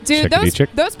Dude,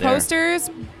 those posters,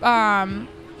 the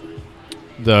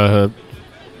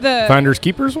Finders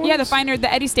Keepers ones? Yeah, the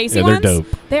Eddie Stacy they're ones. dope.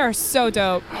 They are so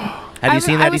dope. Have you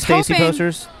seen the Eddie Stacy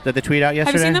posters that they tweet out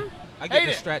yesterday? Have you seen them? I get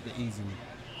distracted easily.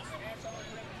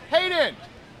 Hayden!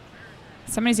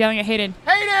 Somebody's yelling at Hayden.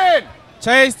 Hayden!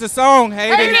 Change the song,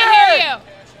 Hayden. I can't hear you.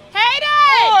 Hayden!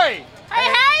 Oi! Hey,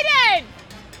 Hayden!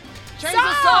 Change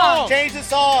the song! Change the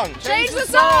song! Change the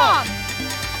song!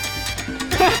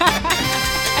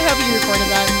 I hope you recorded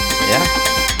that.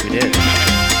 Yeah, we did.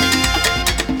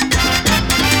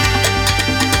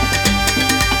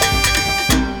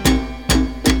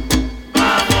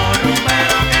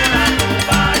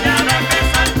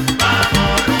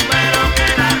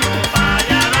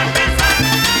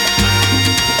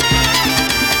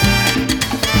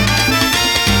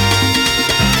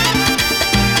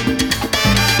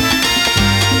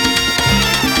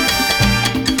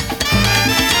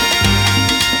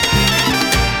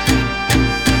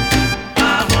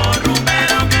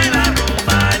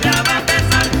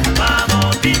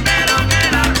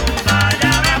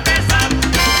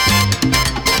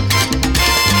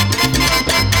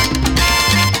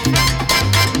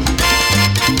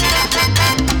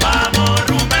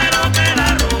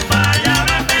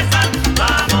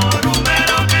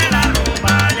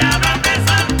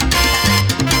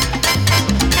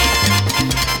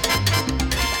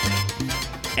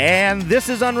 And this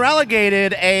is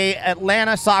Unrelegated, a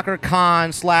Atlanta Soccer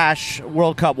Con /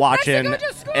 World Cup watching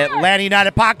Atlanta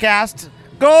United podcast.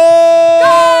 Go!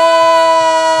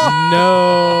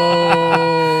 No.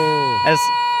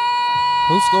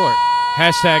 Who scored?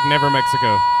 Hashtag never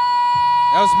Mexico.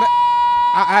 That was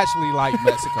I actually like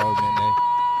Mexico, man.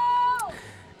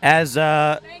 As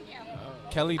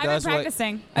Kelly I've does been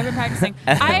practicing. I've been practicing.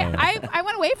 I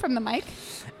went away from the mic.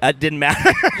 It didn't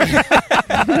matter.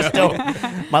 Still,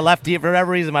 my left ear, for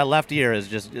whatever reason, my left ear is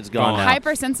gone now.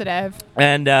 Hypersensitive.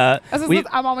 And I'm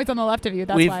always on the left of you.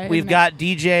 That's why. We've got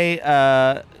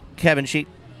DJ Kevin Sheik.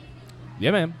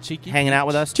 Yeah, man. Cheeky. Hanging out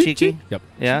with us. Cheeky. Yep.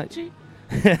 Yeah.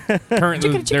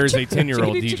 Currently, there's a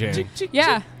 10-year-old DJ.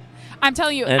 Yeah. I'm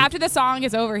telling you, And after the song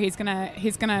is over, he's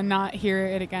gonna not hear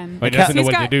it again. He doesn't know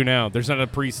what to do now. There's not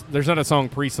a song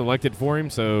pre-selected for him,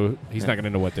 so he's not gonna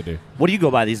know what to do. What do you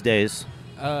go by these days?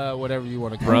 Whatever you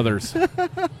want to call Brothers.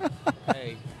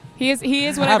 Hey. He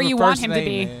is whatever you want him to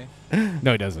be.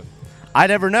 No, he doesn't. I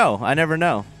never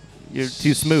know. You're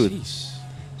too smooth. Sheesh.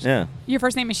 Yeah. Your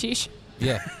first name is Sheesh.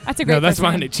 Yeah. That's a great. No, that's first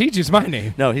my name. name. Cheech is my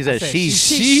name. No, he says said sheesh.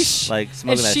 sheesh. Like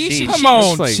smoking that sheesh. sheesh. Come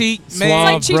on, Like cheat, It's man.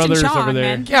 Slav like Cheech and brothers Chong, over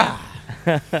there. man. Yeah.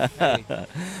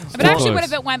 But actually, would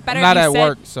have went better. I'm not if at you said,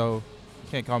 work, so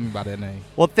can't call me by that name.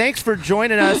 Well, thanks for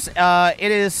joining us.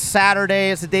 It is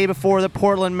Saturday. It's the day before the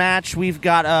Portland match. We've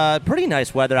got pretty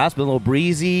nice weather. It's been a little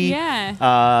breezy.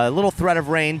 Yeah. A little threat of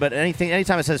rain, but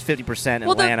anytime it says 50% in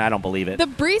Well, Atlanta, I don't believe it. The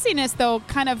breeziness, though,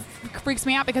 kind of freaks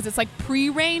me out because it's like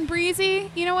pre-rain breezy.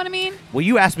 You know what I mean? Well,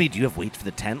 you asked me, do you have weight for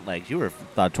the tent? Like you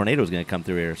thought a tornado was going to come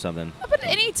through here or something. But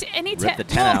any Rip the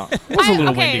tent out. It was a little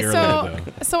okay, windy so earlier,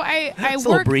 though. so I It's a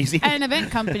little work breezy. at an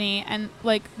event company, and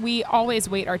like we always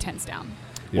weight our tents down.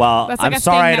 Yeah. Well, That's like I'm a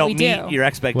sorry thing I that don't we meet do. your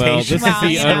expectations. Well, this is the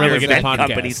of your Unrelegated event podcast.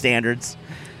 company standards.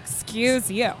 Excuse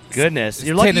you. Goodness,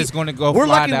 you're Tent lucky. is gonna go We're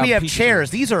fly lucky down we have pieces. chairs.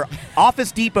 These are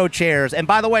Office Depot chairs. And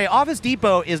by the way, Office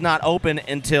Depot is not open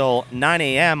until 9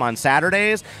 a.m. on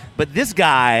Saturdays. But this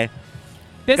guy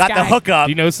This got guy. the hookup.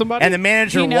 Do you know somebody? And the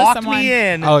manager He knows walked someone. me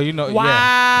in. Oh, you know. Wow.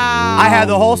 Yeah. I had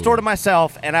the whole store to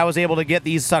myself, and I was able to get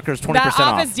these suckers 20% That off.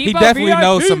 Office He Depot definitely VIP?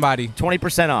 knows somebody.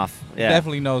 20% off. Yeah.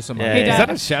 Definitely knows somebody. Yeah, He yeah. Is does.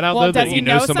 that a shout out Well, though does that he you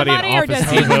know somebody in or Office does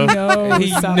he Depot? know He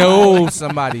somebody? knows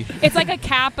somebody. It's like a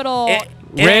capital.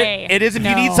 It is if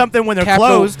you need something when they're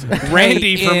Capital closed.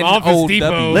 Randy from Office N-O-W.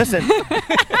 Depot. Listen,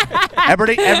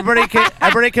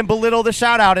 everybody can belittle the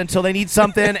shout out until they need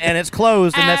something and it's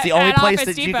closed, and that's the only At place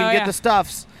Office that you Depot, can get yeah. the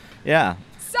stuffs. Yeah,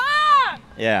 Song!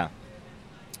 yeah.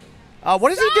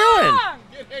 What is he doing?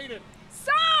 Get Hayden.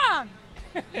 Song!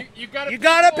 You gotta You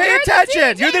gotta pay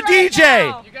attention. You're the right DJ.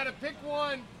 now. You gotta pick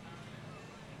one.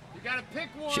 You gotta pick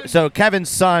one. So Kevin's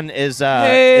son is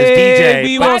Hey, DJ.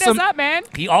 we but Light want us some. up, man.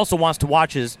 he also wants to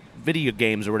watch his video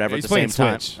games or whatever He's at the same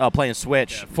playing time. Switch. Oh, playing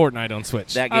Switch. Fortnite on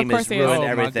Switch. That Of game course has he is. ruined Oh, my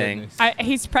everything. goodness.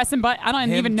 He's pressing button. I don't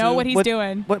Him even know too. what he's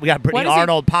doing. What we got? Brittany What is he-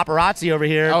 Arnold, paparazzi over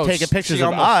here Oh, taking pictures she of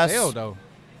almost us. failed, though.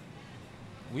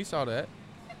 We saw that.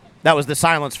 That was the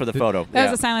silence for the photo. That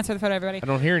Yeah. was a silence for the photo, everybody. I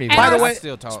don't hear anything. And By the our- way,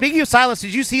 Still talk. speaking of silence,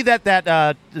 did you see that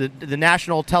the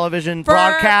national television For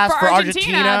broadcast for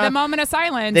Argentina, the moment of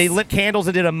silence. They lit candles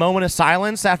and did a moment of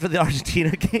silence after the Argentina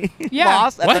game Yeah.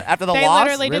 lost. What? After the They loss,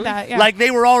 literally did that. Yeah. like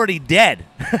they were already dead.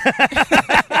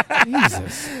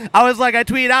 Jesus. I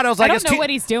tweeted out. I was like, don't it's know too, what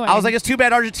he's doing. I was like, it's too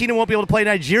bad Argentina won't be able to play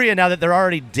Nigeria now that they're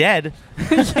already dead.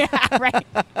 Yeah, right.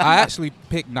 I actually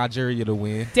picked Nigeria to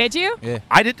win. Did you? Yeah.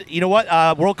 I did. You know what?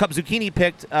 World Cup Zucchini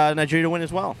picked Nigeria to win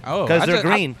as well. Oh, because I they're just-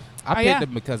 green. I picked yeah.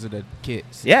 them because of the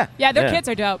kits. Yeah. Yeah, their kids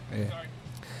are dope. Yeah.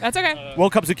 That's okay.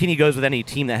 World Cup Zucchini goes with any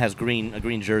team that has a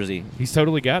green jersey. He's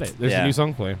totally got it. There's Yeah. a new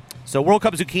song playing. So World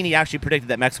Cup Zucchini actually predicted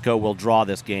that Mexico will draw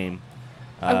this game.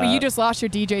 But you just lost your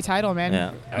DJ title, man.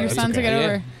 Yeah. Your It's son took okay. it Yeah.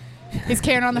 over. He's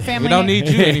carrying on the family. We don't need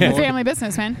you the anymore. family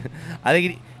business, man. I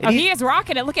think He is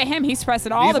rocking it. Look at him. He's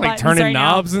pressing all He's the like buttons turning right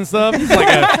knobs now. and stuff.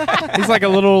 He's like a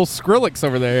little Skrillex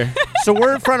over there. so.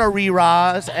 We're in front of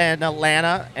Re-Ra's and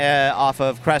Atlanta off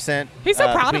of Crescent. He's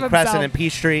so proud of between himself. Crescent and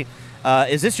Peachtree.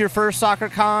 Is this your first soccer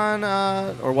con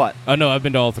or what? Oh no, I've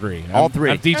been to all three. All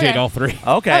three. I've DJ'd Okay. all three. Okay,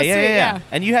 Oh, yeah, sweet, yeah. yeah.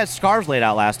 And you had scarves laid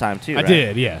out last time too. I right?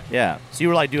 did, yeah. Yeah. So you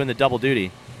were like doing the double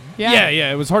duty. Yeah.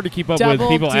 It was hard to keep up Double with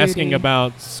people duty. asking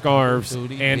about scarves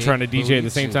Duty, and big trying to DJ booty at the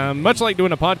same suit. time. Much like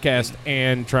doing a podcast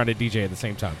and trying to DJ at the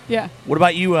same time. Yeah. What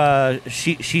about you,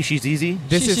 She's Easy?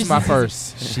 This She's is my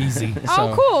first. Sheezy.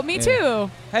 Oh, cool. Me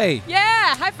too. Hey.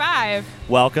 Yeah. High five.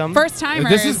 Welcome. First timers.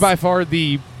 This is by far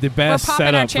the best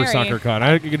popping our setup for cherry. SoccerCon.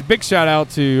 I give a big shout out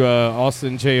to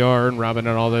Austin, JR, and Robin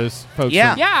and all those folks.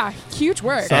 Yeah. from- Yeah. Huge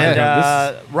work. Sorry. And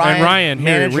This- Ryan, and Ryan here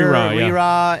at manager, Re-Ra, yeah.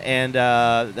 Re-Ra, and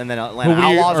then Atlanta Well,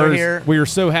 Outlaws are here. we are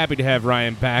so happy to have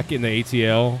Ryan back in the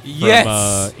ATL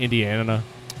Yes. from Indiana.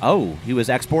 Oh, he was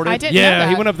exported? I didn't know Yeah, that.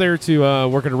 he went up there to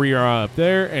work at a Re-Ra up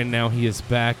there, and now he is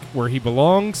back where he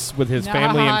belongs with his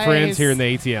family and friends Nice. here in the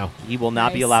ATL. He will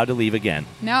not be Nice. allowed to leave again.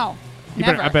 No. You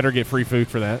Never. better, I better get free food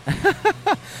for that.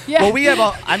 Yeah. Well, we have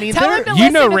I mean, Tell there, him to You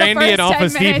know listen to the Randy first at 10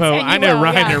 Office minutes Depot. and I you know will,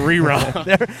 Ryan yeah. at Re-Ra.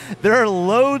 there are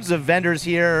loads of vendors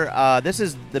here. This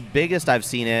is the biggest I've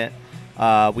seen it.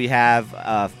 We have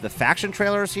the faction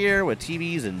trailers here with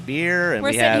TVs and beer, and We're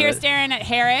we sitting have here staring at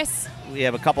Harris. we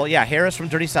have a couple. Yeah, Harris from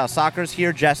Dirty South Soccer's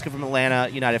here. Jessica from Atlanta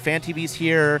United Fan TV's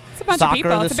here. It's a bunch of Soccer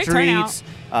people. in the It's a big turnout.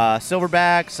 streets.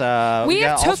 Silverbacks. We got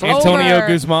have all took sorts- over. Antonio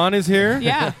Guzman is here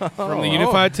Yeah. from the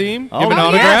Unified team. Oh, Giving yes,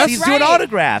 autographs. he's Right. doing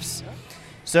autographs.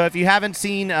 So if you haven't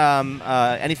seen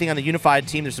anything on the Unified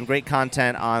team, there's some great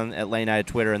content on Atlanta United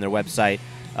Twitter and their website.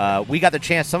 We got the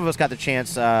chance. Some of us got the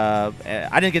chance. I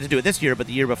didn't get to do it this year, but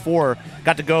the year before,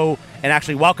 got to go and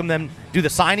actually welcome them, do the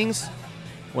signings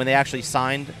when they actually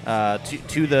signed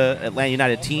to the Atlanta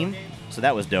United team. So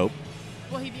that was dope.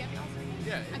 Will he be at the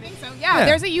All-Star? I think so. Yeah,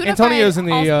 there's a unified. Antonio's in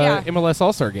the yeah. MLS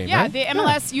All-Star game, Yeah, right? the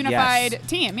MLS unified Yes.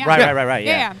 team. Yeah. Right.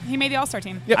 Yeah. He made the All-Star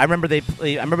team. Yep. I remember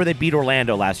they beat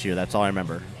Orlando last year. That's all I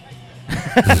remember.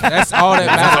 That's all that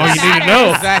matters. all you need to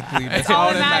know. Exactly. That's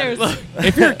all that matters.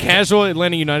 If you're a casual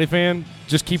Atlanta United fan,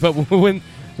 just keep up when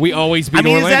we always beat I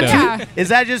mean, Orlando. Yeah. is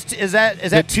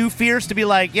that too fierce to be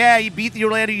like, yeah, you beat the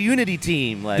Orlando Unity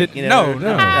team? Like, Did- you know,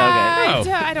 no.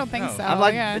 Okay. I don't think so. I'm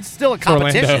like, yeah. it's still a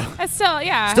Orlando. competition. It's still,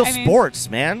 yeah. Still I mean, sports,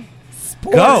 man.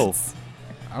 sports. Go.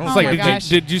 I don't Oh It's like, my did, gosh.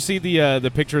 did you see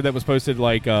the picture that was posted?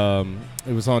 Like,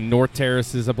 it was on North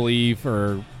Terraces, I believe,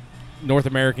 or North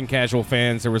American Casual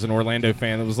Fans. There was an Orlando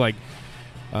fan that was like,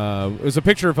 it was a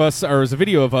picture of us, or it was a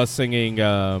video of us singing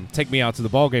 "Take Me Out to the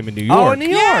Ball Game" in New York. Oh, in New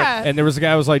York. Yeah. And there was a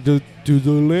guy who was like, do the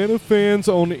Atlanta fans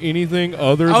own anything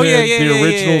other Oh, than yeah, yeah, the yeah,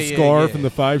 original yeah, scarf yeah. and the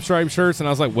five stripe shirts? And I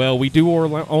was like, well, we do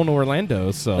own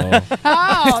Orlando, so.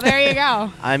 Oh, there you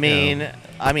go. I mean,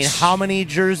 how many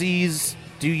jerseys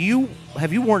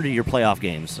have you worn to your playoff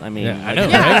games? I mean, Yeah, I know.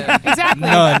 Yeah, exactly.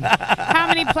 None. How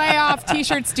many playoff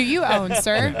T-shirts do you own,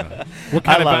 sir? What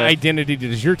kind of love it. identity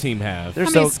does your team have? They're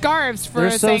How many so- scarves for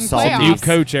they're so saying salty. playoffs? New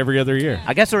coach every other year.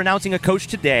 I guess they're announcing a coach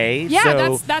today. Yeah,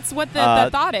 so, that's what the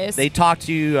thought is. They talked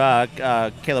to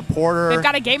Caleb Porter. They've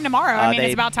got a game tomorrow. I mean, they-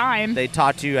 it's about time. They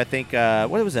talked to, I think,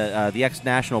 what was it? The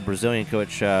ex-national Brazilian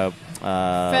coach,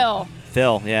 Phil.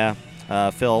 Phil, yeah,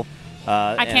 Phil.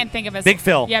 I can't think of his Big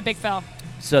Phil. Yeah, Big Phil.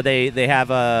 So they have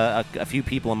a few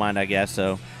people in mind, I guess.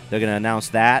 So they're going to announce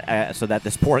that so that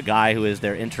this poor guy who is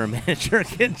their interim manager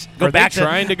can go Are they back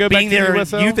trying to go back being to their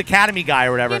USL? youth academy guy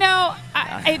or whatever. You know,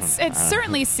 it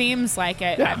certainly seems like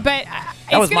it, Yeah. but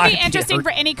was it's my going to be idea. interesting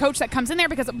for any coach that comes in there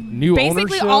because New basically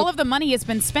ownership? all of the money has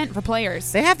been spent for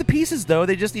players. They have the pieces, though.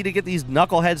 They just need to get these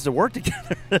knuckleheads to work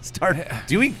together to start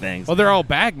doing things. Well, they're all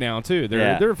back now, too.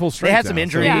 They're full strength. They had some now, so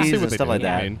injuries we'll see what and they stuff do. like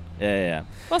that. I mean, Yeah.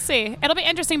 We'll see. It'll be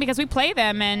interesting because we play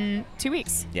them in 2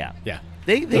 weeks. Yeah. yeah.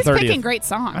 They He's 30th. picking great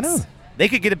songs. I know. They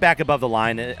could get it back above the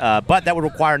line, but that would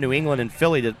require New England and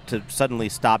Philly to suddenly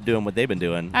stop doing what they've been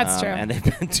doing. That's true. And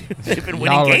they've been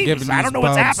winning Y'all are games. giving I these don't know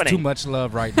what's bums happening. Too much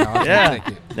love right now. I can't Yeah. take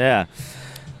it. Yeah.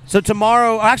 So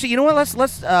tomorrow, actually, you know what?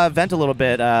 Let's vent a little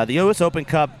bit. The US Open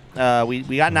Cup,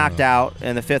 we got knocked out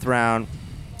in the 5th round.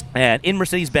 and in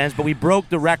Mercedes-Benz, but we broke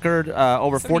the record,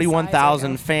 over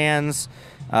 41,000 fans.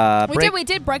 We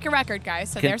did break a record, guys.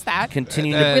 So there's that.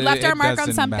 Continue We left our it mark on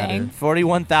doesn't something. matter.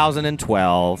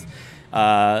 41,012.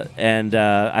 And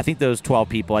I think those 12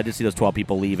 people, I did see those 12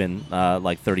 people leaving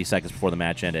like 30 seconds before the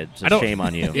match ended. So I don't- shame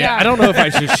on you. Yeah, I don't know if I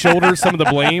should shoulder some of the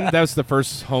blame. That was the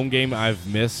first home game I've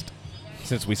missed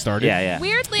since we started. Yeah.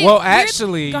 Weirdly. Well,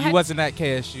 actually, Go you ahead. wasn't at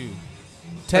KSU.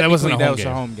 That wasn't Technically, a home was game.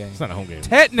 a home game. It's not a home game.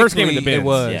 Technically, First game in the Benz. it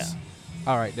was. Yeah.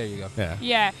 All right, there you go. Yeah.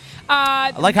 Yeah.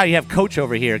 I like how you have Coach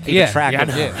over here keeping Yeah, track yeah, of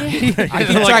I it. know. Yeah. I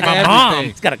keep Like track my of mom.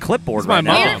 everything. He's got a clipboard It's my right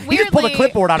now. mom. He just pulled a Weirdly-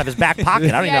 clipboard out of his back pocket.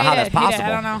 I don't even know how that's possible.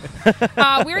 I don't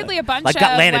know. Weirdly, a bunch Like of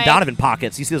got Landon like, Donovan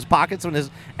pockets. You see those pockets when his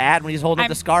ad when he's holding up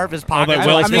the scarf, his pockets. that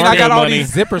I Wells mean, I Fargo got all money.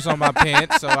 these zippers on my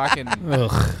pants, so I can.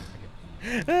 Ugh.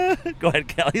 Go ahead,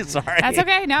 Kelly. Sorry. That's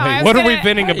okay. No, I Hey, was what are we gonna-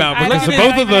 venting about? I Because was both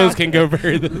gonna- of those can go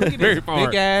very, Look at very this far.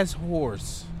 big ass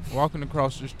horse walking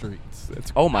across the streets.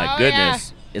 Oh my Oh,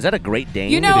 goodness. Is that a Great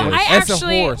Dane? You know, It is. I That's a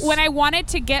actually, horse. when I wanted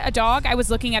to get a dog, I was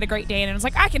looking at a Great Dane and I was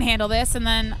like, I can handle this. And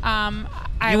then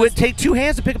I you was, would take 2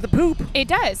 hands to pick up the poop. it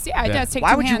does. Yeah, it Yeah. does take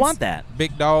Why two would you hands. want that?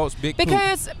 Big dogs, big poop.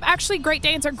 Because actually, Great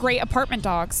Danes are great apartment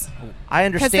dogs. I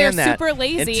understand they're that. super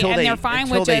lazy until and they, they're fine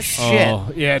until with they just- shit.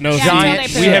 Oh, yeah, no. Yeah, Giant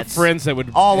until we they have shits. friends that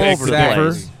would All beg over to the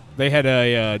differ. place. They had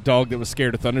a dog that was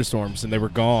scared of thunderstorms, and they were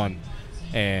gone.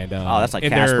 And Oh, that's like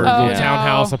in Casper. their Oh, little no.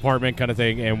 townhouse apartment kind of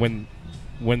thing. And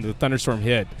when the thunderstorm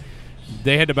hit,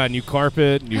 they had to buy new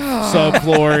carpet, new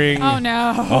subflooring. Oh,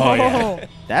 no. Oh, yeah.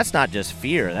 That's not just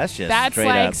fear. That's just That's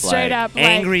straight up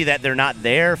angry that they're not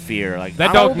there. Fear. Like That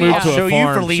I dog will moved to a show you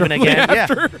for farm leaving shortly again.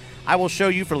 after. Yeah, I will show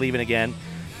you for leaving again.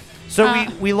 So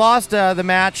we lost the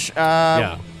match.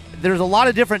 Yeah. There's a lot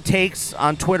of different takes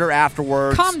on Twitter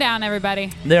afterwards. Calm down,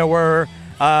 everybody. There were,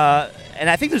 and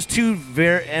I think there's two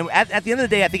very. And at the end of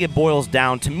the day, I think it boils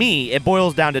down to me. It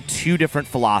boils down to two different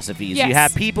philosophies. Yes. You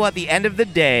have people at the end of the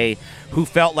day who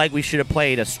felt like we should have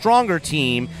played a stronger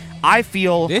team. I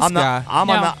feel This I'm guy.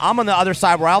 I'm on the other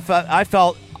side where I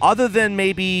felt other than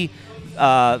maybe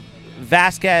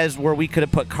Vasquez, where we could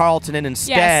have put Carlton in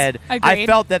instead. I agreed.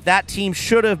 felt that team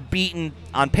should have beaten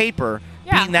on paper.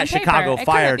 Yeah, Beaten that on paper. Chicago It could've,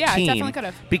 Fire yeah, it team definitely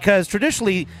could've. because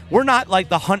traditionally we're not like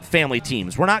the Hunt family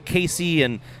teams. We're not KC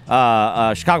and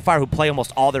Chicago Fire who play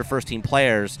almost all their first team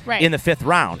players Right. in the 5th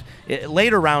round.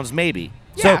 Later rounds maybe.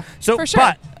 Yeah, so for sure.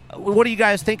 But what do you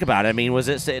guys think about it? I mean, was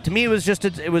it to me? It was just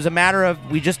it was a matter of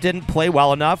we just didn't play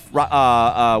well enough.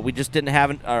 We just didn't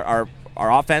have our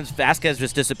offense. Vasquez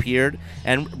just disappeared,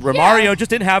 and Romario just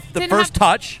didn't have the Didn't first have-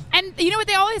 touch. And you know what?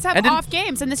 They always have And didn't- off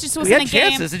games, and this just We wasn't had a game.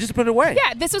 chances, they just put it away.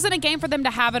 Yeah, this wasn't a game for them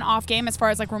to have an off game as far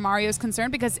as like Romario is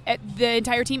concerned because the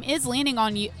entire team is leaning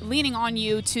on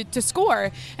you to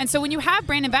score. And so when you have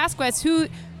Brandon Vasquez who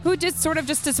just sort of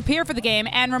just disappear for the game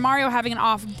and Romario having an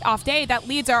off day, that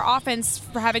leads our offense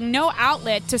for having no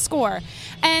outlet to score.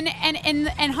 And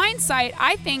in hindsight,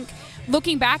 I think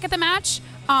looking back at the match,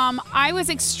 I was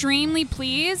extremely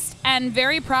pleased and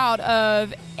very proud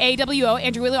of AWO,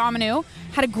 Andrew Amanu.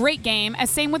 Had a great game, as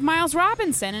same with Miles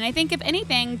Robinson. And I think, if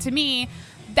anything, to me,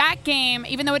 that game,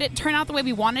 even though it didn't turn out the way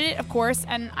we wanted it, of course,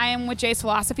 and I am with Jay's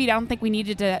philosophy, I don't think we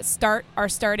needed to start our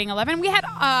starting 11. We had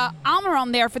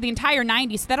Almiron there for the entire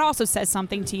 90, so that also says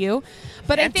something to you.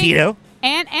 But And I think Tito.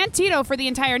 And Tito for the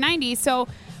entire 90. So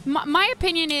my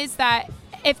opinion is that,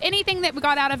 if anything that we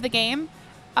got out of the game,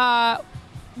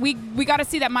 we got to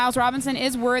see that Miles Robinson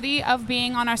is worthy of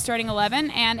being on our starting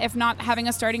 11, and if not, having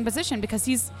a starting position, because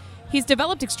he's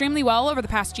developed extremely well over the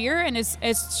past year and is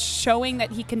showing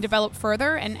that he can develop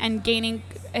further and gaining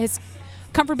his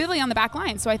comfortability on the back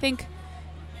line. So I think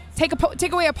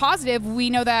take away a positive, we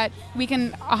know that we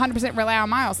can 100% rely on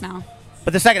Miles now.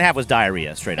 But the second half was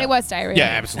diarrhea, straight up. It was diarrhea. Yeah,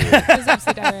 absolutely. It was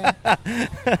absolutely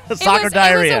diarrhea. Soccer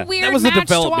diarrhea. It was a weird That was a match to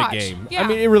development watch. game. Yeah. I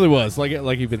mean, it really was. Like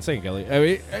you've been saying, Kelly. I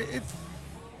mean,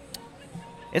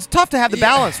 It's tough to have the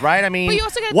balance, right? I mean, But you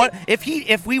also gotta what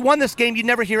if we won this game, you'd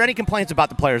never hear any complaints about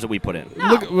the players that we put in.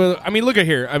 No. look at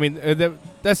here. I mean,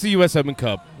 that's the U.S. Open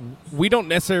Cup. We don't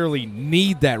necessarily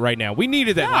need that right now. We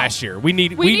needed that No. last year. We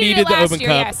needed needed it the last Open year,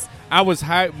 Cup. yes. I was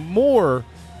more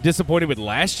disappointed with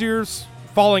last year's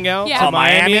falling out Yeah. to Oh,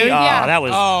 Miami? Oh, Yeah. that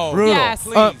was Oh, brutal. Yes.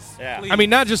 Please. Yeah. Please. I mean,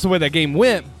 not just the way that game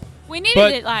went, We needed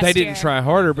but it last they year. didn't try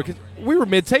harder because we were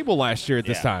mid-table last year at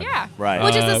this Yeah. time. Yeah. Right.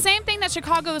 Which is Uh, the same thing that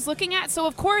Chicago is looking at. So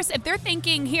of course, if they're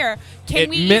thinking here, can It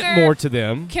we meant either, more to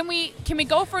them. Can we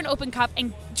go for an Open Cup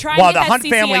and try Well, and the get Hunt that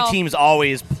family CCL teams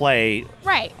always play.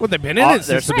 right? Well, they've been in it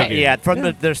their since the Right. beginning. yeah,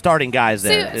 from their starting guys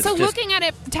there. So, It's so just- looking at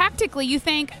it tactically, you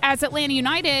think as Atlanta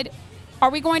United, are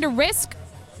we going to risk,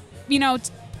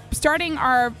 starting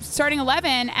our starting 11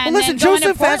 and Well, listen, then going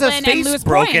Joseph to has a Portland and face lose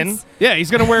broken. points. Yeah, he's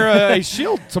gonna wear a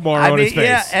shield tomorrow on his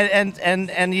face. Yeah,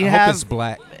 and you I hope have it's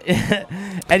black.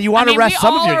 and you want to rest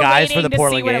some of your guys for the to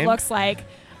Portland see what game. it looks like.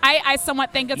 I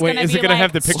somewhat think it's Wait, going to is be it gonna like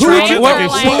have the picture on it? strength Like or a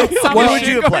like shield? some Who shit. would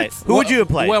you have played? Who would you have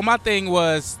played? Well, my thing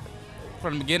was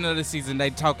from the beginning of the season, they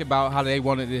talked about how they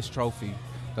wanted this trophy.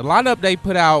 The lineup they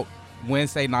put out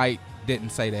Wednesday night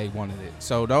didn't say they wanted it.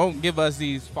 So don't give us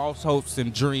these false hopes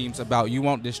and dreams about you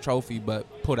want this trophy,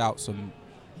 but put out some.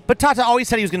 But Tata always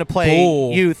said he was going to play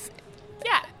Bull. youth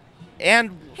Yeah.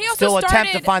 and He also still attempt to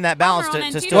started find that balance Almiron to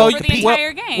and still Tito for the compete.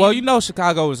 entire game. Well, you know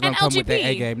Chicago was going And to come with their LGP.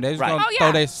 A game. They was Right. going to Oh, yeah.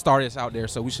 throw their starters out there,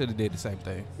 so we should have did the same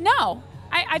thing. No.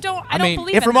 I don't I mean,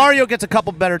 believe If in Romario gets a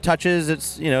couple better touches,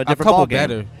 it's a different couple ball game.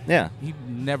 better. Yeah. He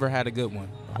never had a good one.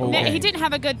 the whole that. game.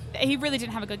 He really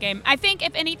didn't have a good game. I think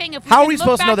if anything, if How we are we can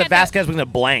look supposed to know back that at Vasquez was going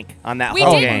to blank on that We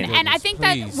whole didn't, game? and I think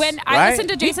that Please. when Right? I listened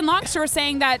to Jason Longshore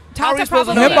saying that How are we Tata supposed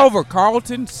to probably know Him that? over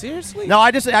Carlton? Seriously? No, I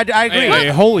agree. I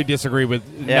wholly disagree with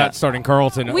Yeah. not starting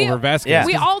Carlton We- over Vasquez. Yeah.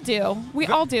 We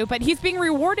all do, but he's being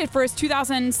rewarded for his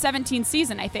 2017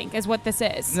 season. I think is what this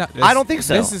is. No, I don't think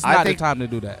so. This is I not think- the time to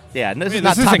do that. Yeah, this is This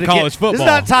not time isn't to college This is football.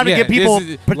 not time to Yeah, give people this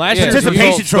is- Last year's participation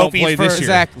results don't play trophies for this year.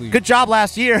 Exactly. good job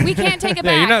last year. We can't take it Yeah,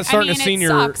 back. you're not starting I mean, a senior.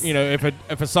 It sucks.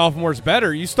 If a sophomore's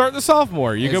better, you start the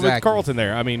sophomore. You go with Exactly. Carlton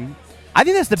there. I mean, I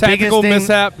think that's the Tactical biggest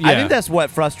thing. mishap, I yeah. think that's what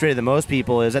frustrated the most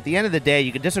people is at the end of the day,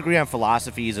 you can disagree on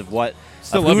philosophies of what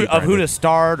Still of love who, you, of who Brandon. to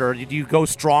start or do you go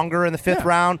stronger in the fifth Yeah.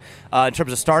 round in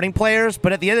terms of starting players.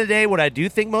 But at the end of the day, what I do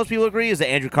think most people agree is that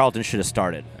Andrew Carlton should have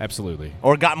started absolutely.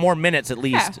 or got more minutes at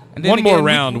least. And then One more again,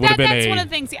 round would have been That's a. one of the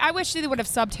things. I wish they would have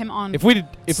subbed him on. If we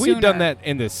had sooner. done that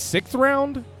in the 6th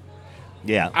round,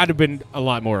 Yeah. I'd have been a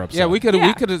lot more upset. Yeah, we could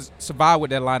Yeah. have survived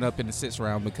with that lineup in the 6th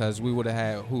round because we would have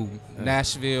had who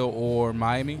Nashville or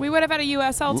Miami. we would have had a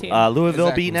USL team. Louisville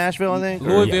Exactly. beat Nashville, I think.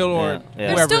 Louisville or Yeah. They're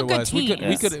whoever still it good was.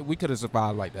 teams. We could have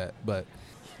survived like that, but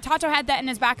Tato had that in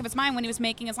his back of his mind when he was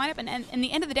making his lineup. And in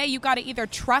the end of the day, you got to either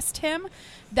trust him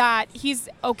that he's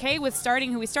okay with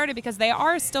starting who he started because they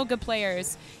are still good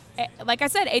players. Like I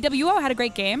said, AWO had a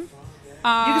great game. You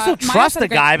can still Myers trust had a the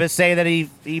great- guy, but say that he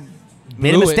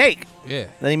made a Blew it. mistake. yeah.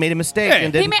 That he made a mistake Yeah. and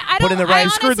He didn't made, I put in the don't- I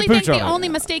right. screwed the honestly think pooch the on it. only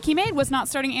mistake he made was not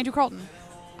starting Andrew Carlton.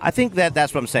 I think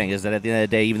that's what I'm saying is that at the end of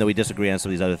the day, even though we disagree on some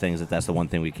of these other things, that's the one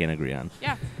thing we can't agree on.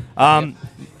 Yeah.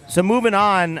 So moving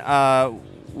on,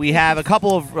 we have a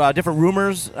couple of different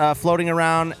rumors floating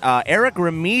around. Eric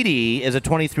Remedi is a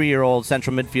 23-year-old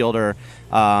central midfielder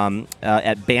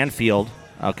at Banfield,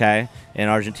 okay, in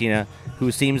Argentina,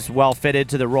 who seems well fitted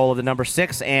to the role of the number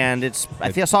 6. And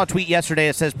I think I saw a tweet yesterday.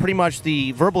 It says pretty much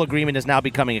the verbal agreement is now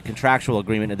becoming a contractual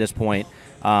agreement at this point.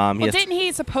 Well, didn't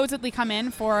he supposedly come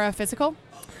in for a physical?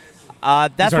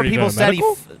 That's what already people done a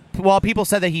said. medical? People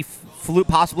said that he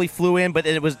possibly flew in, but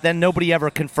it was then nobody ever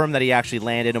confirmed that he actually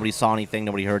landed. Nobody saw anything.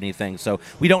 Nobody heard anything. So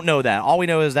we don't know that. All we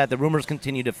know is that the rumors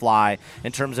continue to fly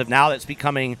in terms of now that's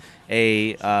becoming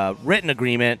a written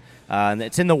agreement. And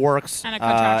it's in the works. And a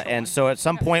contractual and one. so at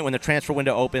some point when the transfer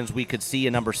window opens, we could see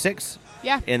a number 6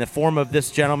 Yeah. in the form of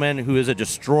this gentleman who is a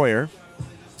destroyer.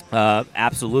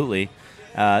 Absolutely.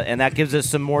 And that gives us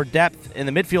some more depth in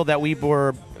the midfield that we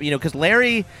were, because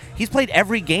Larry, he's played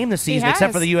every game this season except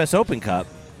has. for the U.S. Open Cup,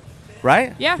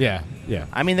 right? Yeah. Yeah.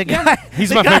 I mean, the guy. He's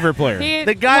the my guy- favorite player.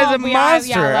 The guy's a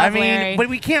monster. I love mean, Larry. but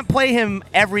we can't play him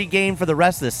every game for the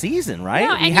rest of the season, right?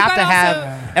 No, we and you have to gotta have,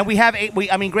 also- and we have.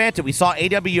 I mean, granted, we saw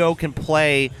AWO can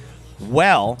play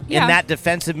well Yeah. in that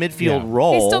defensive midfield Yeah.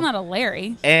 role. He's still not a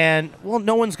Larry. And well,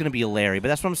 no one's going to be a Larry, but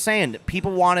that's what I'm saying.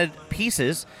 People wanted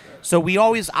pieces, so I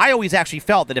always actually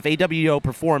felt that if AWO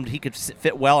performed, he could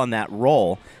fit well in that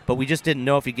role. But we just didn't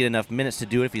know if he'd get enough minutes to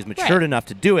do it, if he's matured Right. enough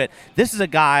to do it. This is a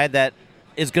guy that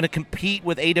is going to compete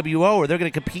with AWO, or they're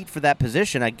going to compete for that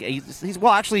position. He's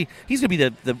going to be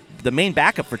the main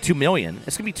backup for $2 million.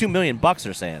 It's going to be $2 million.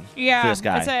 They're saying Yeah. for this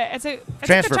guy. It's a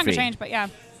Transfer good chunk fee. of change, but yeah.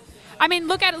 I mean,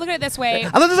 look at it this way.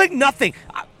 I look, there's like nothing.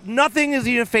 Nothing is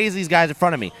even phase these guys in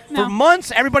front of me. No. For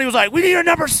months, everybody was like, "We need a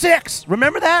number 6."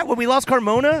 Remember that when we lost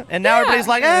Carmona, and now Yeah. everybody's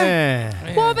like,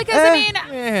 "Eh." Well,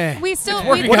 because we still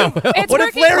working we, out well. it's What if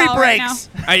working Larry well right now. breaks?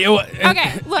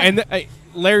 Okay, look. And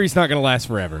Larry's not going to last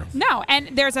forever. No, and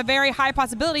there's a very high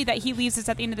possibility that he leaves us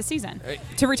at the end of the season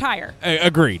to retire.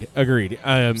 Agreed.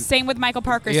 Same with Michael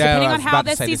Parker. Yeah, Depending I on was how about to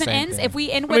this say the season same ends, thing. if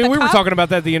we end I with mean, a we were cup talking about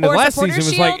that at the end of or last supporters season.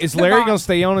 It was like, shield, is they're Larry gone. going to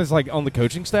stay on as on the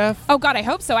coaching staff? Oh God, I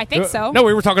hope so. I think so. No,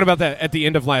 we were talking about that at the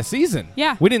end of last season.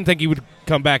 Yeah. We didn't think he would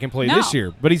come back and play No. this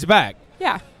year, but he's back.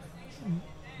 Yeah.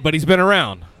 But he's been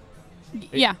around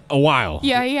Yeah. a while.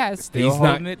 Yeah, he has. still He's not-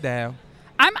 holding it down.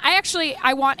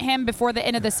 I want him before the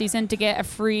end of the season to get a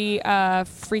free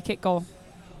kick goal.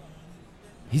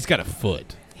 He's got a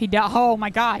foot. He does. Oh my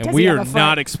God! And does we he have are a foot?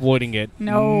 not exploiting it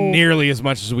No. nearly as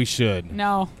much as we should.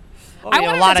 No. Well, I we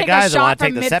have want a him lot to of take a guys that shot want to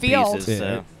take from the set midfield. pieces.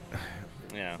 So.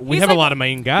 Yeah. We He's have like- a lot of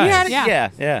main guys.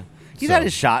 Yeah. He's So- had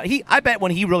his shot. I bet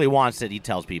when he really wants it, he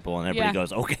tells people, and everybody Yeah.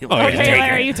 goes, "Okay, Oh, yeah. Larry, Okay, take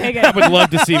Larry, it." you take I it. would love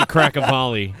to see him crack a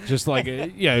volley, just like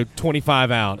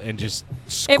 25 out and just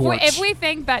scorch. If we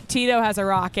think that Tito has a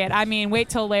rocket, I mean, wait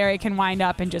till Larry can wind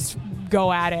up and just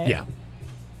go at it. yeah.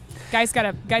 Guys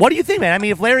gotta. What do you think, man? I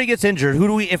mean, if Larry gets injured,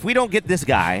 if we don't get this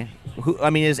guy,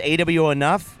 is AWO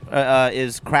enough?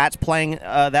 Is Kratz playing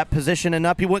that position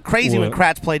enough? He went crazy when Well-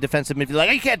 Kratz played defensive midfield.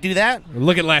 Like, you can't do that.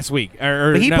 Look at last week.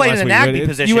 Or But he not played last in week, an but active it's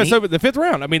position. US He- Open, the 5th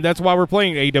round. I mean, that's why we're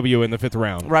playing AWO in the 5th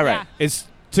round. Right. Yeah. It's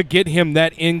to get him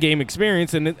that in-game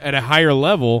experience and at a higher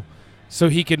level so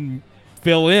he can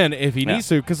fill in if he Yeah. needs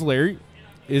to, because Larry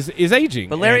is aging.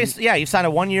 But Larry, And- he signed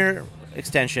a 1-year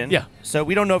extension. Yeah. So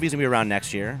we don't know if he's gonna be around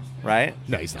next year, right?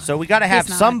 No, he's not. So we got to have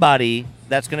He's not. somebody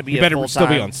that's going to be He a better full-time still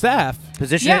be on staff.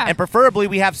 position, Yeah. and preferably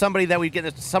we have somebody that we get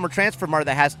in the summer transfer market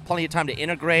that has plenty of time to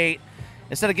integrate.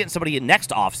 Instead of getting somebody in next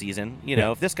offseason,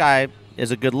 Yeah. if this guy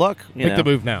is a good look, Make the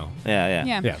move now. Yeah.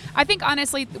 Yeah. I think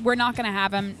honestly, we're not going to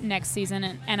have him next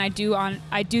season, and I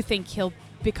do think he'll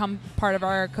become part of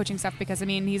our coaching staff because I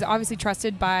mean he's obviously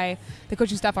trusted by the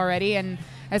coaching staff already, and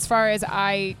as far as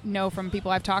I know from people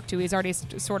I've talked to, he's already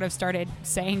sort of started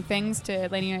saying things to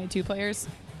Atlanta United 2 players.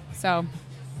 So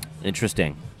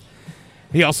Interesting.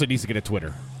 He also needs to get a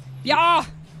Twitter. yeah,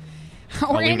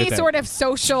 or leave it any at that. sort of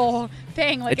social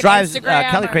thing like It drives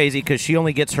Instagram Kelly or- crazy because she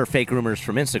only gets her fake rumors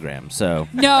from Instagram. So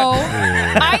No,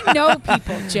 I know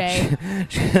people, Jay.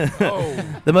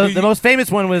 the most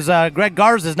famous one was Greg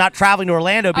Garza is not traveling to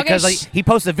Orlando because he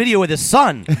posted a video with his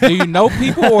son. Do you know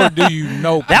people or do you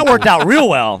know people? That worked out real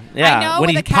well. Yeah, I know when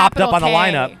with he a popped up capital on the K.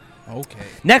 lineup. Okay.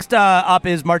 Next up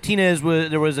is Martinez.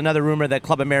 There was another rumor that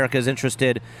Club America is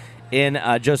interested in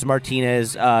Joseph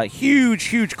Martinez.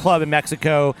 Huge club in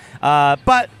Mexico.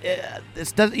 But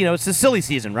it's a silly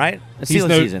season, right? A silly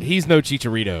season. He's no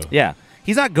Chicharito. Yeah,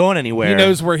 he's not going anywhere. He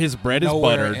knows where his bread is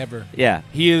Nowhere buttered. ever. Yeah,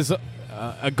 He is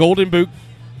a Golden Boot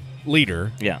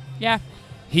leader. yeah. Yeah,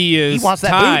 He is He wants that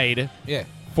tied Yeah.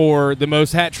 for the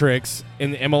most hat tricks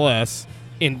in the MLS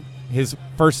in his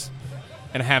first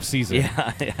and a half season.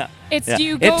 Yeah. it's Yeah. do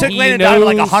you It go? took He Landon down to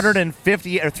like knows-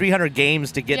 150 or 300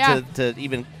 games to get Yeah. to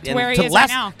even To where he to is less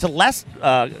right now. to less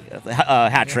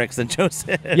hat tricks than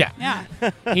Joseph. Yeah.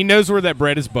 Yeah, He knows where that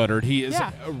bread is buttered. He is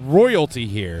Yeah. royalty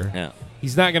here. Yeah.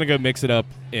 He's not going to go mix it up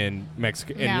in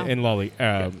Mexico No. in La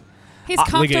Liga. he's Liga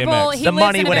comfortable. MX. He The lives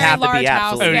money in a would very have to be large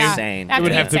house. absolutely Yeah. insane. That'd It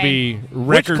would have to insane. be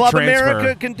Which record Club transfer.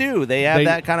 America can do. They have They-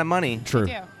 that kind of money. True.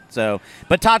 Yeah. So,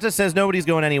 but Tata says nobody's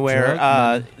going anywhere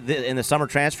Drug in the summer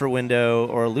transfer window,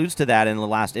 or alludes to that in the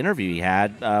last interview he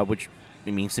had, which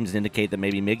seems to indicate that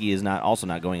maybe Miggy is also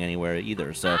not going anywhere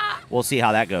either. So we'll see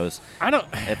how that goes. I don't.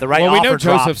 If the right well, we offer know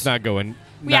Joseph's drops- not going.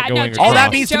 Yeah, Not no, going. or Joe- All that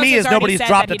dropping. means to me Joseph's is already nobody's said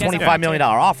dropped that a he doesn't $25 want million to.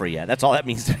 offer yet. That's all that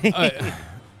means to me.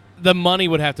 The money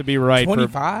would have to be right for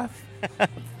 25?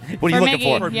 What are you looking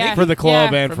Miggy, for? yeah. for the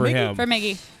club Yeah. and for Miggy? him. For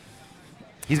Miggy.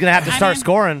 He's going to have to I start mean-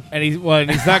 scoring. And he's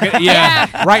not going to.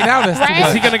 Yeah. Right now, that's too Right? much.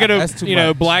 Is he going to go That's to too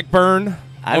much. Blackburn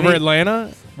I over mean,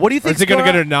 Atlanta? What do you Or think? is he going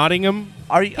to go to Nottingham?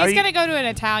 Are He's going to go to an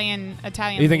Italian.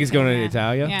 You think he's going to league,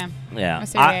 Italia? Yeah. Yeah. Or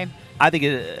Serie A. I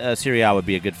think Serie A would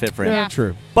be a good fit for him. Yeah.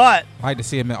 True. But, I like to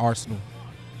see him in Arsenal.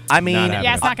 I mean, Not happening.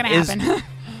 Yeah, it's not going to Is- happen.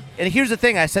 and here's the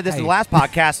thing. I said this in Hey. the last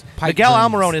podcast. Pipe Miguel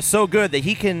dreams. Almiron is so good that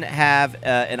he can have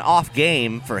an off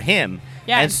game for him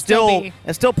Yeah, and and still be-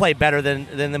 still play better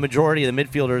than the majority of the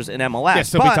midfielders in MLS. Yeah,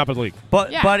 still be top of the league.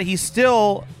 But Yeah. but he's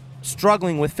still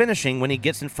struggling with finishing when he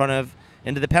gets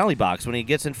into the penalty box, when he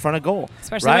gets in front of goal.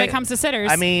 Especially right? when it comes to sitters.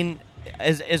 I mean,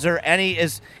 is there any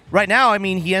right now? I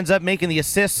mean, he ends up making the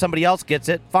assist. Somebody else gets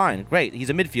it. Fine, great. He's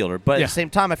a midfielder, but Yeah. at the same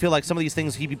time, I feel like some of these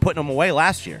things he'd be putting them away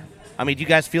last year. I mean, do you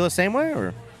guys feel the same way,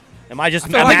 or am I just I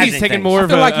feel like he's imagining taking things? more I of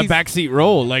feel a like he's- backseat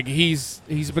role. Like he's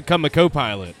become a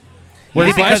co-pilot. You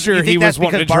Whereas think last year you he think was that's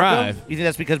wanting to because Barco? drive. You think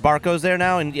that's because Barco's there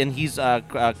now and he's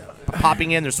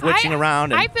popping in, they're switching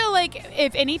around? And I feel like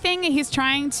if anything, he's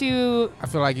trying to I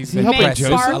feel like he's he been helping pressing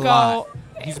Joseph? a lot. Barco-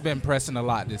 He's been pressing a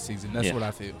lot this season. That's Yeah. what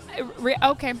I feel.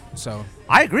 okay, So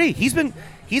I agree. He's been.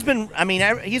 I mean,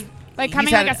 he's like coming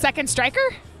he's had, like a second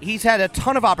striker. He's had a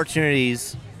ton of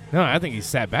opportunities. No, I think he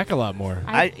sat back a lot more.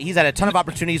 He's had a ton of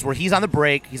opportunities where he's on the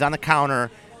break, he's on the counter,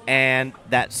 and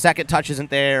that second touch isn't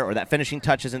there or that finishing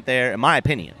touch isn't there. In my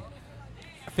opinion,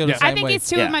 I feel Yeah. the same I think way. he's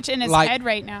too Yeah. much in his Like- head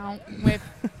right now. With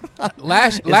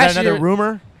last is last that another year.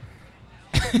 rumor?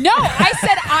 no, I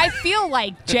said I feel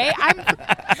like Jay.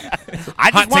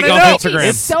 I just Hot want take to off know. Instagram.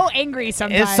 He's so angry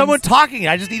sometimes. Is someone talking?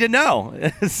 I just need to know.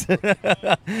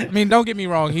 I mean, don't get me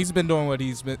wrong. He's been doing what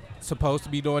he's been supposed to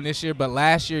be doing this year. But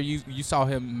last year, you saw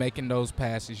him making those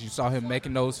passes. You saw him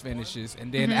making those finishes.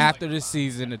 And then after the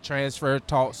season, the transfer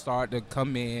talk started to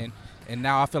come in. And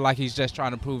now I feel like he's just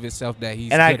trying to prove himself that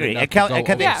he's And I good agree. enough And to go I think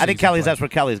overseas Kelly's and play. that's where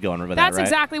Kelly's going with That's that, right?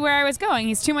 exactly where I was going.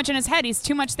 He's too much in his head. He's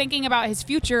too much thinking about his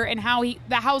future and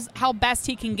how best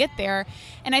he can get there.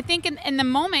 And I think in the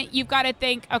moment you've got to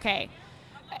think, okay,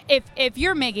 if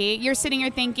you're Miggy, you're sitting here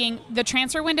thinking the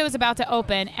transfer window is about to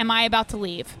open. Am I about to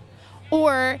leave?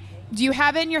 Or do you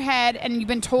have it in your head and you've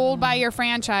been told by your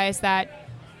franchise that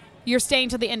you're staying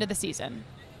till the end of the season?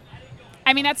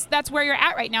 I mean, that's where you're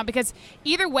at right now, because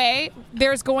either way,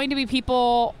 there's going to be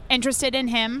people interested in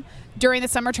him during the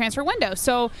summer transfer window.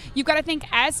 So you've got to think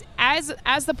as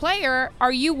the player,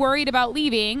 are you worried about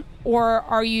leaving, or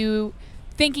are you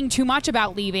thinking too much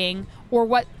about leaving, or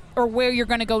where you're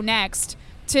going to go next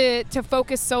to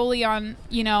focus solely on,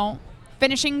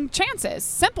 finishing chances,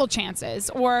 simple chances.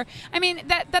 Or, I mean,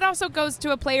 that also goes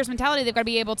to a player's mentality. They've got to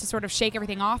be able to sort of shake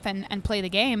everything off and play the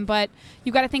game. But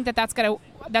you've got to think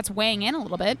that's weighing in a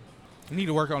little bit. You need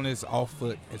to work on his off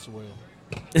foot as well.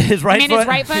 His right foot? His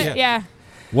right foot? Yeah.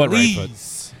 What right foot?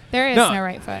 Please. There is no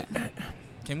right foot.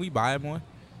 Can we buy him one?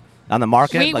 On the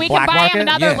market? We like can black buy market? him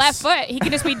another Yes. left foot. He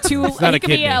can just be two. not a He could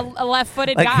be a kidney.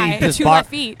 left-footed Like, guy, can he just two bar- left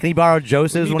feet. Can he borrow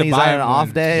Joseph's We when need he's to on buy an him off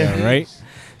one. day? Yeah, right.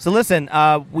 So listen,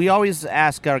 we always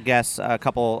ask our guests a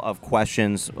couple of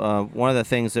questions. One of the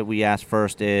things that we ask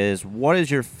first is, what is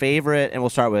your favorite, and we'll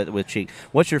start with Cheek,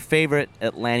 what's your favorite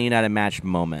Atlanta United match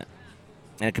moment?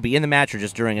 And it could be in the match or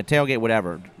just during a tailgate,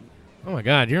 whatever. Oh my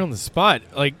God, you're on the spot.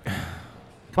 Like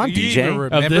Come on, Do you even DJ.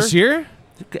 remember? of this year?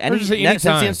 Any, just at any since the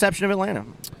time? inception of Atlanta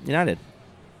United.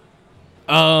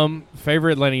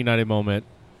 Favorite Atlanta United moment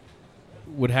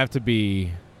would have to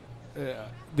be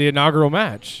the inaugural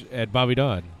match at Bobby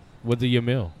Dodd with the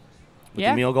Yamil. With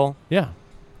Yeah. the meal goal. Yeah.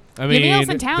 I mean, Yamil's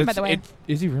in town, by that's- the way.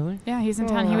 Is he really? Yeah, he's in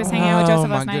town. He was hanging out with Oh, Joseph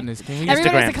my last night. goodness. Can we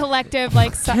Everybody's Instagram. a collective,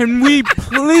 like. Can we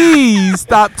please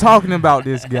stop talking about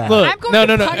this guy? Look, I'm going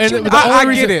to punch And you in the the only I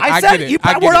reason- get it. I I said get you. it.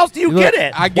 I get Where it. else do you Look, get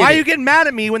it? I get Why are it. you getting mad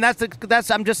at me when that's?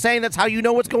 I'm just saying that's how you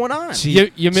know what's going on.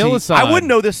 Yamil aside, I wouldn't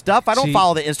know this stuff. I don't Cheek.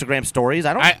 follow the Instagram stories.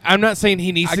 I don't. I'm not saying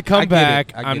he needs I- to come I get it.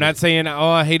 back. I I'm get not it. saying,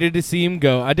 I hated to see him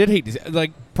go. I did hate to see,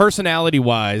 like,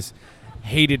 personality-wise,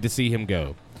 hated to see him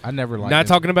go. I never liked Not him.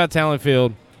 talking about talent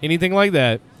field, anything like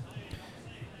that.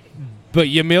 But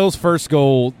Yamil's first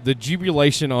goal, the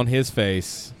jubilation on his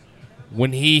face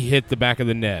when he hit the back of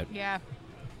the net. Yeah.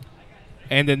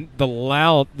 And then the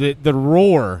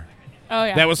roar Oh,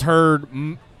 yeah. that was heard,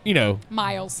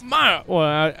 miles.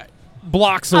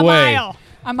 blocks A away. mile.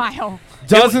 A mile.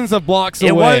 Dozens of blocks It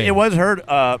away. was heard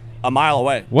a mile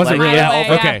away. Was it Like, really? Yeah, Mile away,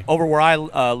 over, yeah. Okay. over where I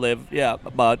live. Yeah,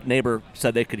 my neighbor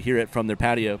said they could hear it from their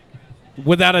patio.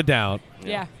 Without a doubt.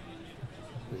 Yeah.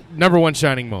 Number one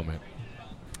shining moment.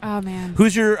 Oh, man.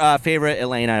 Who's your favorite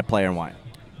Atlanta United player and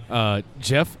why?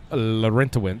 Jeff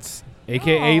Larentowicz,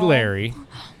 a.k.a. Aw. Larry.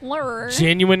 Lure.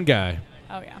 Genuine guy.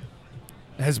 Oh, yeah.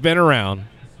 Has been around.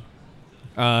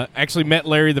 Actually met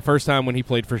Larry the first time when he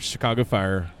played for Chicago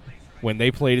Fire when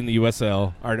they played in the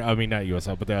USL, or I mean not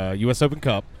USL, but the US Open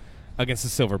Cup against the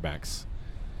Silverbacks.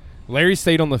 Larry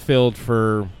stayed on the field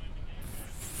for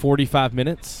 45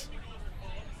 minutes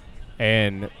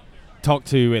and talked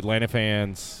to Atlanta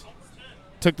fans,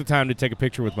 took the time to take a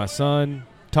picture with my son,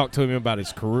 talked to him about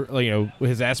his career,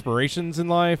 his aspirations in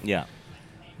life. Yeah,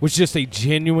 Was just a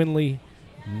genuinely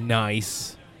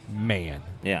nice man.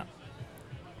 yeah.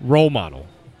 Role model.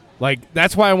 Like,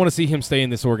 that's why I want to see him stay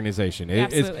in this organization.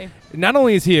 Absolutely. Not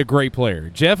only is he a great player,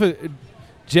 Jeff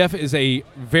is a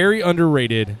very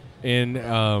underrated in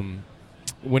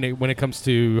when it comes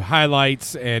to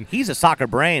highlights, and He's a soccer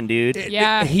brain, dude.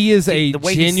 Yeah. he is a the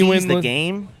way genuine. he sees the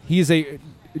game. He is a.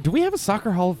 Do we have a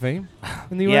soccer Hall of Fame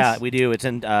in the U.S.? Yeah, we do. It's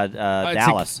in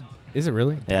Dallas. Is it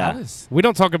really? Yeah. Dallas. We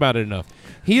don't talk about it enough.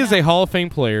 He is a Hall of Fame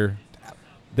player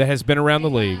that has been around the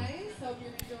league,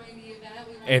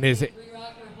 and is.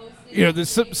 There's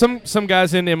some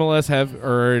guys in MLS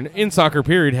or in soccer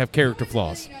period have character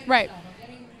flaws. Right.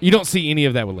 You don't see any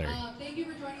of that with Larry,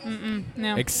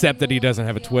 No. except that he doesn't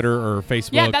have a Twitter or Facebook.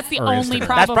 Yeah, that's the or only Instagram.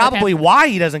 problem. That's with probably him. why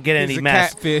he doesn't get He's any a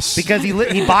mess. catfish. Because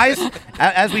he buys,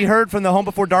 as we heard from the Home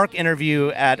Before Dark interview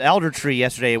at Elder Tree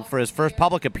yesterday for his first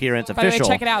public appearance By the way, official.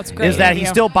 check it out. It's great. Is that he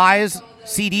video. still buys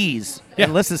CDs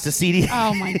and listens to CDs.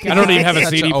 Oh, my God. I don't even have a Such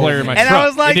CD an old player in my and truck. I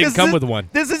was like, it didn't this come is- with one.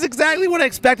 This is exactly what I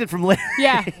expected from Larry.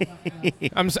 Yeah.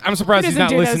 I'm surprised He he's doesn't not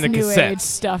do those listening to new age cassettes.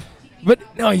 stuff. But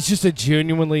no, he's just a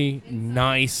genuinely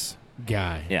nice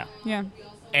guy. Yeah. Yeah.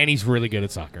 And he's really good at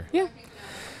soccer. Yeah.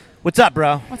 What's up,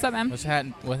 bro? What's up, man? What's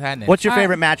happening? What's your All right.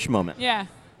 favorite match moment? Yeah.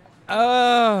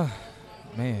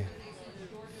 Man.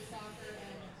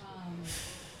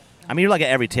 I mean, you're like at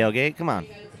every tailgate. Come on.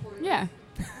 Yeah.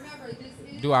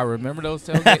 Do I remember those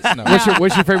tailgates? No.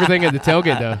 What's your favorite thing at the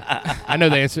tailgate though? I know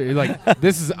the answer. Like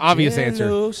this is an obvious answer.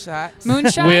 Yellow shots.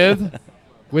 Moonshine.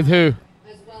 With who?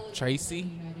 Tracy.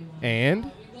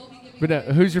 And but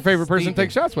who's your favorite person to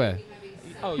take shots with?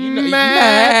 Oh, you know,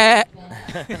 Matt.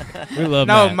 We love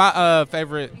No, Matt. my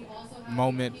favorite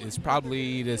moment is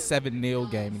probably the 7-0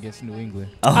 game against New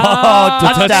England. Oh,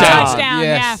 touchdown. Touchdown.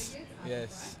 Yes.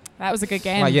 Yes. That was a good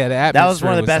game. Like, yeah, the That was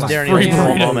one of the atmosphere best was Darren like- Eagle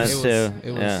Freaking moments, it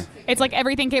too. was, Yeah. It's like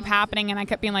everything kept happening, and I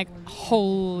kept being like,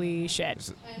 "Holy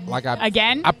shit!" Like I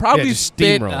Again? I probably just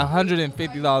spent steamroll.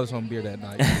 $150 on beer that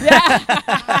night.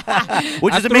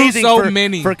 Which I is threw amazing so for,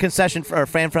 many. for concession or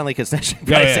fan-friendly concession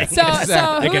Yeah, yeah. pricing. So,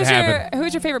 Exactly. It can happen.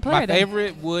 who's your favorite player? My then?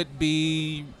 favorite would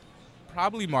be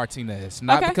probably Martinez.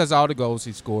 Not Okay. because of all the goals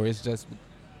he scored. It's just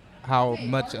how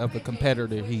much of a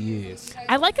competitor he is.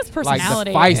 I like his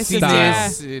personality. Like the It's just- yeah.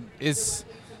 feistiness. It's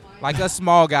like us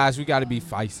small guys. We got to be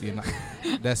feisty, and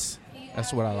that's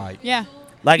what I like. Yeah.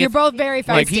 Like You're if, both very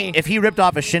like feisty. if he ripped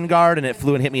off a shin guard and it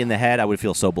flew and hit me in the head, I would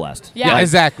feel so blessed. Yeah.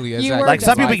 Exactly. You Exactly. were Like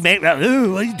some just people make,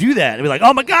 ooh, why do you do that? And be like,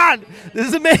 oh my God, this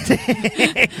is amazing.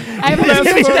 I have a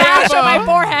huge dash on my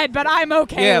forehead, but I'm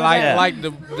okay. Yeah, with like it.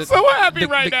 like the so happy the-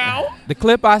 the- The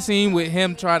clip I seen with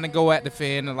him trying to go at the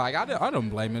fan, and like I don't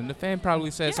blame him. The fan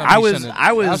probably said something. I he was- shouldn't have.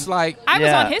 I was- like, I was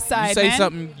Yeah. on his side, you say man.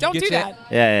 something, you Don't get do your- that.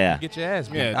 Yeah. get your ass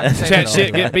beat. I Yeah, can say chat that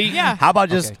shit, all get day. beat. Yeah. How about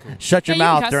just Okay, cool. shut your Yeah, you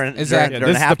can mouth cuss. during, Exactly.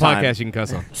 during This is the halftime? podcast you can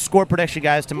cuss on. Score prediction,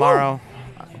 guys, tomorrow.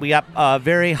 We got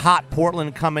very hot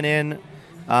Portland coming in.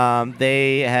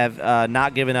 They have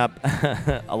not given up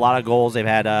a lot of goals. They've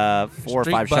had 4 or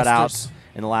Street 5 busters. shutouts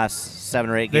in the last 7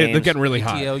 or 8 They're games. getting really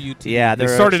hot. TLUT. Yeah, They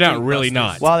they're started out Street really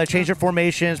busters. not. Well, they changed their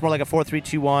formation. It's more like a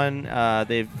 4-3-2-1.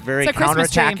 They're very It's a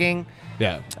Christmas tree. counter-attacking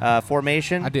Yeah.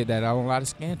 formation. I did that on a lot of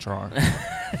Scantron.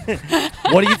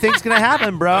 What do you think's going to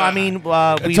happen, bro? I mean,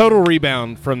 A we. total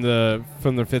rebound from the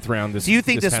 5th round. This, Do you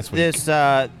think this past week.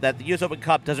 that the U.S. Open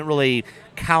Cup doesn't really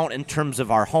count in terms of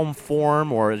our home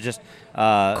form, or just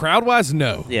crowd wise?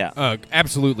 No. Yeah.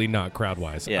 Absolutely not crowd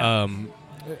wise. Yeah.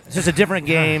 it's just a different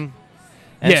game?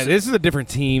 And Yeah, so- this is a different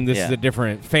team. This Yeah. is a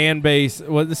different fan base.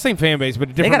 Well, the same fan base,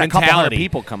 but a they different got a couple hundred mentality.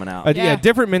 people coming out. Yeah, Yeah.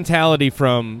 different mentality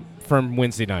from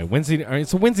Wednesday night.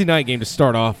 It's a Wednesday night game to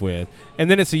start off with, and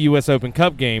then it's a U.S. Open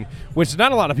Cup game, which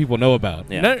not a lot of people know about.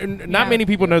 Yeah. Not Yeah. many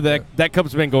people know that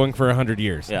cup's been going for 100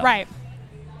 years. Yeah. Right.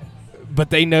 But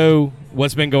they know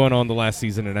what's been going on the last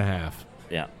season and a half,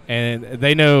 Yeah. and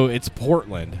they know it's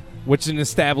Portland, which is an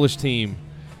established team,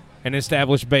 an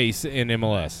established base in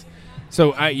MLS.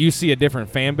 So you see a different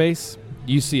fan base,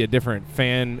 you see a different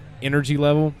fan energy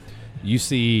level, you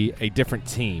see a different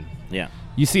team. Yeah.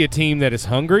 You see a team that is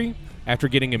hungry after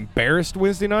getting embarrassed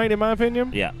Wednesday night, in my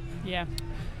opinion. Yeah. Yeah.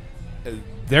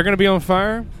 They're going to be on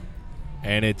fire,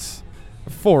 and it's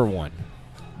 4-1.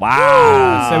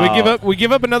 Wow. So we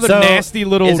give up another So, nasty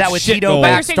little Is that with shit Tito goal.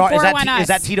 back? You're saying Start, is, 4-1 that, is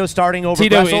that us. Tito starting over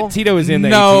Tito, Gressel? Tito is in the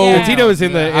No. Yeah. Tito is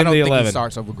in the I in don't the think 11. he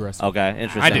starts over Gressel. Okay,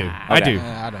 interesting. I do. I Okay. do.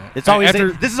 I don't. It's always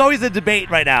After- this is always the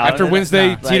debate right now. After Wednesday,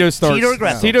 Like, Tito starts. Tito or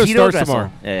Gressel? Tito Tito or starts Gressel?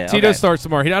 tomorrow. Yeah, Tito okay. starts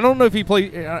tomorrow. I don't know if he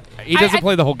plays. He doesn't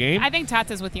play the whole game. I think Tats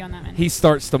is with you on that, man. He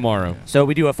starts tomorrow. So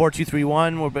we do a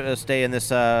 4-2-3-1. We're going to stay in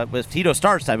this. If Tito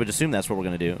starts, I would assume that's what we're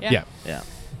going to do. Yeah. Yeah. Yeah.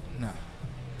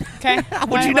 Okay.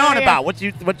 What you knowing about? What's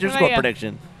your What score about you?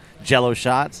 prediction? Jello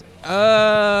shots.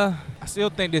 I still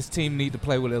think this team need to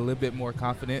play with a little bit more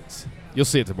confidence. You'll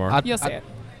see it tomorrow. You'll see it.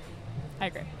 I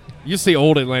agree. You'll see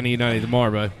old Atlanta United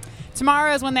tomorrow, bro.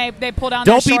 Tomorrow is when they pull down.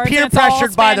 Don't their be shorts peer and it's all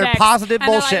pressured by their spandex. positive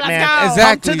And they're bullshit, like, man. "Let's go."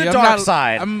 Exactly. Come to the I'm dark not-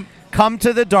 side. I'm Come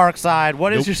to the dark side.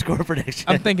 What is Nope. your score prediction?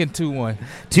 I'm thinking 2-1.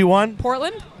 2-1.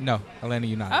 Portland. No, Atlanta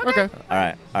United. Okay.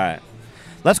 All right.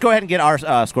 Let's go ahead and get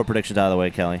our score predictions out of the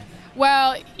way, Kelly.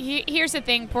 Well, here's the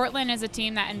thing. Portland is a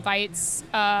team that invites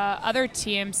other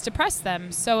teams to press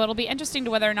them. So it'll be interesting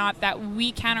to whether or not that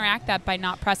we counteract that by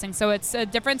not pressing. So it's a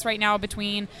difference right now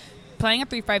between playing a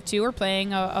 3-5-2 or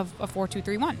playing a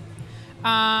 4-2-3-1.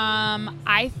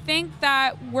 I think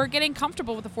that we're getting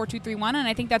comfortable with the 4-2-3-1, and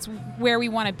I think that's where we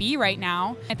want to be right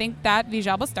now. I think that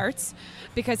Villalba starts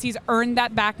because he's earned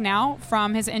that back now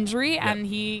from his injury, and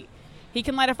he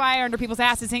can light a fire under people's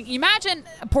asses. And imagine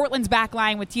Portland's back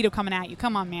line with Tito coming at you.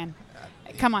 Come on, man.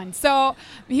 Come on. So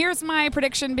here's my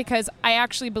prediction, because I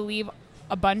actually believe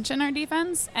a bunch in our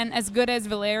defense, and as good as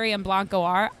Valeri and Blanco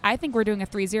are, I think we're doing a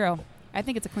 3-0. I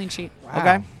think it's a clean sheet. Wow.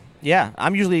 Okay. Yeah,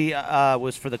 I'm usually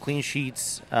was for the clean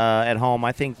sheets at home.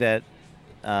 I think that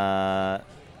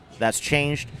that's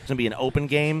changed. It's going to be an open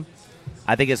game.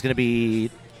 I think it's going to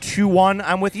be 2-1.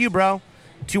 I'm with you, bro.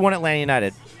 2-1 Atlanta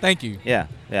United. Thank you. Yeah,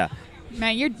 yeah.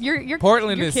 Man, you're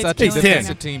Portland your is kid's such a killing it defensive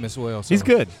right now. team as well. So. He's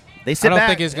good. They sit I don't back.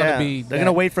 think it's gonna be They're that-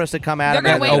 gonna wait for us to come at They're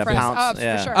them. gonna and wait for us. pounce. For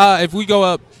yeah. sure. If we go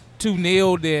up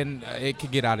 2-0, then it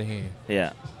could get out of hand.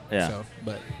 Yeah, yeah. So,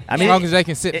 but I as mean, long as they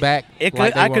can sit back, It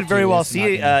like could, they I could want very to, well it's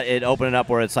see not it opening up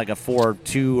where it's like a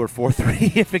 4-2 or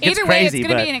 4-3 if it gets Either way, crazy. it's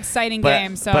going but, to be an exciting but-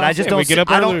 game. So but I just Yeah, don't. we get see,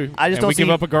 up I early, don't. I just and don't we see. give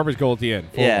up a garbage goal at the end.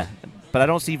 Yeah, but I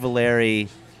don't see Valeri.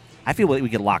 I feel like we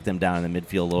could lock them down in the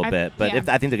midfield a little bit, but yeah.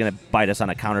 I think they're going to bite us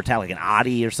on a counterattack, like an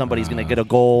Adi or somebody's going to get a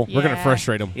goal. We're gonna Yeah.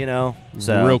 frustrate them You know,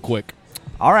 so real quick.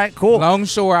 all right, cool.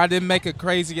 Longshore, I didn't make a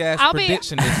crazy ass I'll be-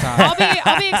 prediction this I'll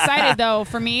time. be excited though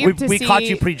for me we to we see caught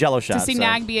you pre-Jello to shot. see so.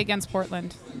 Nagby against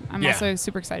Portland. I'm Yeah. also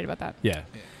super excited about that. Yeah.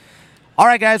 All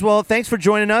right, guys. Well, thanks for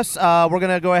joining us. We're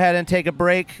gonna go ahead and take a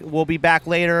break. We'll be back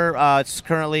later. It's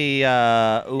currently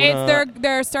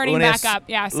They're starting Una back up.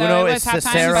 Yeah, so Uno it was es halftime.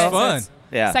 Cicero. but it's Fun.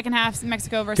 yeah. Second half,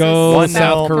 Mexico versus Go 1-0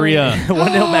 South Korea.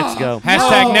 1-0 Mexico.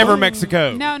 Hashtag No. never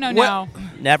Mexico. No, no, What? no.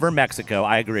 Never Mexico.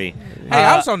 I agree. Hey,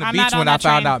 I was on the I'm beach not on when I that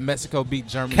found train. out Mexico beat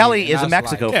Germany. Kelly and is I a was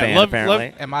Mexico like, Yeah, fan, love-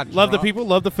 apparently. Am I Love the drunk? people,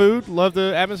 love the food, love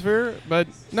the atmosphere, but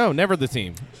no, never the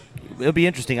team. It'll be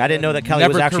interesting. I didn't know that Kelly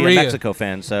Never was actually Korea. a Mexico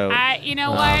fan. So You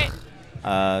know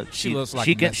what? She looks like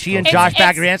she can. Mexico. She and It's- Josh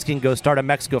it's- Bagriansky can go start a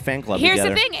Mexico fan club Here's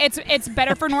together. the thing. It's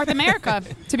better for North America.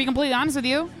 To be completely honest with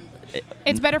you,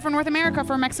 it's better for North America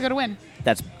for Mexico to win.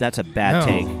 That's a bad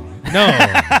take. No.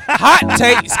 Hot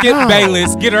take, Skip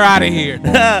Bayless. Get her out of here.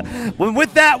 Well,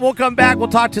 with that, we'll come back. We'll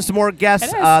talk to some more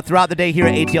guests It is. throughout the day here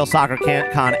at ATL Soccer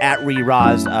Con at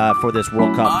Re-Roz for this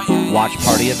World Cup watch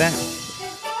party event.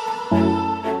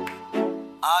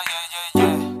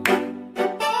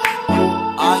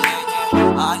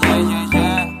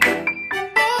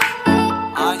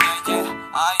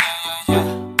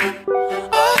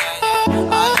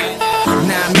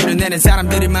 나 밀어내는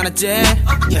사람들이 많았지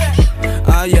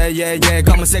yeah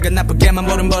검은색은 나쁘게만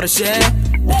보는 버릇이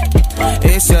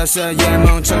있었어 yeah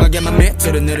멍청하게만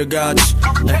밑으로 내려가지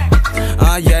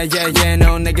yeah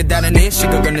넌 내게 다른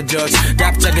시각을 건네줬지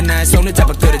갑자기 나의 손을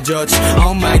잡아 끌어줬지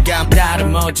Oh my god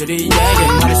다른 모조리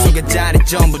yeah 머릿속에 자리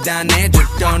전부 다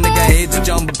내줬던 내가 이제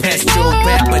전부 패스 쭉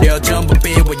빼버려 전부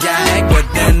비워야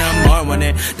했거든 넌 뭘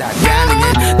원해 다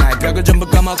가능해 나의 벽을 전부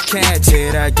까먹게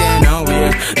칠할게 너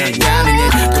위해 난 가능해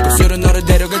그곳으로 너를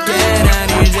데려갈게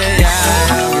난 이제야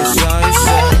여기 서 있어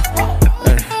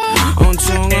온통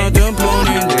어두운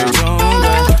뿐인데 좋은가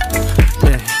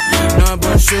널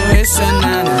볼 수 있어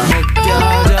나는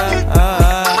느껴져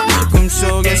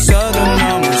꿈속에서도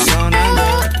너무 선한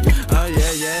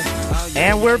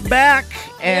And we're back.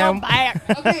 And we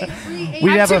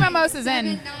I'm have two a, mimosas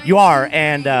in. you are,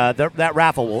 and that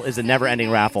raffle is a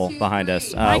never-ending raffle behind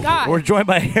us. My God. We're joined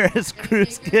by Harris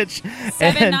Kruzkich 7-9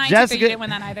 and took it. You Jessica. didn't win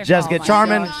that either. Jessica Oh my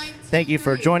Charman, gosh. thank you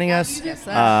for joining us. Yes,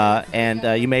 sir.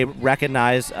 And you may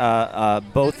recognize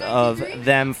both of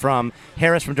them from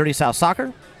Harris from Dirty South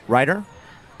Soccer, writer,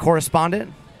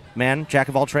 correspondent, man, jack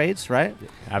of all trades, right?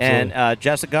 Absolutely. And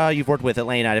Jessica, you've worked with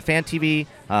Atlanta United Fan TV,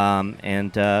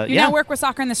 and You yeah. now work with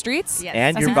Soccer in the Streets? Yes.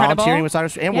 And That's you're incredible. volunteering with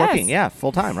Soccer and Yes. working, yeah,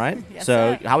 full time, right? Yes,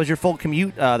 so, sir. how was your full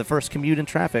commute? The first commute in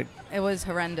traffic? It was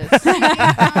horrendous.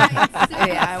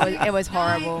 Yeah, it was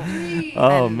horrible.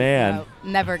 Oh, And, man.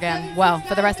 never again. Well,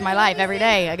 for the rest of my life, every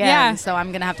day again. Yeah. So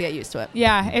I'm gonna have to get used to it.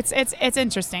 Yeah, it's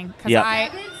interesting because Yep.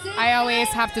 I always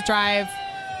have to drive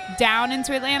down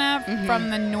into Atlanta from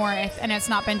the north, and it's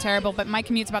not been terrible. But my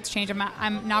commute's about to change.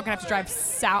 I'm now gonna have to drive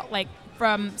south, like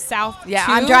from south. Yeah,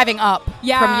 to, I'm driving up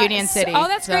yeah, from Union so- City. oh,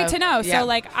 that's great so, to know. yeah. So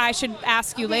like, I should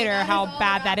ask you later how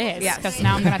bad that is, Yes. because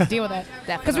now I'm gonna have to deal with it.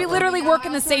 Because we Definitely. literally work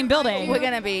in the same building. We're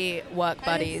gonna be work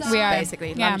buddies, We are.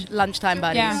 basically. Yeah. Lunchtime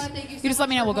buddies. Yeah, you just let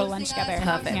me know. We'll go to lunch together.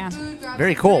 Perfect. Yeah.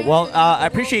 Very cool. Well, I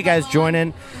appreciate you guys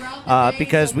joining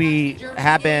because we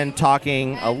have been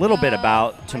talking a little bit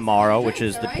about tomorrow, which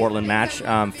is the Portland match.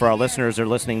 For our listeners, they're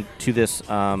listening to this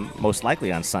most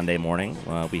likely on Sunday morning,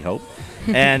 we hope.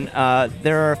 And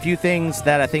there are a few things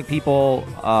that I think people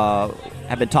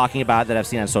have been talking about that I've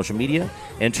seen on social media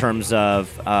in terms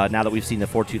of now that we've seen the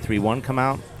 4-2-3-1 come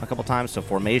out a couple times, so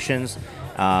formations.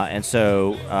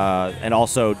 And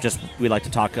also just we like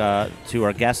to talk to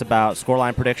our guests about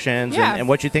scoreline predictions Yeah. and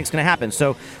what you think is going to happen.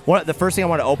 So the first thing I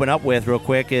want to open up with real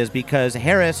quick is because,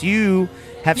 Harris, you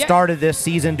have Yeah. started this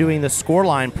season doing the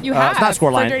scoreline. You It's not have, for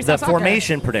scoreline, Dirty the South Soccer.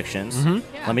 formation predictions. Yeah.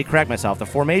 Let me correct myself. The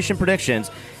formation predictions.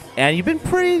 And you've been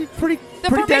pretty The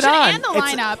pretty dead formation on. and the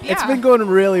lineup. Yeah. It's been going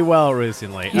really well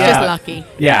recently. He's just lucky.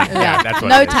 Yeah, that's what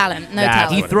No it is. talent. No That's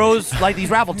talent. He what it throws like these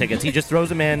raffle tickets. He just throws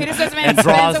them in He just throws them in and and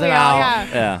spins draws the them wheel, out.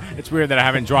 yeah. It's weird that I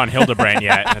haven't drawn Hildebrandt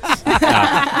yet.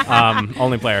 That's,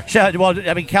 only player. Well,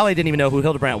 I mean, Kelly didn't even know who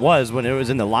Hildebrandt was when it was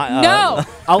in the line. No.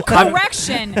 I'm-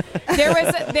 Correction.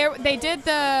 They did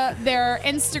their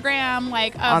Instagram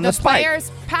like of On the the spike.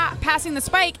 players passing the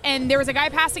spike, and there was a guy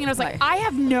passing, and I was like, Right. I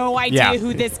have no idea Yeah.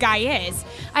 who this guy is.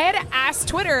 I had to ask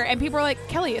Twitter, and people were like,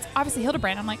 Kelly, it's obviously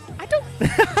Hildebrandt. I'm like, I don't.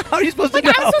 How are you supposed Like, to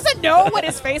know? I'm supposed to know what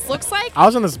his face looks like. I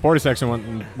was in the supporter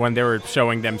section when they were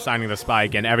showing them signing the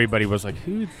spike, and everybody was like,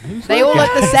 "Who's They that all guy?"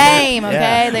 look the same, okay?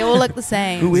 Yeah. They all look the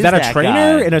same. Who Is that a that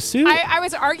trainer guy? in a suit? I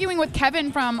was arguing with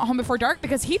Kevin from Home Before Dark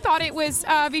because he thought it was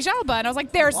Vijalba, and I was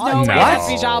like, "There's no way No. that's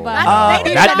Vijalba."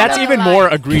 Maybe that's Vijalba even look more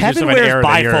like- egregious Kevin of an wears error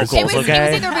than yours. bifocals. It was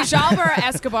Okay. either Vijalba or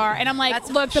Escobar, and I'm like,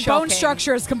 That's look, the bone shocking.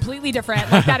 structure is completely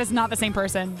different. Like, that is not the same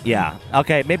person. Yeah.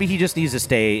 Okay. Maybe he just needs to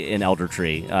stay in Elder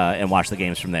Tree and watch the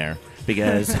games from there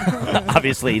because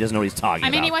obviously he doesn't know what he's talking about.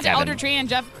 I mean, he went to Kevin. Elder Tree, and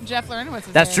Jeff Lernowitz was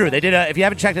That's there. true. They did. If you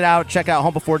haven't checked it out, check out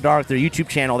Home Before Dark, their YouTube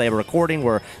channel. They have a recording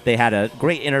where they had a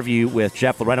great interview with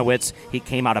Jeff Lorenowitz. He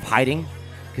came out of hiding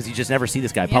because you just never see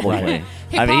this guy publicly.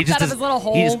 He popped out of his little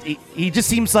hole. He just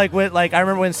seems like I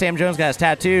remember when Sam Jones got his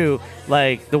tattoo.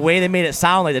 Like the way they made it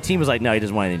sound like the team was like, no, he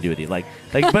doesn't want anything to do with you.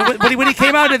 But when he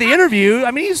came out to the interview,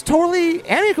 I mean, he's totally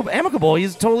amicable.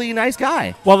 He's a totally nice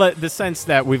guy. Well, the sense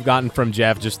that we've gotten from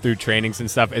Jeff just through trainings and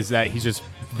stuff is that he's just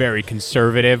very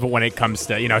conservative when it comes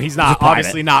to, he's not private.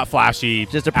 obviously not flashy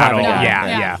Just a at private all.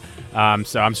 guy. Yeah.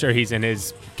 So I'm sure he's in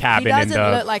his He cabin doesn't in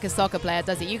the look like a soccer player,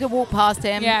 does he? You could walk past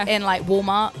him Yeah. in like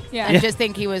Walmart Yeah. and just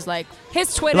think he was like,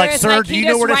 His Twitter Like, is sir, like do he you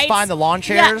know just where to writes- find the lawn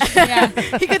chairs? Yeah.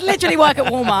 he could literally work at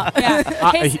Walmart.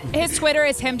 Yeah. His Twitter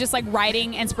is him just like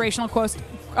writing inspirational quotes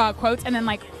and then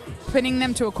like putting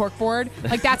them to a corkboard.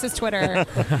 Like, that's his Twitter.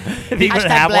 If he would Hashtag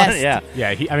have one, blessed.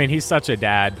 yeah. Yeah, he's such a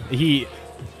dad.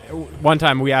 One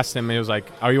time we asked him, he was like,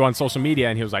 "Are you on social media?"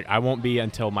 And he was like, "I won't be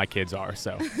until my kids are."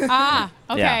 So Okay.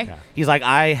 Yeah. He's like,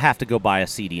 I have to go buy a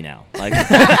CD now, like,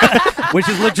 which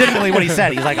is legitimately what he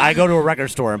said. He's like, I go to a record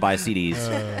store and buy CDs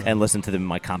and listen to them in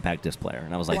my compact disc player.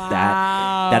 And I was like,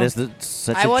 Wow. that is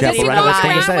such I a wasn't Jeff Does he even go Lorenowitz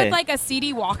thing to around say. with like a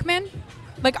CD Walkman?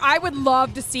 Like, I would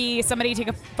love to see somebody take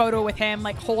a photo with him,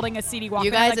 like holding a CD Walkman,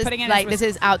 You guys like putting it in like his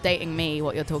this is outdating me.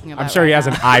 What you're talking about? I'm sure he has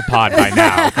an iPod by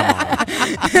now. Come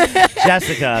on.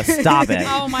 Jessica, stop it.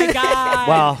 Oh my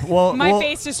god. Well, my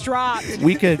face just dropped.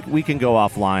 we can go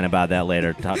offline about that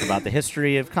later. Talk about the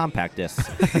history of compact discs.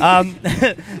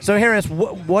 So Harris,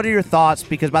 what are your thoughts?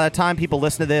 Because by the time people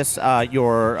listen to this,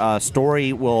 your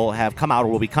story will have come out or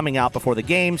will be coming out before the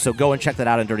game. So go and check that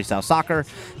out in Dirty South Soccer.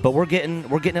 But we're getting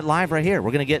it live right here.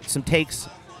 We're gonna get some takes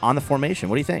on the formation.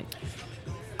 What do you think?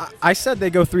 I said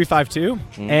they go 3-5-2,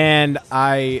 and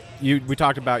we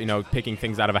talked about picking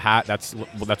things out of a hat. That's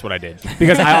what I did,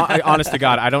 because I honest to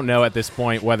God, I don't know at this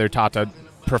point whether Tata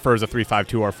prefers a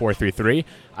 3-5-2 or 4-3-3.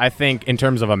 I think in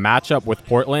terms of a matchup with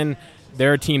Portland,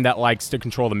 they're a team that likes to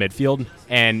control the midfield,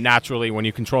 and naturally when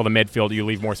you control the midfield, you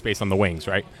leave more space on the wings,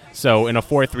 right? So in a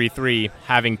 4-3-3,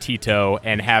 having Tito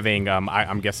and having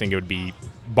I'm guessing it would be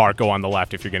Barco on the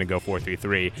left if you're going to go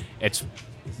 4-3-3, it's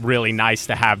really nice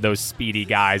to have those speedy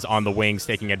guys on the wings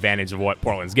taking advantage of what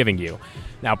Portland's giving you.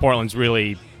 Now, Portland's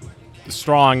really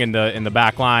strong in the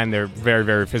back line. They're very,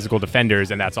 very physical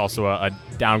defenders, and that's also a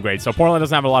downgrade. So Portland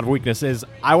doesn't have a lot of weaknesses.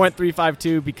 I went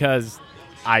 3-5-2 because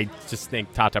I just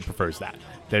think Tata prefers that.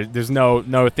 There's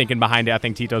no thinking behind it. I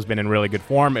think Tito's been in really good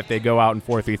form. If they go out in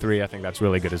 4-3-3, I think that's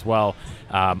really good as well.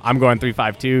 I'm going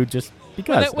 3-5-2 just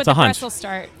because with it's a the hunch. Gressel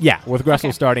start. Yeah, with Gressel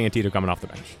Okay. starting and Tito coming off the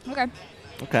bench. Okay.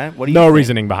 Okay. What do you No think?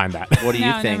 reasoning behind that. What do you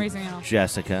No, no think, reasoning at all.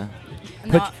 Jessica?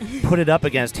 No. Put it up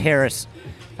against Harris.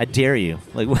 I dare you.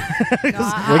 Like,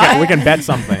 No, we can bet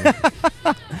something.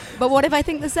 But what if I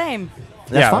think the same?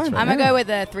 that's Yeah, fine. that's right. I'm going to go with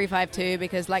the 3-5-2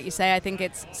 because, like you say, I think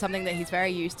it's something that he's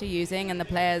very used to using and the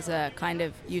players are kind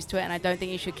of used to it. And I don't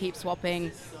think you should keep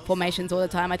swapping formations all the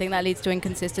time. I think that leads to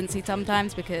inconsistency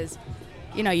sometimes because,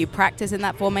 you practice in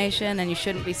that formation and you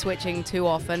shouldn't be switching too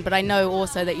often. But I know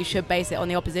also that you should base it on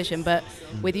the opposition. But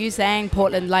with you saying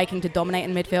Portland liking to dominate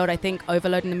in midfield, I think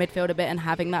overloading the midfield a bit and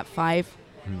having that 5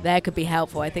 there could be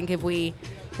helpful. I think if we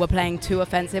were playing too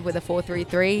offensive with a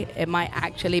 4-3-3, it might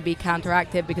actually be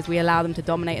counteractive because we allow them to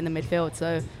dominate in the midfield.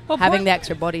 So Well, having the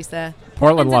extra bodies there.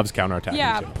 Portland Portland's a- loves counterattacking.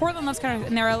 Yeah, too. Portland loves counter,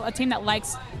 and they're a team that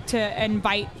likes to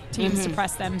invite teams to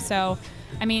press them. So,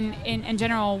 I mean, in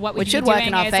general, what we Which should should be work doing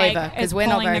in our is favor, like 'cause is we're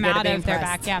not pulling very them good at out being of their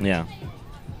pressed. back. Yeah. Yeah.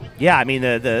 Yeah, I mean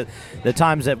the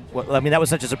times that that was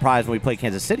such a surprise when we played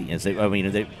Kansas City.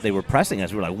 They were pressing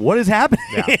us. We were like, what is happening?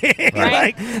 Yeah.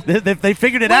 Right. Like they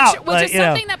figured it out. Which is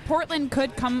something that Portland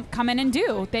could come in and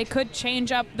do. They could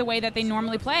change up the way that they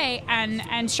normally play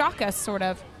and shock us, sort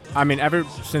of. I mean, ever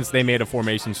since they made a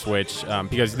formation switch,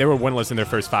 because they were winless in their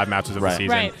first 5 matches of the season,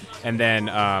 Right. and then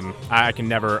I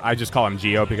just call him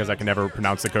Gio because I can never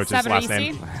pronounce the coach's last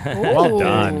name. Well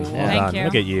done. Well Thank done. you.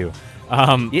 Look at you.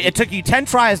 It took you 10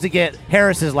 tries to get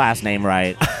Harris's last name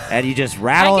right, and you just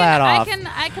rattle that off.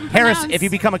 I can Harris, pronounce- if you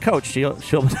become a coach, she'll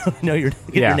know your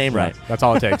name right. That's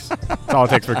all it takes. That's all it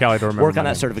takes for Kelly to remember. Work on my that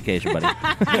name. certification, buddy.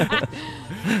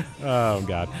 Oh,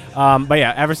 God. But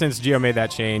yeah, ever since Gio made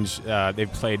that change,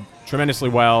 they've played tremendously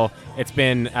well. It's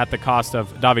been at the cost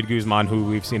of David Guzman, who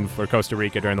we've seen for Costa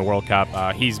Rica during the World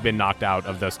Cup. He's been knocked out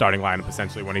of the starting lineup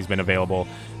essentially when he's been available.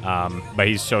 But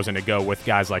he's chosen to go with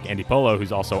guys like Andy Polo,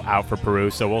 who's also out for Peru.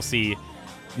 So we'll see.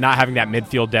 Not having that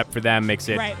midfield depth for them makes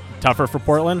it tougher for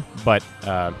Portland. But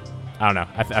I don't know.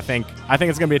 I think it's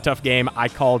going to be a tough game. I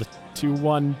called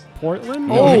 2-1 Portland.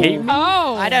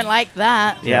 Oh, I don't like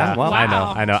that. Yeah, well,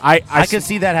 Wow. I know. I could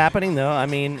see that happening, though. I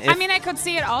mean, I could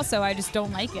see it also. I just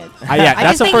don't like it. I that's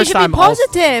just the think you first should time be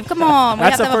positive. Come on. We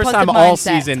That's have the to have first a time positive all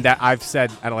mindset. season that I've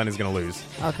said Atlanta's going to lose.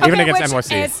 Okay. Even against which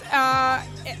NYC. is,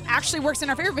 it actually works in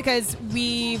our favor because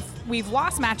we've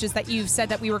lost matches that you've said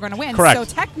that we were going to win. Correct. So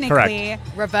technically,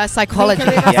 Reverse psychology. we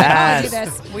could reverse Yes.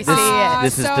 psychology this. We see it.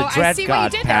 This is so the I Dread see God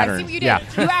what you did pattern. there. I see what you did. Yeah.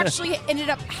 You actually ended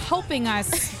up helping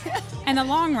us in the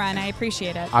long run. I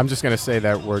appreciate it. I'm just going to say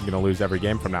that we're going to lose every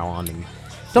game from now on. And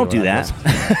Don't see do what that.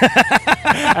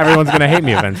 happens. Everyone's going to hate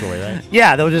me eventually, right?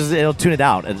 Yeah, it'll tune it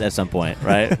out at some point,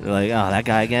 right? Like, oh, that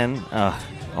guy again.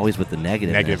 Always with the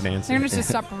negative. Negative Nancy. They're going to just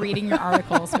stop reading your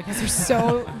articles because they're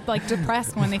so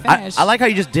depressed when they finish. I like how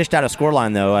you just dished out a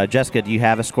scoreline, though. Jessica, do you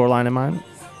have a scoreline in mind?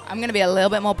 I'm going to be a little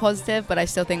bit more positive, but I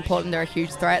still think Portland are a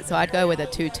huge threat, so I'd go with a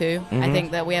 2-2. I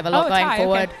think that we have a lot going tie,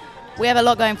 forward. okay. We have a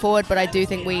lot going forward, but I do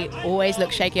think we always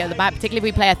look shaky at the back, particularly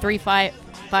if we play a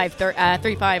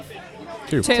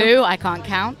 3-5-2. I can't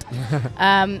count.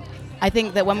 I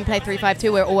think that when we play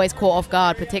 3-5-2, we're always caught off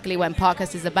guard, particularly when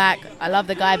Parkhurst is the back. I love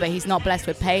the guy, but he's not blessed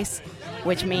with pace,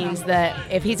 which means that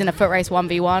if he's in a foot race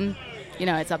 1v1,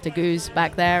 it's up to Goose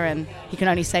back there, and he can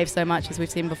only save so much, as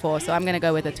we've seen before. So I'm going to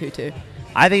go with a 2-2.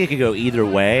 I think it could go either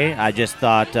way. I just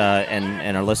thought,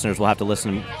 and our listeners will have to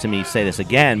listen to me say this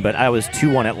again, but I was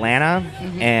 2-1 Atlanta,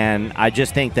 and I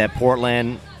just think that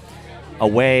Portland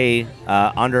away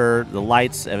under the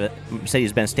lights of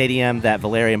Mercedes-Benz Stadium, that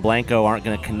Valeri and Blanco aren't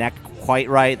going to connect quite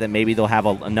right, that maybe they'll have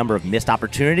a number of missed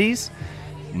opportunities.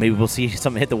 Maybe we'll see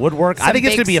something hit the woodwork. Some I think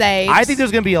it's big going to be. saves. I think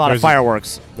there's going to be a lot of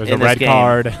fireworks. There's in a this red game.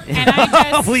 card. And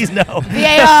I just, Please no.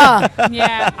 VAR!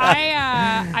 Yeah,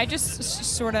 I just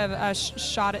sort of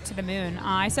shot it to the moon.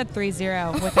 I said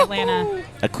 3-0 with Atlanta.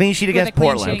 A clean sheet with against a clean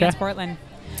Portland. sheet against Portland.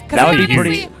 'Cause That would be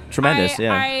honestly, pretty tremendous.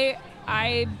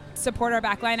 I support our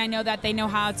backline. I know that they know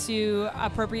how to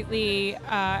appropriately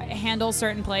handle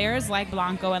certain players like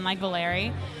Blanco and like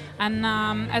Valeri. And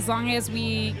as long as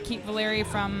we keep Valeri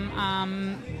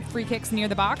from free kicks near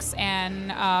the box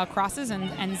and crosses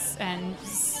and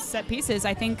set pieces,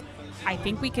 I think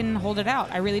we can hold it out.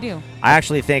 I really do. I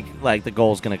actually think like their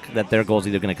goal's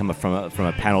either gonna come from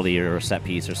a penalty or a set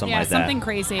piece or something like something that.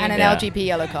 crazy. And an Yeah. LGP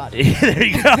yellow card. There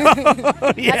you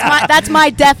go. Yeah. That's my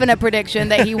definite prediction,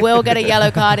 that he will get a yellow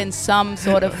card in some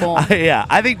sort of form. Yeah,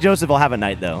 I think Joseph will have a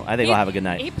night though. I think he'll have a good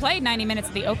night. He played 90 minutes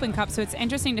of the Open Cup, so it's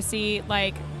interesting to see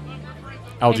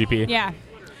LGP. Yeah.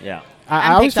 Yeah.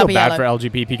 I always picked up feel a bad for yellow.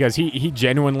 LGP because he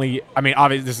genuinely, I mean,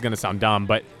 obviously this is going to sound dumb,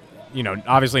 but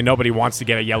obviously nobody wants to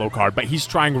get a yellow card, but he's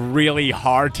trying really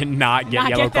hard to not get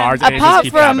yellow get them. cards. And it just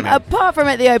keeps happening. Apart from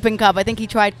at the Open Cup, I think he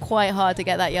tried quite hard to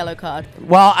get that yellow card.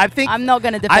 Well, I think I'm not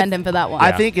going to defend him for that one.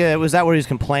 I think was that where he was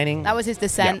complaining? That was his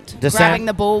dissent. Dissent. Grabbing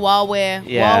the ball while we're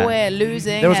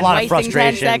losing. There was a and lot of wasting 10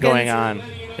 frustration seconds. going on.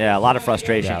 Yeah, a lot of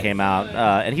frustration came out,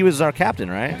 and he was our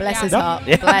captain, right? Bless his Yeah. heart.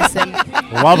 Bless him.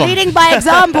 Love him. Leading by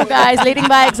example, guys. Leading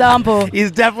by example.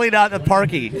 He's definitely not the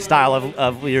Parky style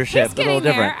of leadership. He's a little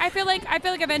getting different. there. I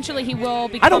feel like eventually he will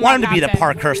become I don't want him that to be the captain.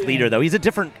 Parkhurst leader, though. He's a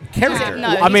different character. No,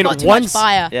 I mean, he's got too much once-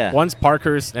 fire. Yeah. Once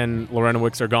Parkhurst and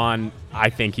Lorenowicz are gone, I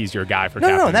think he's your guy for No,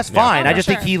 captain. that's Yeah. fine. Oh, I just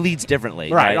for think sure. he leads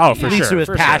differently. Right. Oh, He for leads sure, through his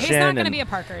for sure. passion He's not going to and, be a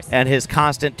Parkhurst. and his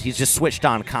constant. He's just switched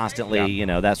on constantly.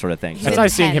 That sort of thing. That's why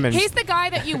seeing him in. He's the guy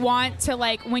that you want to,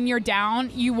 when you're down,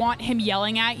 you want him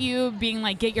yelling at you, being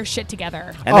like, get your shit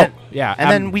together. And Oh, then, yeah, And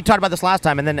then we talked about this last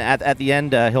time. And then at the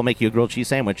end, he'll make you a grilled cheese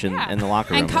sandwich in the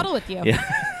locker room. And cuddle with you. Yeah.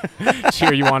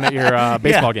 cheer you on at your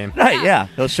baseball game. Right, yeah.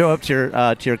 He'll show up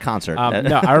to your concert.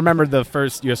 No, I remember the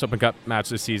first U.S. Open Cup match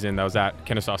this season that was at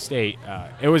Kennesaw State.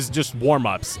 It was just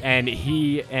warm-ups, and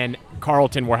he and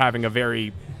Carlton were having a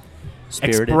very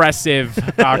Spirited. expressive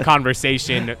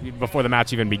conversation before the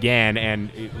match even began, and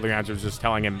Leandro was just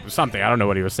telling him something. I don't know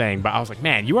what he was saying, but I was like,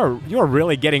 man, you are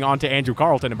really getting onto Andrew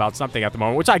Carlton about something at the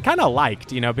moment, which I kind of liked,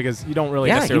 because you don't really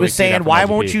necessarily he was see that saying, from why LGP.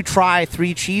 won't you try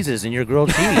 3 cheeses in your grilled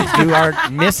cheese? You are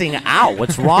missing out.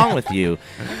 What's wrong with you?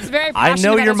 He's very I passionate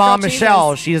know about your his mom, grilled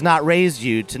Michelle. cheeses. She has not raised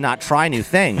you to not try new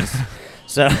things.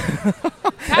 So,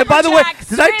 Pepper by the way, Jack,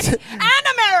 did I Swiss and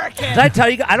American. Did I tell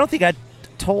you? I don't think I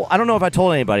don't know if I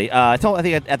told anybody. I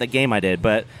think at the game I did,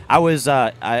 but I was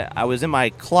I was in my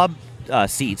club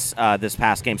seats this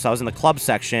past game, so I was in the club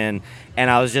section and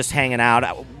I was just hanging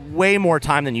out. Way more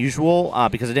time than usual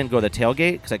because I didn't go to the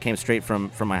tailgate because I came straight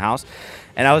from my house,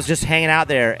 and I was just hanging out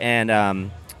there.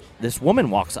 And this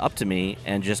woman walks up to me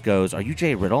and just goes, "Are you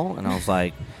Jay Riddle?" And I was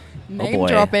like, "Oh Name boy!"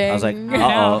 dropping. I was like, "Uh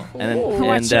oh!" And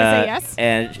Should I say yes?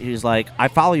 and she's like, "I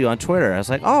follow you on Twitter." I was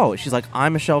like, "Oh." She's like,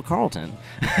 "I'm Michelle Carlton."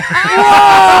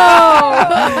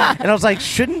 And I was like,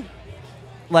 "Shouldn't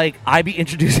I be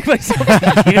introducing myself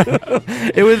to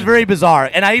you?" It was very bizarre.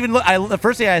 And I even the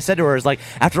first thing I said to her is like,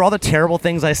 after all the terrible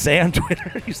things I say on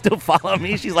Twitter, you still follow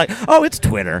me? She's like, "Oh, it's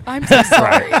Twitter." I'm so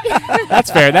sorry.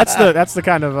 That's fair. That's the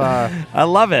kind of I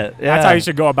love it. Yeah. that's how you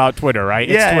should go about Twitter, right?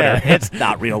 It's Twitter. Yeah. It's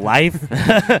not real life.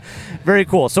 Very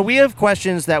cool. So we have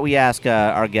questions that we ask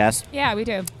our guests. Yeah, we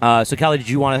do. So Kelly, did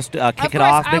you want us to kick Of it course,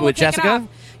 off I maybe will with kick it Jessica? off.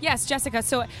 Yes, Jessica.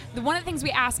 So one of the things we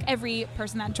ask every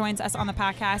person that joins us on the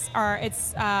podcast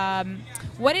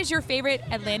what is your favorite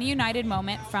Atlanta United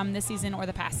moment from this season or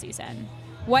the past season?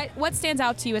 What stands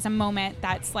out to you as a moment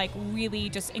that's like really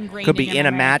just ingrained? Could in be your in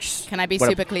a memory? match. Can I be What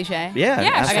a- super cliche? Yeah. Yeah,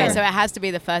 ask Okay, her. so it has to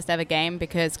be the first ever game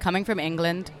because coming from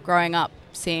England, growing up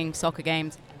seeing soccer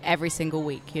games every single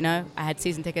week, I had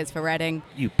season tickets for Reading.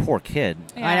 You poor kid.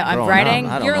 Yeah. I know, I'm Growing up, Reading.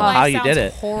 I don't Your know life how you sounds did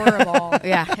it. horrible.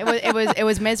 Yeah, it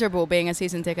was miserable being a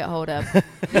season ticket holder, But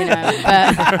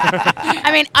I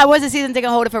mean, I was a season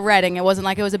ticket holder for Reading. It wasn't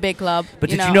like it was a big club.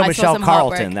 But did you know I saw Michelle some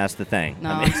Carlton? heartbreak. That's the thing. No,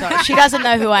 I I'm mean, sorry. She doesn't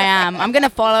know who I am. I'm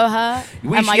gonna follow her,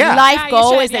 We and my should- yeah. life Yeah, you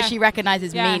goal should, is that yeah. she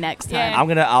recognizes Yeah, me next time.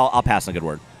 yeah. I'll pass on good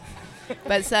word.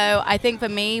 But so I think for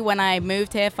me, when I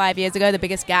moved here 5 years ago, the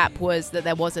biggest gap was that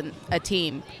there wasn't a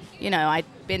team. I'd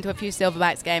been to a few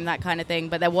Silverbacks games, that kind of thing,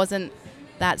 but there wasn't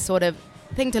that sort of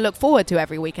thing to look forward to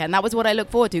every weekend. That was what I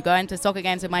looked forward to. Going to soccer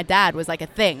games with my dad was like a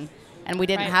thing, and we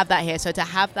didn't Right. have that here. So to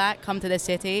have that come to the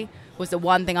city was the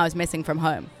one thing I was missing from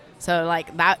home. So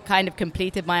like that kind of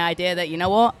completed my idea that, you know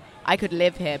what, I could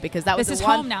live here because that was This the is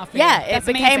one. home now for you. Yeah, That's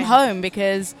it became amazing. home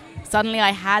because suddenly I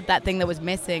had that thing that was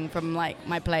missing from like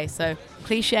my place. So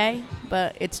cliche,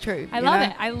 but it's true. I you love know?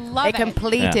 it. I love it. It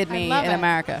completed I me love in it.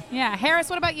 America. Yeah, Harris.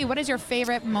 What about you? What is your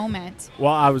favorite moment?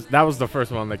 Well, that was the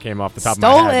first one that came off the top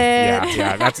Stole of my head. it.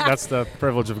 Yeah. That's the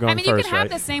privilege of going I mean, you first, can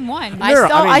have right? the same one.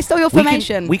 I stole your We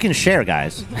formation. can share,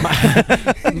 guys.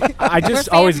 I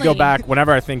just We're always go family. back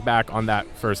whenever I think back on that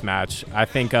first match. I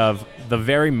think of the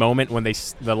very moment when the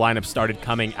lineup started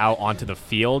coming out onto the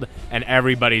field and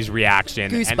everybody's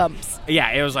reaction. And Goosebumps.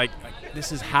 yeah, it was like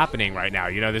this is happening right now.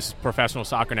 This is professional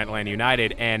soccer in Atlanta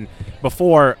United. And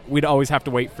before, we'd always have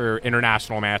to wait for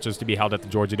international matches to be held at the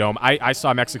Georgia Dome. I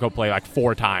saw Mexico play like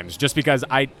 4 times just because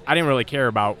I didn't really care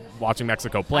about watching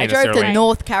Mexico play I drove necessarily. to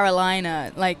North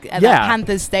Carolina, like at Yeah. that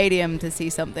Panthers Stadium to see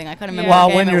something. I can't remember. Yeah. what Well,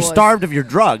 game when it you're was. starved of your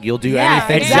drug, you'll do Yeah,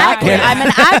 anything. exactly. Yeah. I'm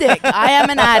an addict. I am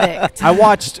an addict. I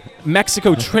watched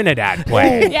Mexico Trinidad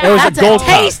play. Yeah, it was That's a gold a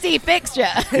cup. tasty fixture.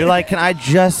 You're like, can I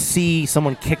just see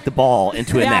someone kick the ball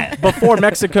into a Yeah. net? Before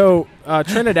Mexico,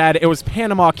 Trinidad, it was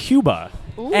Panama, Cuba.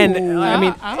 And I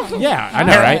mean, Oh. yeah, I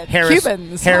know, right?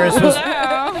 Cubans.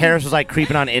 Harris was like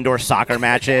creeping on indoor soccer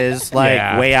matches, like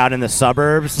Yeah. way out in the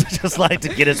suburbs, just like to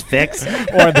get his fix.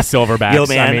 Or the Silverbacks. Yo,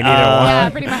 man, I mean, either one. Yeah,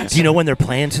 pretty much. Do you know when they're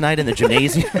playing tonight in the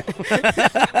gymnasium?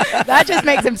 That just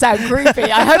makes him sound creepy.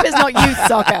 I hope it's not youth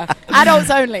soccer. Adults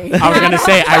only. I was gonna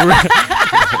say I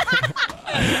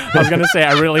was gonna say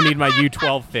I really need my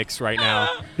U12 fix right now.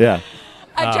 Yeah.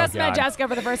 I Oh, just met God. Jessica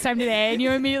for the first time today, and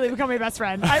you immediately become my best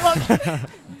friend. I love it.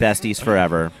 Besties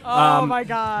forever. Oh, my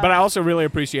God. But I also really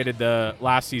appreciated the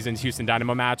last season's Houston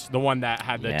Dynamo match, the one that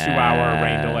had the Yes. 2-hour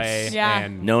rain delay. Yeah.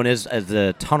 And Known as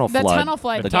the tunnel The flood. tunnel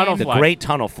flood The game. tunnel The flood. great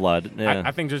tunnel flood. Yeah.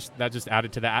 I think that just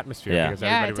added to the atmosphere Yeah. because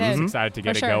Yeah, everybody it was did. excited to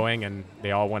get For it sure. going, and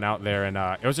they all went out there, and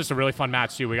it was just a really fun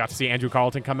match too. We got to see Andrew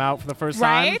Carlton come out for the first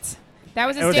time. Right? That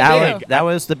was his It was debut. that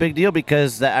was the big deal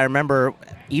because I remember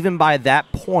even by that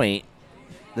point,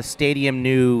 the stadium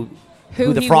knew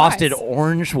who the he frosted was.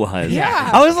 orange was. Yeah.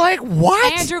 I was like,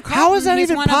 what? Andrew How is Carlton, that he's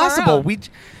even one of our possible? own.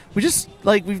 We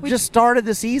just started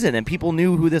the season and people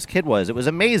knew who this kid was. It was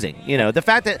amazing. The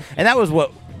fact that was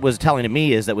what was telling to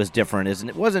me is that was different is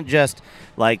it wasn't just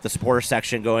like the sports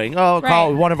section going, oh,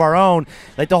 call one of our own.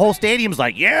 Like the whole stadium's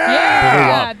like,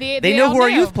 Yeah. They know all who our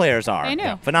knew. youth players are. They knew.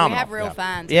 Yeah, phenomenal. We have real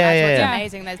fans. Yeah, That's yeah, what's yeah.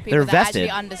 amazing. There's people They're that vested.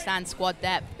 actually understand squad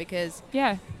depth because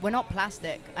Yeah. we're not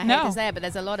plastic. I No. hate to say it, but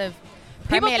there's a lot of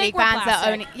People Premier think League we're fans that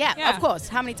plastic. only. Yeah, of course.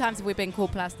 How many times have we been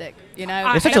called plastic?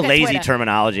 It's such a Look at lazy Twitter.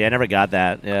 terminology. I never got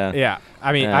that. Yeah. Yeah,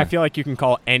 I mean, Yeah. I feel like you can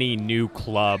call any new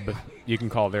club, you can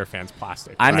call their fans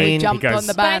plastic. I right? mean, jumped because on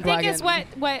the But I bandwagon. think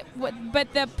it's what.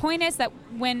 But the point is that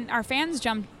when our fans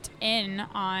jumped in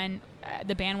on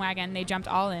the bandwagon, they jumped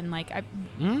all in. Like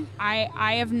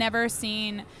I have never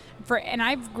seen and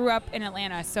I grew up in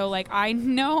Atlanta, so like I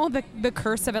know the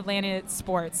curse of Atlanta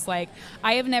sports. Like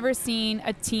I have never seen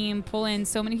a team pull in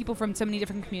so many people from so many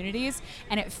different communities,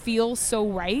 and it feels so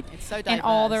right It's so in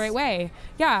all the diverse. right way.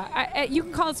 Yeah, you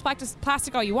can call it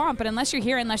plastic all you want, but unless you're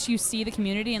here, unless you see the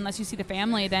community, unless you see the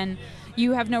family, then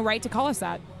you have no right to call us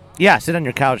that. Yeah, sit on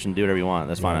your couch and do whatever you want.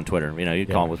 That's fine on Twitter. You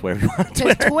can call it with whatever you want.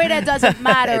 Because Twitter doesn't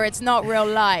matter. It's not real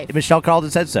life. Michelle Carlton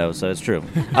said so it's true.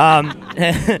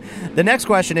 The next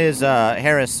question is,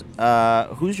 Harris,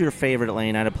 who's your favorite Atlanta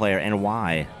United player and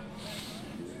why?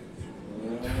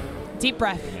 Deep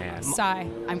breath, Man. sigh.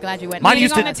 I'm glad you went. Mine Leaning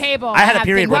used on to. the table. I had I a have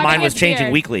period been where mine rubbing was his changing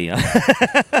beard. weekly.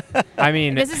 I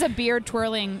mean, This is a beard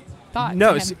twirling thought.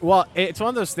 no, to see, him. well, it's one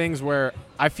of those things where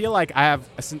I feel like I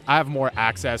have more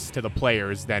access to the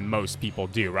players than most people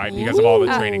do, right? Because of all the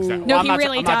training stuff. No, I'm he not,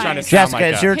 really I'm not trying to does. sound Jessica,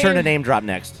 like it's a- your turn to name drop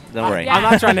next. Don't worry. Yeah. I'm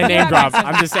not trying to name Yeah, drop. that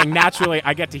makes I'm just saying naturally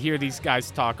I get to hear these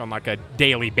guys talk on like a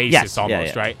daily basis Yes, yeah,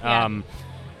 almost, yeah. right? Yeah.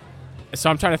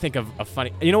 So I'm trying to think of a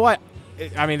funny. You know what?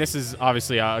 I mean, this is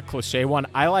obviously a cliche one.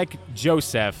 I like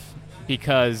Joseph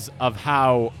because of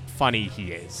how funny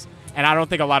he is. And I don't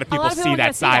think a lot of people lot of people see don't get that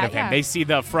to see side that, of him. yeah. They see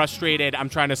the frustrated, I'm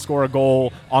trying to score a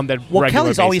goal on the Well, regular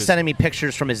Kelly's always basis. sending me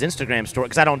pictures from his Instagram story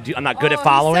because I'm not good at Oh,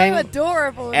 following. He's so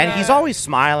adorable. And though. he's always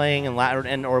smiling or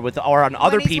on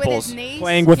other When he's with people's. his niece.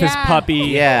 playing with his Yeah. puppy.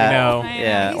 Yeah, You know. I know.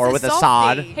 yeah, He's or a with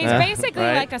softie. Assad. He's Yeah, basically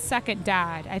right? like a second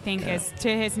dad, I think, is to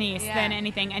his niece Yeah. than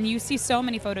anything. And you see so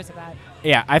many photos of that.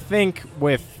 Yeah, I think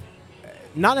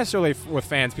not necessarily with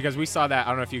fans, because we saw that. I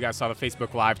don't know if you guys saw the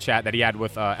Facebook Live chat that he had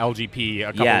with LGP a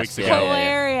couple Yes, weeks yeah, ago.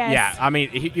 Hilarious. Yeah, I mean,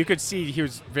 you could see he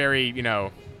was very,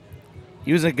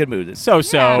 He was in a good mood.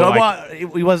 so-so. Yeah. No,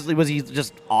 like- well, was he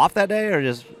just off that day or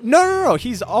just no.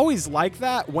 He's always like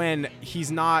that when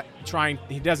he's not trying.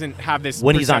 He doesn't have this.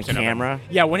 When he's on perception of him. camera?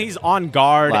 Yeah, when he's on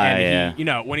guard Like, and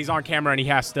yeah. when he's on camera and he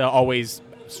has to always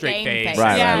straight Game face. face.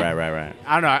 right, Yeah. right?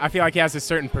 I don't know. I feel like he has a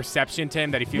certain perception to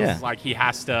him that he feels Yeah. like he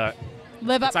has to.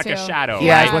 Live It's up like to. a shadow.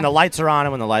 Yeah, right? when the lights are on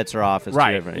and when the lights are off, it's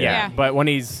Right. different. Yeah. Yeah. But when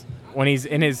he's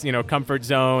in his comfort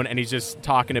zone and he's just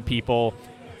talking to people,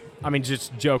 I mean,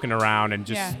 just joking around and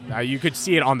just you could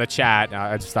see it on the chat.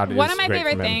 I just thought it One was of my great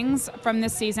favorite from him. things from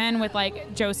this season with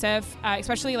like Joseph,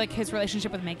 especially like his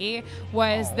relationship with Miggy,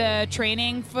 was the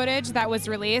training footage that was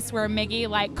released where Miggy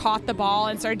like caught the ball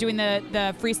and started doing the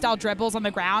freestyle dribbles on the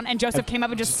ground, and Joseph came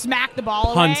up and just smacked the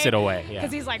ball Punts it away. Yeah.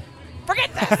 because he's like,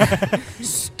 forget this.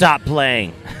 Stop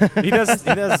playing. he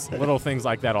does little things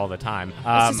like that all the time.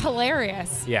 It's just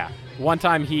hilarious. Yeah. One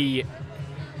time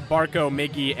Barco,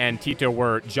 Miggy, and Tito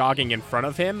were jogging in front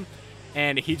of him,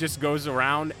 and he just goes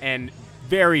around and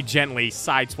very gently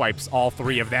sideswipes all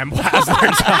three of them as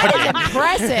they're jogging.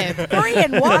 Impressive. 3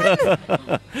 and 1.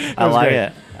 I was like great.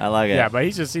 it. I like it. Yeah, but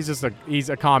he's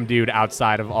a calm dude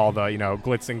outside of all the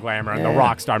glitz and glamour and the Yeah.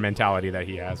 rock star mentality that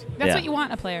he has. That's Yeah. what you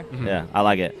want in a player. Yeah, I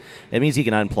like it. It means he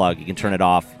can unplug. He can turn it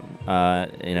off,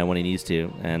 when he needs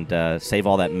to, and save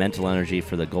all that mental energy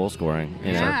for the goal scoring.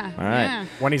 You know? Yeah. All right. Yeah.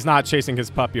 When he's not chasing his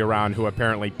puppy around, who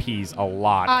apparently pees a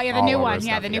lot. Oh yeah, the all new over one. his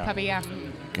Yeah, stuff, the new puppy. Yeah.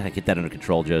 Gotta get that under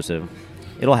control, Joseph.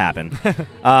 It'll happen.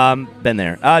 Been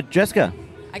there. Jessica.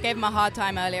 I gave him a hard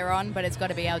time earlier on, but it's got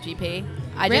to be LGP.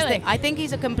 Really? I think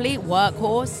he's a complete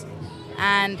workhorse,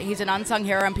 and he's an unsung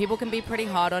hero, and people can be pretty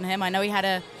hard on him. I know he had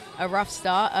a rough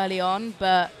start early on,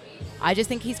 but I just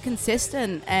think he's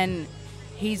consistent, and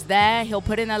he's there. He'll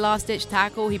put in a last-ditch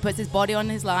tackle. He puts his body on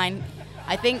his line.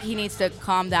 I think he needs to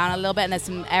calm down a little bit, and there's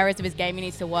some areas of his game he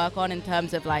needs to work on in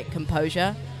terms of, like,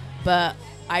 composure. But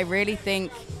I really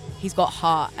think he's got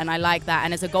heart, and I like that.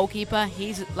 And as a goalkeeper,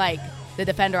 he's, like, the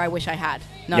defender I wish I had.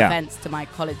 No Yeah. offense to my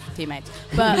college teammates.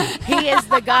 But he is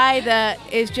the guy that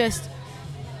is just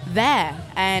there,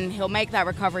 and he'll make that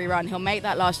recovery run. He'll make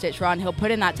that last-ditch run. He'll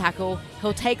put in that tackle.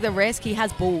 He'll take the risk. He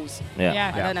has balls.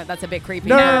 Yeah. I don't know if that's a bit creepy.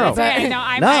 No. It's okay. No,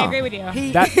 I agree with you.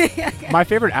 My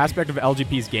favorite aspect of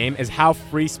LGP's game is how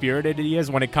free-spirited he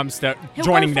is when it comes to He'll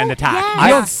joining go an full- attack. yeah.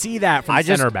 You don't see that from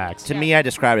center backs. To me, I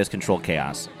describe it as controlled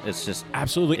chaos. It's just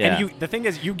Absolutely. Yeah. And the thing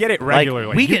is, you get it like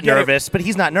regularly. we You get nervous, but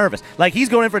he's not nervous. Like he's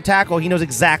going in for a tackle. He knows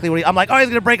exactly what I'm like. Oh, he's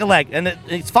gonna break a leg, and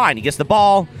it's fine. He gets the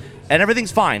ball. And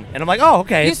everything's fine. And I'm like, oh,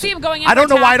 okay. You see him going in I don't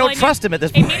for know why I tackle, don't and trust him at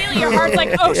this point. Immediately your heart's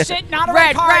like, oh shit, not a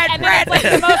red card. And then it's like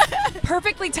the most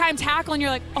perfectly timed tackle, and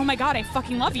you're like, oh my god, I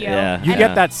fucking love you. Yeah. You Yeah.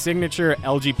 get that signature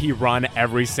LGP run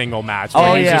every single match. Oh,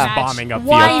 where he's yeah. just bombing upfield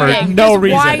Winding, for no just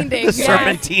reason. winding. The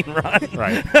serpentine run.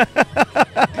 Right.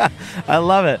 I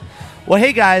love it. Well,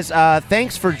 hey guys,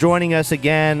 thanks for joining us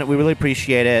again. We really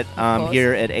appreciate it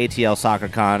here at ATL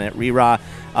SoccerCon at ReRa.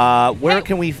 Where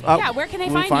can we? Where can they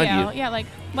find you? Yeah, like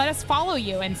let us follow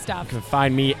you and stuff. You can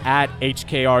find me at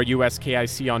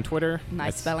HKRUSKIC on Twitter.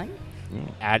 Nice spelling.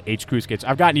 At HKruskic.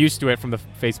 I've gotten used to it from the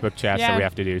Facebook chats Yeah. that we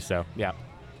have to do, so yeah.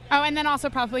 Oh, and then also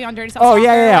probably on Dirty South Oh, Soccer,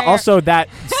 yeah. where- Also, that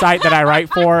site that I write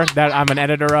for, that I'm an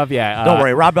editor of, yeah. Don't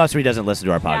worry, Rob Busby doesn't listen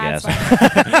to our Yeah, podcast.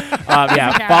 it's fine.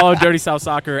 Yeah, follow Dirty South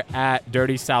Soccer at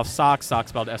Dirty South Sock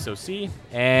spelled SOC.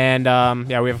 And,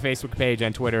 we have a Facebook page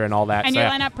and Twitter and all that. And so, your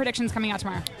yeah. lineup predictions coming out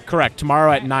tomorrow. Correct.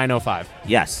 Tomorrow at 9:05.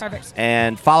 Yes. Perfect.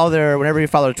 And whenever you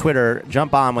follow their Twitter,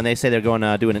 jump on when they say they're going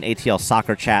to doing an ATL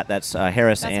soccer chat. That's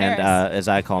Harris That's and Harris. as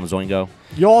I call him, Zoingo.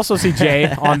 You'll also see Jay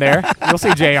on there. You'll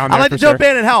see Jay on there. I like for to jump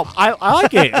sure. in and help. I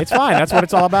like it. It's fine. That's what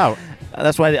it's all about.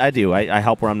 That's what I do. I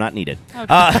help where I'm not needed.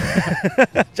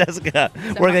 Okay. Jessica,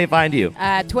 where can they find you?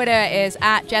 Twitter is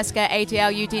at Jessica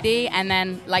ATL UTD, and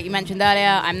then, like you mentioned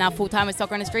earlier, I'm now full-time with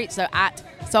Soccer on the Streets, so at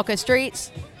Soccer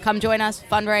Streets, come join us,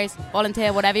 fundraise,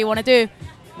 volunteer, whatever you want to do.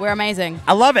 We're amazing.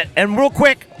 I love it. And real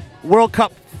quick, World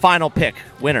Cup final pick,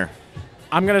 winner.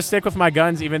 I'm going to stick with my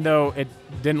guns, even though it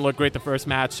didn't look great the first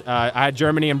match. I had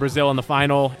Germany and Brazil in the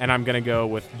final, and I'm going to go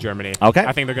with Germany. Okay.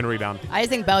 I think they're going to rebound. I just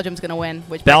think Belgium's going to win,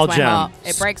 which Belgium. breaks my heart.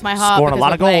 It breaks my heart. Scoring a because lot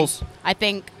we're of playing. goals. I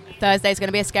think Thursday's going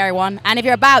to be a scary one. And if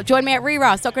you're about, join me at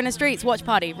ReRa, Soccer in the Streets, watch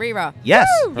party, ReRa. Yes,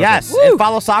 Woo! yes. Woo! And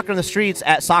follow Soccer in the Streets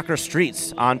at Soccer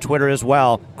Streets on Twitter as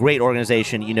well. Great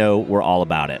organization. You know we're all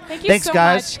about it. Thank you Thanks, so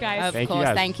guys. much, guys. Of Thank you, course,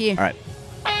 guys. thank you. All right.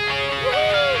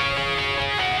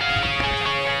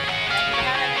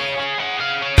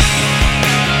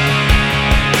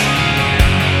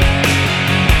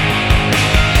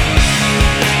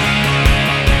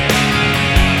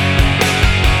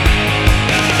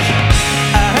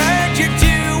 I heard you're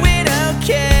doing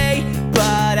okay,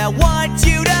 but I want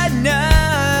you to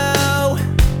know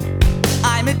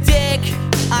I'm addicted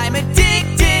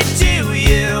to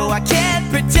you. I can't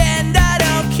pretend I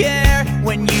don't care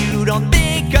when you don't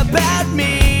think about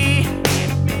me.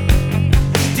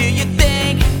 Do you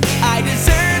think I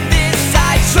deserve this?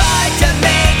 I tried to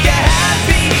make you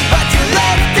happy, but you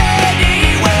left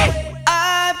anyway.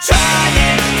 I'm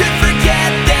trying to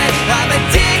forget that I'm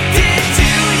addicted to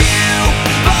you,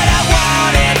 but I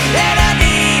want it and I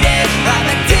need it. I'm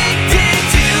addicted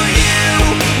to you.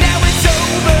 Now it's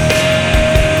over.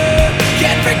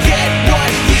 Can't forget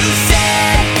what you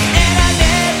said, and I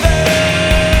never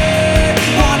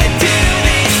wanna do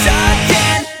this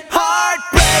again.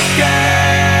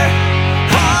 Heartbreaker,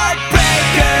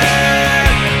 heartbreaker,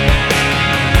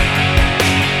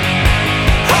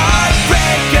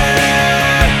 heartbreaker.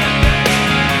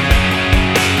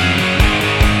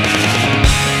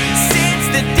 Since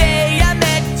the day I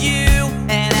met you,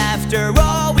 and after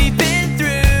all we've been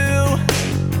through,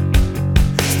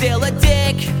 still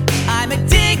I'm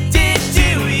addicted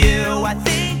to you. I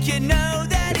think you know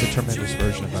that it's a tremendous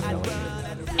version of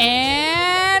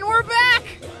And we're back.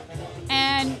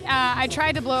 And I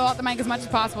tried to blow out the mic as much as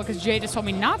possible because Jay just told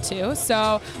me not to.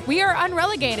 So we are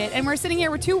unrelegated, and we're sitting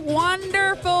here with two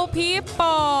wonderful people.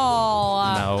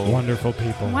 Wonderful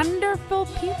people. Wonderful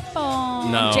people.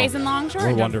 No. Jason Longshore We're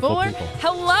and John wonderful Fuller. people.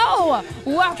 Hello.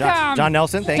 Welcome. John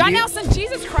Nelson, thank John you. Nelson,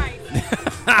 Jesus Christ.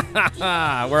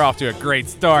 We're off to a great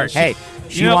start. Hey,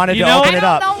 she You know- wanted you to know- open I it don't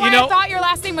up. know why You know- I thought your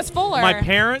last name was Fuller. My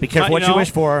parents. Be careful what you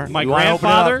wish for. My You wanna open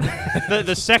it up? grandfather,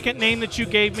 the second name that you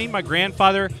gave me, my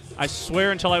grandfather, I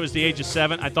swear until I was the age of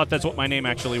 7, I thought that's what my name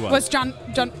actually was. was John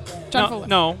no, Fuller.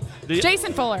 no.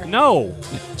 Jason Fuller. No,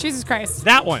 Jesus Christ.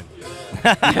 that one.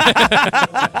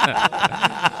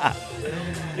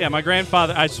 Yeah, my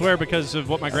grandfather, I swear because of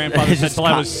what my grandfather said Just till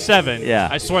I was 7, Yeah.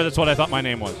 I swear that's what I thought my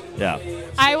name was. Yeah.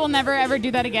 I will never ever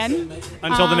do that again.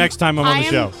 Until the next time I'm on the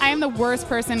show. I am the worst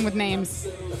person with names.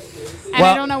 And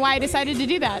I don't know why I decided to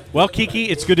do that. Well, Kiki,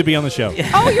 it's good to be on the show.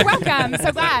 Oh, you're welcome.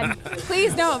 So glad.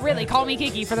 Please, no, really, call me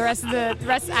Kiki for the rest of the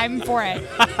rest. I'm for it.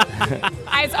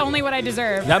 It's only what I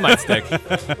deserve. That might stick.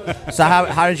 So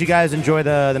how did you guys enjoy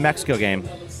the Mexico game?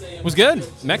 It was good.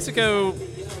 Mexico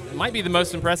might be the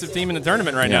most impressive team in the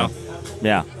tournament right now.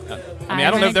 Yeah. I mean,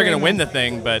 I don't know if they're going to win the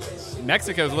thing, but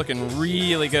Mexico's looking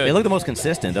really good. They look the most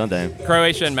consistent, don't they?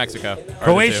 Croatia and Mexico.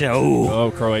 Croatia,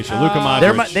 Oh, Croatia. Luka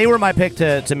Modric. They were my pick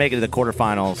to make it to the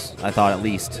quarterfinals, I thought at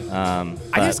least. I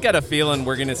just got a feeling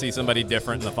we're going to see somebody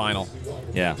different in the final.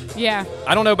 Yeah. Yeah.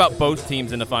 I don't know about both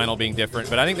teams in the final being different,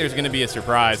 but I think there's going to be a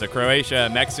surprise. A Croatia,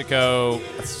 a Mexico,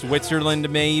 a Switzerland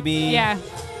maybe. Yeah.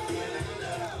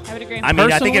 I would agree. I mean,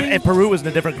 I think if Peru was in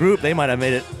a different group, they might have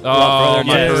made it a lot further.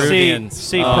 My Peruvians.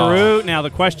 See, Peru. Now the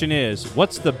question is,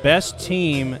 what's the best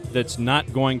team that's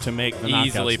not going to make the knockout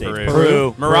Easily stage?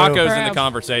 Peru. Morocco's Peru. in the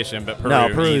conversation, but Peru. No,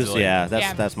 Peru's, easily.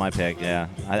 that's my pick, yeah.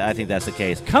 I think that's the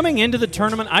case. Coming into the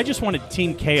tournament, I just wanted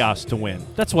Team Chaos to win.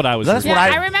 That's what I was. That's rooting what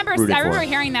Yeah, I I remember rooted for.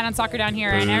 hearing that on Soccer Down Here,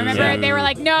 and I remember Yeah. they were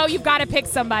like, "No, you've got to pick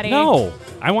somebody." No,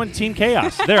 I want Team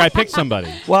Chaos. There, I picked somebody.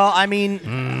 Well, I mean,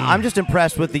 I'm just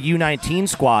impressed with the U19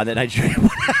 squad that Nigeria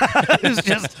is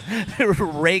just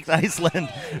raked Iceland.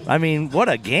 I mean, what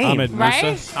a game. Ahmed Right?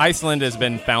 Musa. Iceland has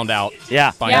been found out. Yeah.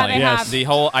 Finally. they Yes. have. The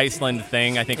whole Iceland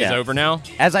thing, I think, is Yeah. over now.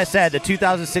 As I said, the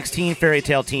 2016 Fairy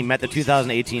Tale team met the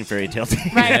 2018 Fairy Tale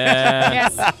team. Right. Yeah.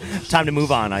 Yes. Time to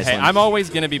move on, Hey, Iceland. I'm always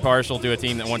going to be partial to a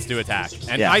team that wants to attack.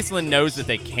 And Yeah. Iceland knows that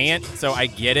they can't, so I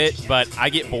get it, but I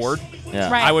get bored. yeah.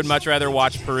 Right. I would much rather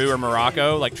watch Peru or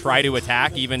Morocco try to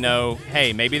attack, even though,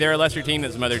 hey, maybe they're a lesser team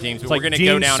than some other teams, but It's we're like going to Gene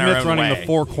go down Smith our own running way. the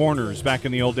four corners back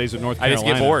in the old days of North I Carolina.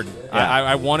 just get bored. Yeah.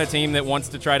 I want a team that wants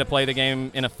to try to play the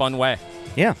game in a fun way.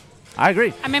 Yeah. I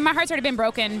agree. I mean, my heart's already been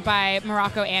broken by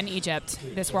Morocco and Egypt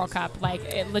this World Cup. Like,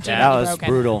 it That legitimately was broken.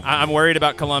 brutal. I'm worried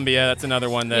about Colombia. That's another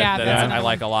one that, Yeah, that that's I another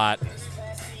like a lot.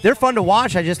 They're fun to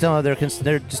watch. I just don't know.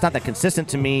 They're just not that consistent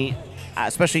to me,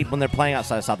 especially when they're playing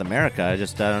outside of South America. I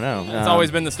don't know. It's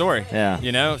always been the story. Yeah.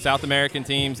 You know, South American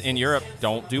teams in Europe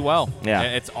don't do well. Yeah.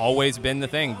 It's always been the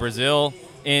thing. Brazil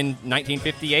in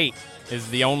 1958 is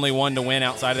the only one to win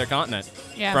outside of their continent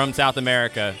Yeah. from South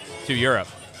America to Europe.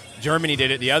 Germany did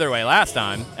it the other way last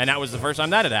time, and that was the first time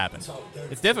that had happened.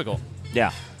 It's difficult. Yeah.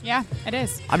 Yeah, it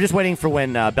is. I'm just waiting for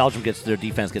when Belgium their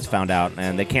defense gets found out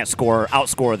and they can't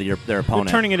outscore their They're opponent.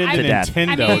 turning it into to death.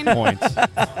 Nintendo I mean- points.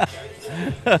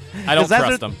 I don't 'Cause that's trust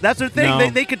their, them. That's their thing. No.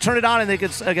 They could turn it on and they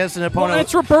could against an opponent. Well,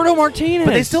 it's Roberto Martinez.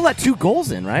 but they still let 2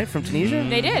 goals in, right, from Tunisia?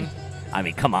 They did. I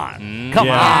mean, come on. Come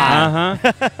on.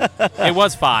 Uh-huh. It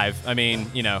was 5. I mean,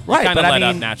 you know, Right, kind but of I let mean,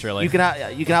 up naturally. you can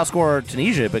outscore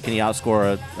Tunisia, but can you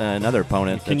outscore another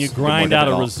opponent? Can you that's a bit more grind out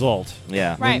a difficult? result?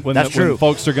 Yeah, Right. When that's when true.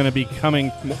 folks are going to be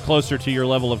coming closer to your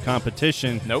level of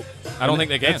competition. Nope. I don't think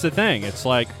they can. That's the thing. It's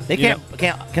like They you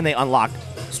can't. Can they unlock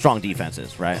strong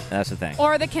defenses? Right, that's the thing.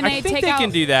 Or can they I think take they out?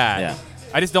 can do that. Yeah.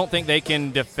 I just don't think they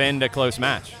can defend a close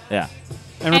match. Yeah,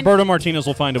 and Roberto Martinez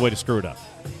will find a way to screw it up.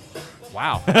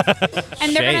 Wow. And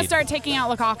they're going to Shade. start taking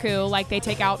out Lukaku, like they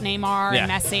take out Neymar Yeah.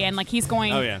 and Messi, and like he's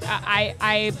going. Oh, yeah.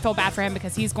 I feel bad for him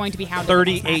because he's going to be hounded. in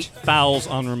this 38 match. fouls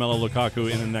on Romelu Lukaku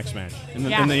in the next match. In the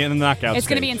Yeah. in the knockout. It's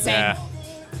going to be stage. insane. Yeah.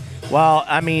 Well,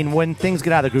 I mean, when things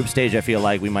get out of the group stage, I feel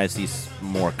like we might see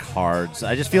more cards.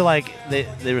 I just feel like the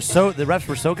refs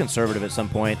were so conservative at some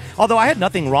point. Although I had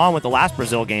nothing wrong with the last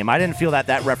Brazil game, I didn't feel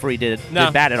that referee did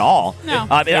bad at all. No.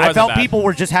 I wasn't felt bad. people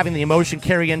were just having the emotion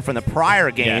carry in from the prior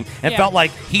game and Yeah. felt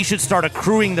like he should start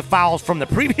accruing the fouls from the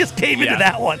previous game into Yeah.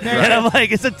 that one. And I'm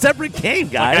like, it's a separate game,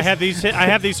 guys. Like I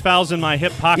have these fouls in my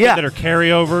hip pocket Yeah. that are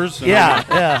carryovers. and yeah,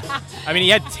 yeah. I mean, he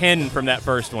had 10 from that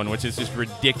first one, which is just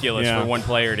ridiculous Yeah. for one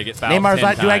player to get fouled. Neymar's 10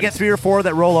 like, do I times. get 3 or 4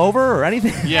 that roll over or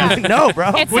anything? Yeah. No,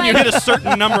 bro. It's when like, you hit a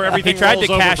certain number, He everything tried rolls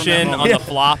to over cash from that in moment. on the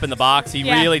flop in the box. He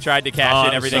Yeah. really tried to cash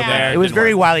in everything so there. bad. It was Didn't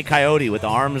very work. Wile E. Coyote with the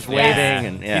arms waving.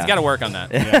 And yeah. He's got to work on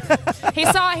that. he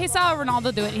saw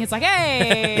Ronaldo do it, and he's like,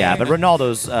 "Hey." Yeah, but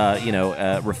Ronaldo's,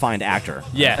 refined actor.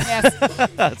 Yes.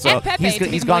 Yes. So And Pepe, to be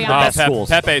he's gone to the completely best schools.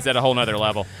 Pepe's at a whole nother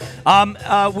level.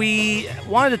 We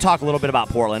wanted to talk a little bit about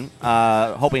Portland,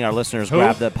 hoping our listeners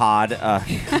grab the pod.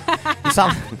 You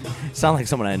sound like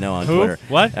someone I know on Who? Twitter.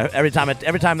 What? Every time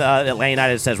Atlanta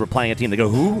United says we're playing a team, they go,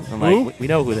 "Who?" I'm Who? like, we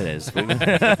know who that is.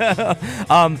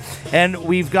 And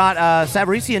we've got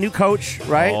Savarese, a new coach,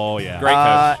 right? Oh yeah. Great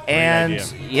coach. Great And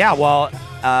idea. yeah, well,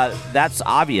 that's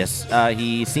obvious.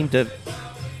 He seemed to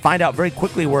find out very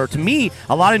quickly where, to me,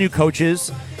 a lot of new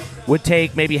coaches would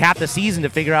take maybe half the season to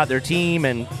figure out their team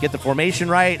and get the formation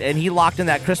right, and he locked in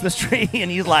that Christmas tree, and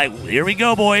he's like, here we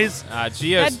go, boys.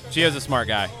 Gio's a smart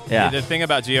guy. Yeah. The thing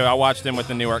about Gio, I watched him with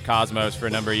the Newark Cosmos for a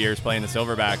number of years playing the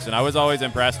Silverbacks, and I was always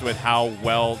impressed with how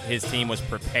well his team was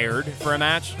prepared for a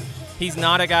match. He's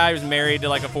not a guy who's married to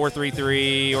like a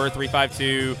 4-3-3 or a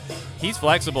 3-5-2. He's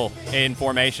flexible in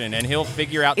formation, and he'll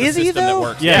figure out the Is he, system that though?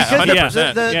 works. Yeah, Yeah,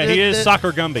 100%. He is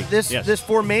soccer Gumby. This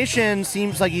formation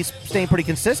seems like he's staying pretty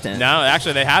consistent. No,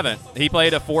 actually, they haven't. He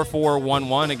played a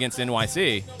 4-4-1-1 against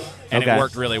NYC, and Okay. it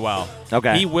worked really well.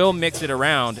 Okay. He will mix it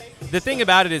around. The thing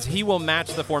about it is he will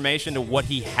match the formation to what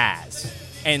he has,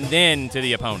 and then to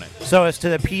the opponent. So it's to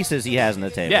the pieces he has on the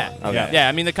table. Yeah. Okay. Yeah,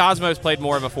 I mean, the Cosmos played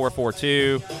more of a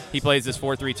 4-4-2. He plays this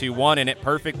 4-3-2-1, and it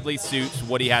perfectly suits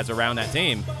what he has around that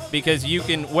team. Because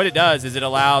what it does is it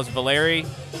allows Valeri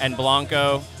and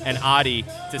Blanco and Adi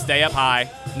to stay up high,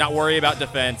 not worry about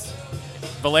defense.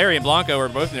 Valeri and Blanco are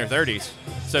both in their 30s.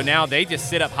 So now they just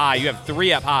sit up high. You have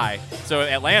 3 up high. So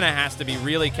Atlanta has to be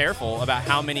really careful about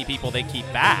how many people they keep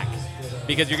back,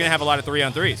 because you're going to have a lot of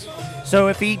 3-on-3s. So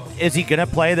is he going to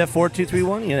play the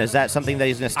 4-2-3-1? Is that something that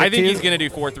he's going to stick to? I think he's going to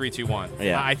do 4-3-2-1.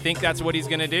 Yeah. I think that's what he's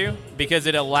going to do because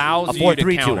it allows A you to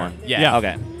 4-3-2-1. counter. Yeah.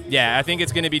 Okay. Yeah, I think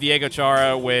it's going to be Diego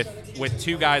Chara with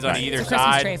 2 guys on Right. either It's a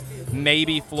Christmas side. tree.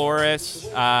 Maybe Flores,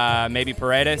 maybe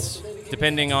Paredes,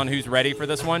 depending on who's ready for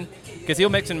this one. Because he'll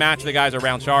mix and match the guys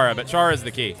around Chara, but Chara is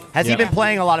the key. Has he been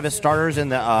playing a lot of his starters in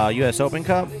the U.S. Open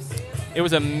Cup? It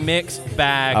was a mixed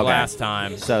bag Okay. last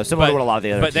time. So similar to what a lot of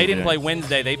the other But they teams didn't are play doing.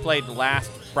 Wednesday. They played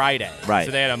last Friday. Right.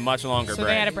 So they had a much longer So break.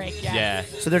 they had a break, yeah. Yeah.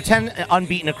 So they're 10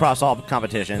 unbeaten across all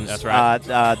competitions. That's right.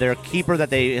 Their keeper that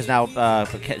they is now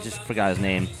just forgot his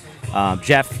name.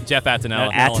 Jeff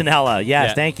Attinella. Attinella. Yes,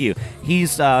 Yeah. thank you.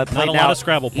 He's played Not a now, lot of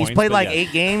Scrabble He's points, played but like yes.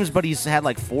 8 games, but he's had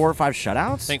like 4 or 5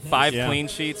 shutouts. I think 5 Yeah. clean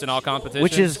sheets in all competitions.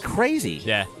 Which is crazy.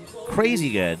 Yeah.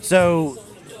 Crazy good. So,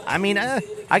 I mean,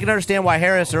 I can understand why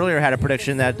Harris earlier had a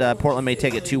prediction that Portland may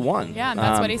take it 2-1. Yeah,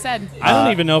 that's what he said. I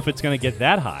don't even know if it's going to get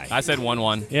that high. I said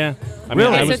 1-1. Yeah. I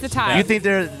Really? Okay, I so was- it's a tie. You think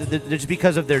they're just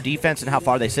because of their defense and how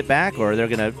far they sit back, or they're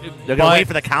gonna But- wait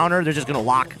for the counter? They're just gonna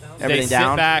lock everything They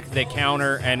down. sit back, they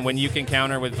counter, and when you can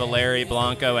counter with Valeri,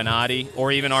 Blanco, and Adi,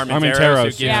 or even Armenteros, Armenteros, who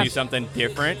gives yeah. you something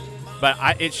different. But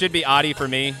it should be Adi for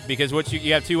me because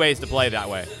you have 2 ways to play that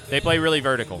way. They play really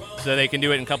vertical, so they can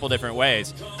do it in a couple different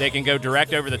ways. They can go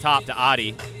direct over the top to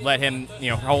Adi, let him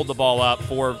hold the ball up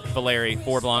for Valeri,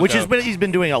 for Blanco. Which is what he's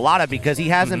been doing a lot of because he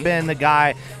hasn't been the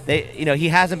guy. He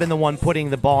hasn't been the one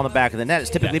putting the ball in the back of the net. It's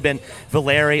typically been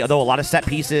Valeri, although a lot of set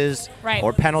pieces Right.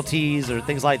 or penalties or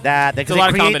things like that. It's a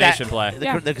lot of combination play.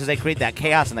 Yeah. because they create that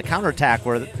chaos in the counterattack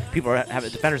where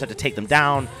defenders have to take them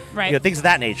down. Right. Things of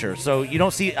that nature. So you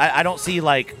don't see. I don't see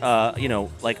like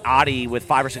Adi with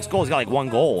 5 or 6 goals. He's got like 1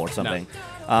 goal or something.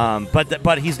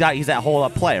 But he's that whole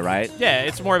up play, right? Yeah,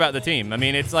 it's more about the team. I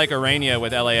mean, it's like Arania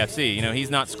with LAFC. He's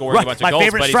not scoring a bunch of My goals,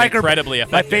 favorite but striker, he's incredibly My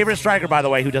effective. favorite striker, by the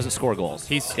way, who doesn't score goals,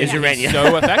 He's Urania.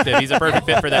 so effective. He's a perfect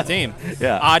fit for that team.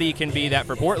 Yeah. Adi can be that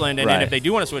for Portland, and then Right. if they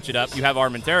do want to switch it up, you have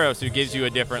Armenteros, who gives you a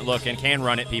different look and can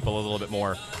run at people a little bit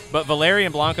more. But Valeri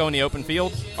and Blanco in the open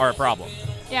field are a problem,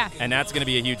 Yeah. and that's going to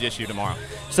be a huge issue tomorrow.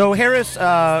 So Harris,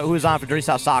 who's on for Dirty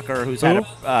South Soccer, who's had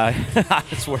I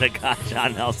swear to God,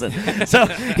 John Nelson. So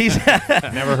he's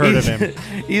Never heard of him.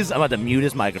 I'm about to mute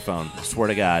his microphone. I swear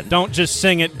to God. Don't just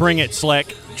sing it, bring it,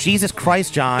 Slick. Jesus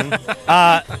Christ, John.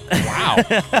 Wow.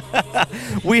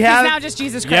 We He's have now just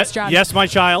Jesus Christ, Yes, John. yes, my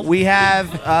child. we have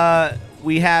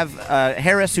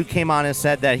Harris who came on and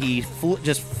said that he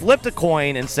just flipped a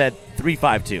coin and said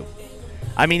 3-5-2.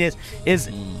 I mean, is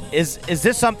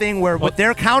this something where with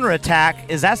their counterattack,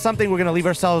 is that something we're going to leave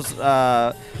ourselves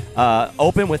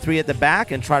open with 3 at the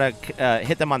back and try to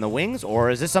hit them on the wings? Or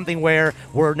is this something where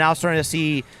we're now starting to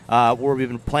see where we've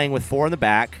been playing with 4 in the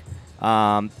back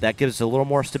that gives us a little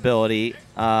more stability?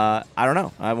 I don't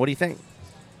know. What do you think?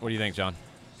 What do you think, John?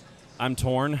 I'm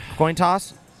torn. Coin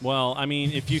toss? Well, I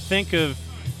mean, if you think of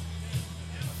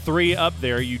 3 up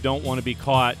there, you don't want to be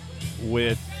caught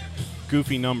with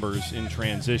goofy numbers in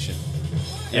transition.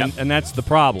 Yep. And that's the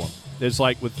problem. It's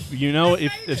like with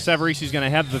if Savarese going to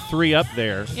have the 3 up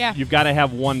there, Yeah. you've got to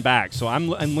have 1 back. So I'm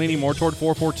leaning more toward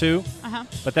 4-4-2, Uh-huh.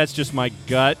 but that's just my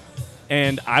gut.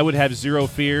 And I would have zero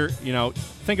fear.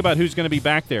 Think about who's going to be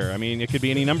back there. I mean, it could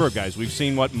be any number of guys. We've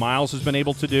seen what Miles has been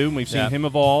able to do, and we've seen Yeah. him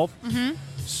evolve.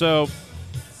 So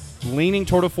leaning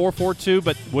toward a 4-4-2,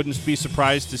 but wouldn't be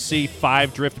surprised to see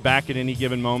 5 drift back at any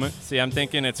given moment. See, I'm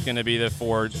thinking it's going to be the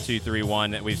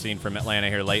 4-2-3-1 that we've seen from Atlanta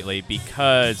here lately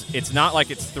because it's not like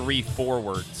it's 3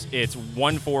 forwards. It's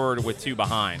 1 forward with 2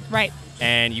 behind. Right.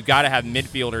 And you got to have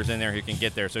midfielders in there who can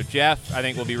get there. So Jeff, I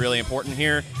think, will be really important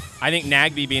here. I think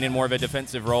Nagbe being in more of a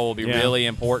defensive role will be really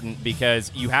important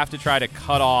because you have to try to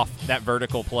cut off that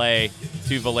vertical play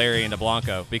to Valeri and to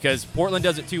Blanco because Portland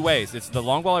does it two ways. It's the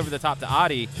long ball over the top to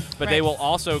Adi, but they will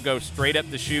also go straight up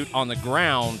the chute on the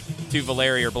ground to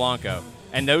Valeri or Blanco.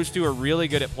 And those two are really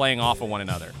good at playing off of one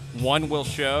another. One will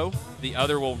show, the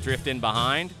other will drift in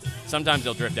behind. Sometimes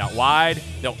they'll drift out wide.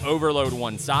 They'll overload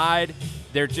one side.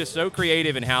 They're just so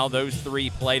creative in how those three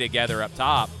play together up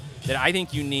top that I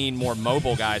think you need more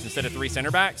mobile guys instead of 3 center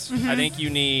backs. I think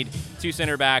you need 2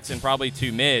 center backs and probably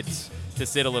 2 mids to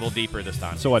sit a little deeper this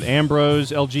time. So what, Ambrose,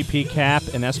 LGP, Cap,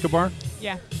 and Escobar?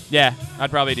 Yeah. Yeah,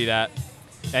 I'd probably do that.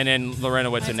 And then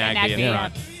Lorenowitz and Nagbe in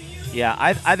front. Yeah,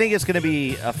 I think it's going to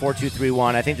be a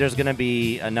 4-2-3-1. I think there's going to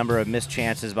be a number of missed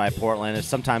chances by Portland. And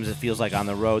sometimes it feels like on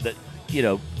the road that,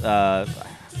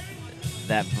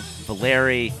 that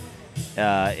Valeri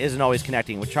isn't always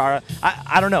connecting with Chara.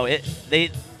 I don't know.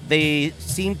 They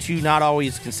seem to not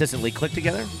always consistently click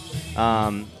together.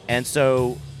 And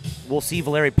so we'll see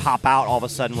Valeri pop out all of a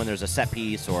sudden when there's a set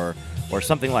piece or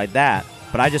something like that.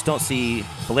 But I just don't see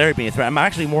Valeri being a threat. I'm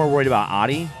actually more worried about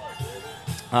Adi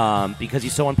because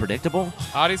he's so unpredictable.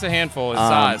 Adi's a handful, his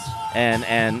size.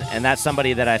 And that's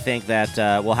somebody that I think that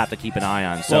we'll have to keep an eye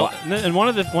on. So and one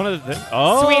of the Sweden just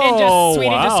scored.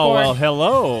 Well,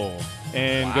 hello.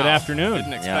 And good afternoon.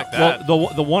 Didn't expect that.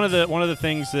 Well, one of the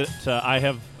things that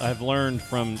I've learned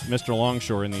from Mr.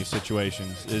 Longshore in these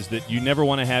situations is that you never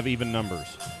want to have even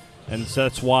numbers, and so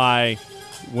that's why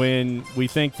when we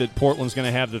think that Portland's going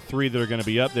to have the 3 that are going to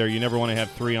be up there, you never want to have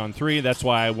 3-on-3. That's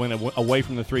why I went away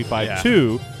from the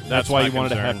 3-5-2. That's why you wanted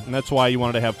to have, and that's why you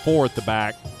wanted to have 4 at the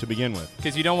back to begin with.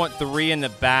 Because you don't want 3 in the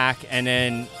back and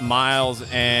then Miles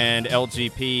and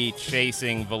LGP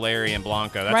chasing Valeri and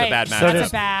Blanco. That's a bad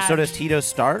matchup. So does Tito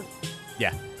start?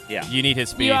 Yeah. Yeah. You need his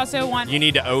speed. You also want. You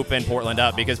need to open Portland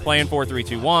up because playing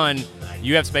 4-3-2-1,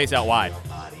 you have space out wide.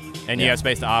 And you have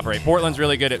space to operate. Portland's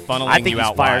really good at funneling you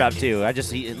out wide. I think he's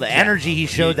fired up, too. The energy he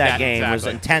showed that game was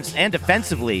intense. And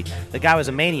defensively, the guy was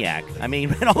a maniac. I mean,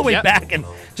 he ran all the way back and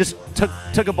just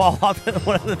took a ball off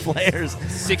one of the players.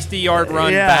 60-yard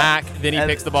run back, then he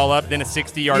picks the ball up, then a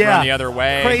 60-yard run the other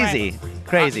way.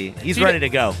 Crazy. He's ready to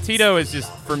go. Tito is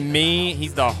just, for me,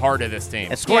 he's the heart of this team.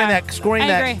 And scoring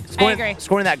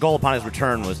that goal upon his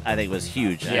return was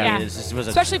huge. Yeah. I mean, it was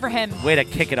especially for him. Way to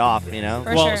kick it off, For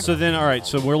well, sure. so then, all right,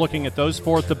 so we're looking at those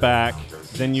 4 at the back.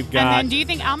 Then you've got. And then do you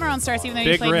think Almiron starts even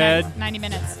though he played 90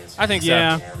 minutes? I think so.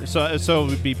 Yeah. So it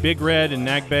would be Big Red and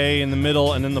Nagbe in the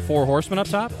middle, and then the 4 horsemen up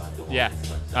top? Yeah.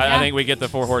 I think we get the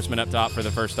 4 horsemen up top for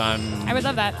the first time. I would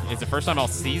love that. It's the first time all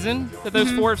season that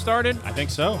those 4 have started? I think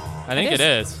so. I think it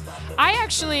is. I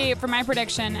actually, for my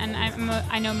prediction, and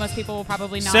I know most people will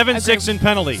probably not 7-6 in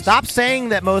penalties. Stop saying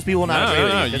that most people will not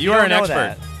agree with you. You are an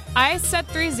expert. That. I said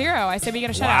 3-0. I said we get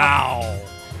a shutout.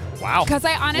 Wow. Because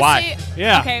I honestly. Why?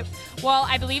 Yeah. Okay. Well,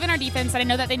 I believe in our defense, and I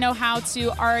know that they know how to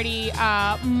already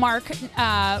mark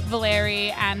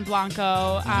Valeri and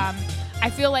Blanco. I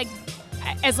feel like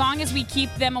as long as we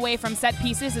keep them away from set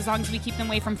pieces, as long as we keep them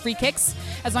away from free kicks,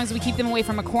 as long as we keep them away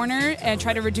from a corner and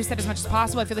try to reduce that as much as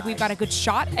possible, I feel like we've got a good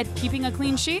shot at keeping a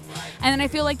clean sheet. And then I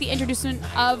feel like the introduction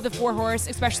of the 4 horse,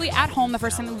 especially at home, the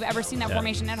first time that we've ever seen that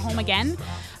formation at home again,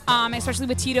 especially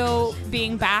with Tito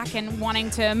being back and wanting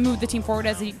to move the team forward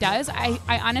as he does, I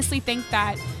honestly think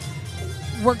that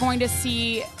we're going to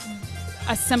see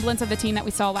a semblance of the team that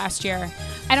we saw last year.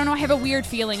 I don't know. I have a weird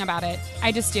feeling about it.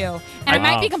 I just do. And I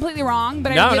might be completely wrong,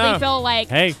 but I really feel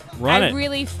like if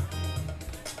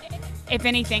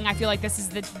anything, I feel like this is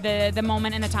the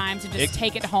moment and the time to just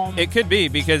take it home. It could be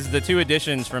because the 2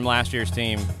 additions from last year's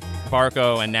team,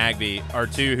 Barco and Nagbe, are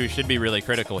 2 who should be really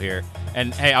critical here.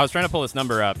 And, hey, I was trying to pull this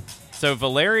number up. So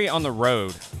Valeri on the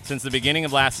road, since the beginning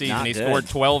of last season, he scored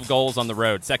 12 goals on the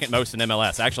road, second most in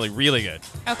MLS. Actually, really good.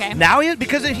 Okay. Now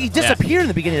because he disappeared in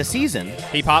the beginning of the season.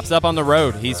 He pops up on the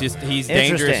road. He's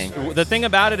dangerous. The thing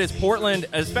about it is Portland,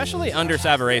 especially under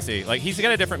Savarese, like he's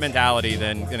got a different mentality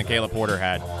than Caleb Porter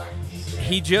had.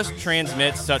 He just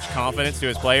transmits such confidence to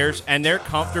his players, and they're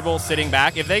comfortable sitting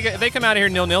back. If they come out of here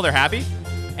 0-0, they're happy,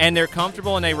 and they're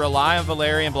comfortable, and they rely on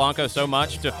Valeri and Blanco so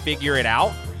much to figure it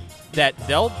out that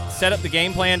they'll set up the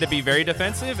game plan to be very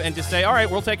defensive and just say, all right,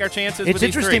 we'll take our chances with these 3.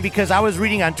 It's interesting because I was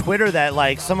reading on Twitter that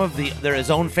like some of his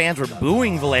own fans were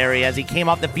booing Valeri as he came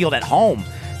off the field at home.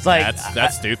 It's like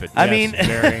that's stupid. I mean,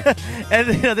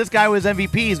 and this guy was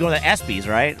MVP. He's going to ESPYs,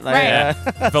 right?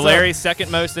 Valeri's second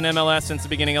most in MLS since the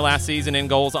beginning of last season in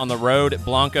goals on the road.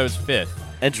 Blanco's 5th.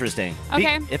 Interesting.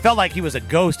 Okay. It felt like he was a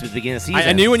ghost at the beginning of the season.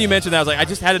 I knew when you mentioned that. I was like, I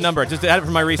just had a number. I just had it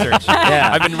from my research.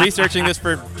 Yeah. I've been researching this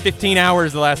for 15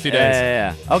 hours the last 2 days.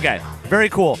 Yeah. Okay. Very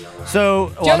cool.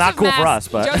 So, well, not cool for us,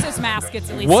 but Joseph's mask gets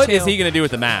at least What 2. is he going to do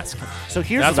with the mask? so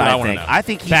here's That's what what I I wanna think. know. I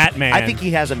think Batman. I think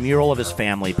he has a mural of his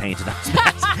family painted on his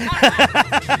mask.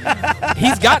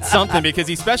 He's got something because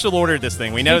he special ordered this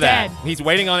thing. We know He that. did. He's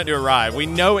waiting on it to arrive. We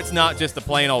know it's not just a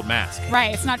plain old mask.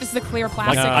 Right, it's not just the clear Like,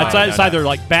 plastic. No, one. it's either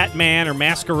like Batman or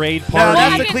Masquerade No, Party.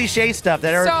 that's I the can- cliche stuff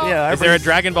that So- Is there a everybody's-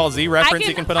 Dragon Ball Z reference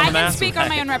you can put on the I mask? can speak on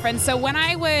my own reference. So when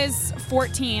I was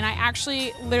 14, I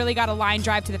actually literally got a line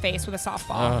drive to the face with a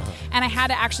softball, and I had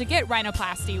to actually get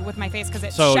rhinoplasty with my face because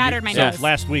it So shattered my nose.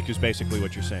 last week is basically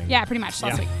what you're saying. Yeah, pretty much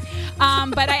last Yeah. week.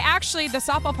 But I actually, the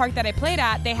softball park that I played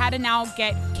at, they had to now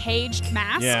get caged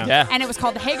masks. Yeah. Yeah. And it was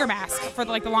called the Hager mask for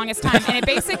the longest time. And it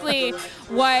basically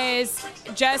was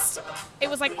just, it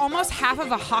was like almost half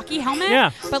of a hockey helmet,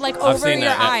 Yeah. but like I've over seen your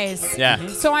that, yeah. eyes. Yeah.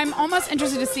 So I'm almost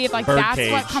interested to see if like Bird that's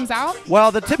cage. what comes out.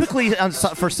 Well, typically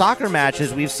for soccer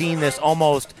matches, we've seen this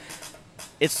almost.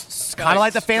 It's kind like of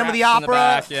like the Phantom of the straps in the Opera,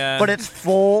 back, yeah. but it's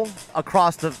full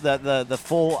across the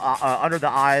full under the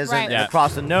eyes Right. and Yeah.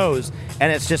 across the nose,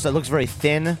 and it looks very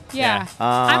thin. Yeah. Yeah.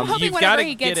 I'm hoping You've whatever gotta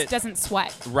he get gets it- doesn't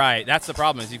sweat. Right. That's the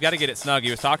problem is you've got to get it snug.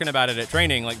 He was talking about it at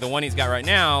training. Like the one he's got right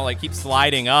now, like keeps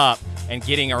sliding up and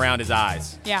getting around his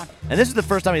eyes. Yeah. And this is the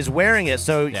first time he's wearing it,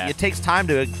 so Yeah. it takes time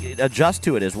to adjust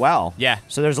to it as well. Yeah.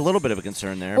 So there's a little bit of a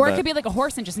concern there. Or it but could be like a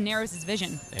horse and just narrows his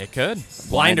vision. It could.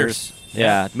 Blinders.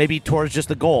 Yeah, maybe towards just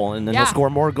the goal, and then Yeah. he'll score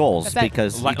more goals That's it.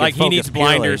 because he, can Like he focus needs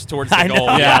purely. blinders towards the I know.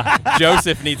 goal. Yeah.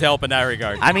 Joseph needs help in that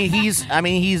regard. I mean,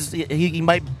 he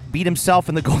might beat himself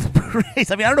in the golden boot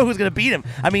race. I mean, I don't know who's going to beat him.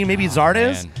 I mean, maybe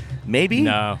Zardes, man. maybe.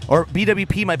 No. Or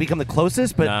BWP might become the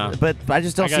closest, but No. but I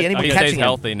just don't see If anybody he catching stays him.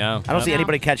 healthy, no. I don't see No.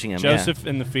 anybody catching him. yeah. Joseph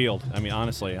in the field. I mean,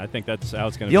 honestly, I think that's how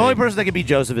it's going to The be. only person that could beat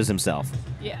Joseph is himself.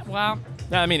 Yeah. Well,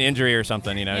 No, I mean injury or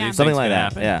something, you know. Yeah. These Something things like can that,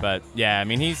 happen. yeah. But yeah, I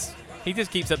mean he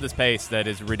just keeps up this pace that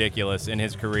is ridiculous in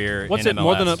his career. What's in it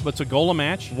more than MLS. what's a goal a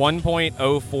match?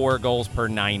 1.04 goals per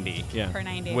 90. Yeah. per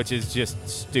 90. Which is just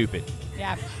stupid.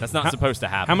 yeah. That's not How- supposed to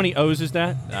happen. How many O's is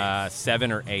that?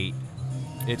 7 or 8.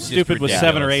 It's just Stupid with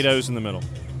 7 or ridiculous. 8 O's in the middle.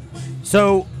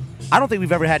 So I don't think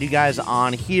we've ever had you guys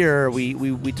on here.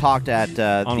 We talked at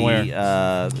On the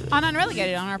where? On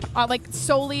Unrelegated, on our like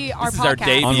solely our This is podcast. our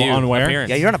debut On where? appearance.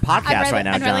 yeah, you're on a podcast right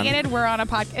now, John. Unrelegated, we're on a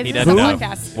podcast. He This is doesn't a know.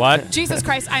 podcast. What? Jesus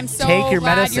Christ, I'm so Take your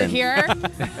glad medicine. you're here.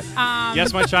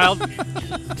 Yes, my child.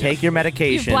 Take your You've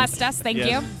medication. blessed us. Thank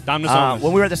you. Dom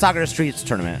When we were at the Soccer in the Streets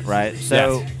tournament, right?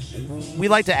 So we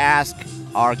like to ask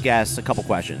our guests a couple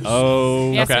questions.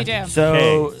 Oh, Yes, Okay. we do.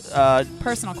 So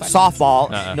Personal question. softball.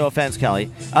 Uh-uh. No offense,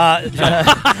 Kelly.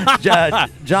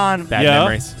 John, Bad Yeah.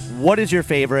 memories. what is your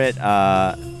favorite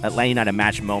Atlanta United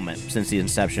match moment since the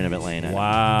inception of Atlanta United?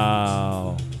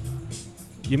 wow.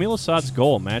 Yamil Assad's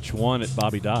goal, match 1 at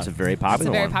Bobby Dodd. It's a very It's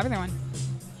popular a very one. popular one.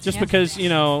 Just Yeah. because, you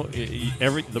know,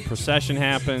 the procession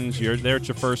happens, you're there at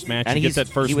your first match, And you get that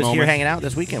first he was moment. here hanging out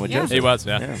this weekend with Yeah. Joseph. He was,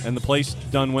 yeah. Yeah. and the place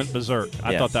done went berserk.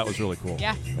 I Yeah. thought that was really cool.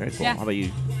 Yeah. Very cool. Yeah. How about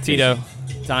you? Tito,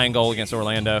 tying goal against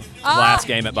Orlando. Ah, Last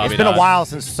game at Bobby It's been a Dodd. while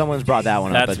since someone's brought that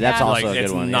one up, That's, but that's Yeah. also like, a good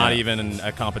it's one. not yeah. even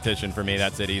a competition for me.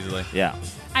 That's it easily. Yeah.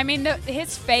 I mean,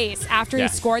 his face after Yeah.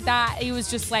 he scored that, he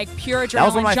was just like pure adrenaline. That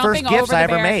was one of my jumping first gifts over I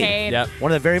the ever made. barricade. Yep.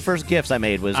 One of the very first gifts I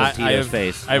made was of Tito's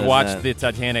face. I've Was, watched the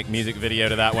Titanic music video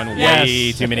to that one Yes.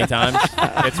 way too many times.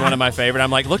 It's one of my favorite.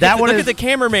 I'm like, look That at one look is- at the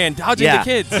cameraman dodging yeah, the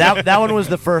kids. that one was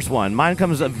the first one. Mine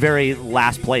comes a very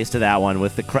last place to that one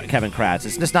with the Kevin Kratz.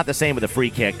 It's just not the same with a free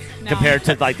kick No. compared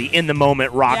to like the in the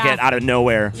moment rocket Yeah. out of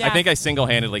nowhere. Yeah. I think I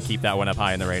single-handedly keep that one up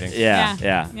high in the ratings. Yeah, Yeah.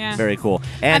 yeah, Yeah. very cool.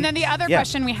 And then the other yeah.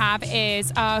 question we have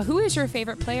is, who is your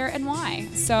favorite player and why?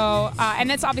 So,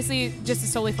 and it's obviously just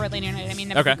solely for Atlanta United. I mean,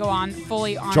 never Okay. could go on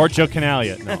fully on. Giorgio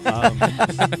Canalia.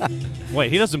 No,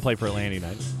 wait, he doesn't play for Atlanta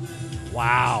United.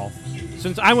 Wow.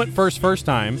 Since I went first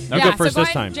time, I'll Yeah, go first so go this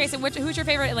ahead, time. Jason, who's your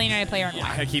favorite Atlanta United player and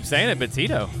why? I keep saying it, but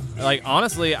Tito. Like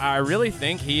honestly, I really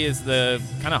think he is the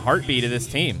kind of heartbeat of this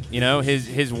team. You know,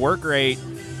 his work rate.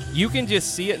 You can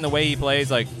just see it in the way he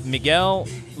plays. Like Miguel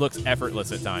looks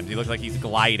effortless at times. He looks like he's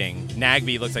gliding.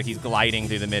 Nagby looks like he's gliding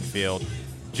through the midfield.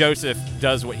 Joseph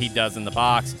does what he does in the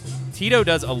box. Tito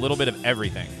does a little bit of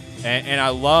everything. And I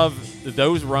love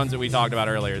those runs that we talked about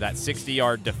earlier, that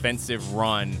 60-yard defensive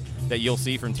run that you'll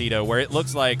see from Tito, where it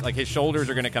looks like his shoulders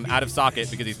are going to come out of socket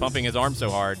because he's pumping his arm so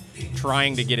hard,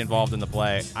 trying to get involved in the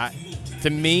play. To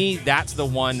me, that's the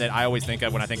one that I always think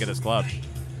of when I think of this club.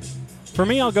 For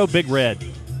me, I'll go Big Red.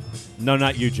 No,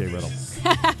 not you, Jay Riddle.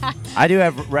 I do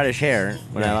have reddish hair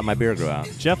when I let my beard grow out.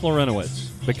 Jeff Lorenowitz,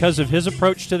 because of his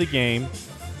approach to the game,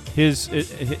 his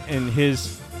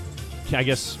I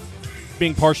guess,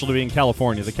 being partial to being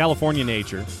California, the California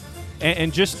nature,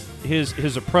 and just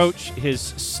his approach, his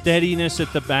steadiness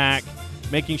at the back,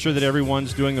 making sure that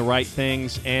everyone's doing the right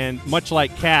things. And much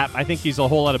like Cap, I think he's a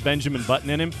whole lot of Benjamin Button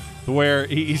in him, where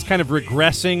he's kind of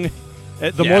regressing.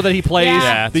 The more that he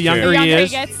plays, the younger he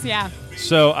is. Gets,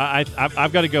 So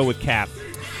I've got to go with Cap.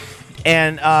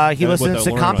 And he listens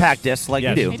to compact discs like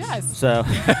you do. He does. So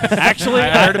actually,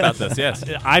 I heard about this. Yes,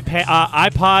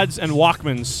 iPods and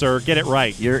Walkmans, sir. Get it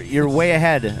right. You're way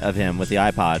ahead of him with the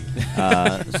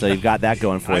iPod. So you've got that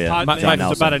going for you.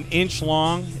 It's about an inch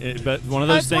long, but one of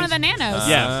those things. One of the Nanos.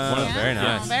 Very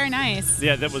nice. Very nice.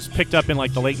 Yeah, that was picked up in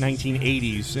like the late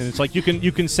 1980s, and it's like you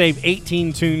can save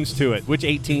 18 tunes to it. Which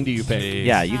 18 do you pick? Jeez.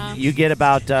 Yeah, you get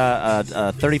about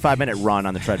a 35-minute run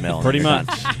on the treadmill. Pretty much.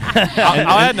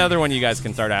 I'll add another one. You guys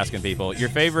can start asking people your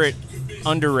favorite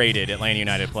underrated Atlanta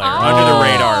United player, under the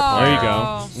radar player. There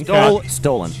you go.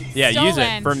 Stolen. Yeah, Stolen. use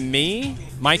it. For me,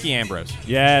 Mikey Ambrose.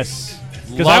 Yes.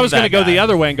 Because Love I was going to that go guy. the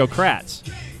other way and go Kratz.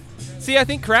 See, I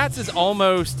think Kratz is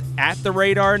almost at the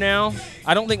radar now.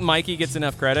 I don't think Mikey gets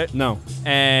enough credit. No.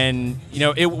 And,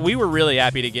 we were really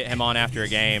happy to get him on after a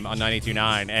game on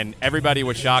 92.9, and everybody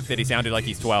was shocked that he sounded like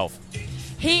he's 12.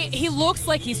 He looks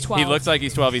like he's 12. He looks like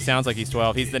he's 12. He sounds like he's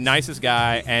 12. He's the nicest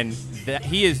guy, and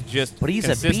he is just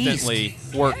consistently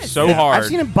worked so hard. I've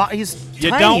seen him. He's You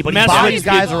tiny, don't but mess he bodies with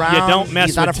guys people. around. You don't mess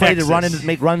He's not with afraid Texas. to run and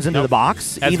make runs into the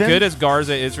box. As even. good as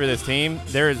Garza is for this team,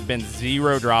 there has been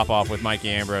zero drop-off with Mikey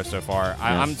Ambrose so far.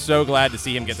 I'm so glad to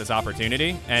see him get this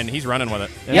opportunity, and he's running with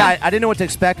it. Yeah, I didn't know what to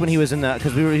expect when he was in the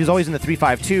because he was always in the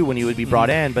 3-5-2 when he would be brought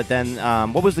in. But then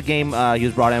what was the game he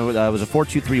was brought in with? It was a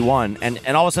 4-2-3-1,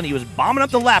 and all of a sudden he was bombing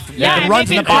up the left, making runs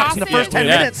in the box in the first 10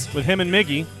 minutes with him and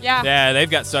Miggy. Yeah, they've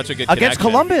got such a good against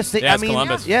connection. Columbus.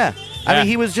 Columbus. Yeah. I mean,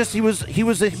 he was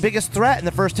the biggest threat in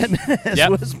the first 10 minutes.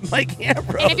 Was Mike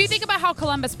Ambrose. And if you think about how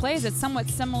Columbus plays, it's somewhat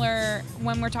similar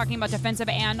when we're talking about defensive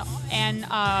and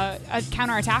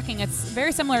counterattacking. It's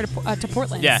very similar to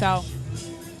Portland. Yeah. So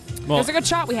there's a good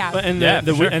shot we have. And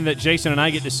that Jason and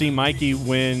I get to see Mikey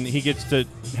when he gets to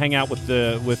hang out with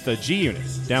the G unit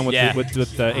down with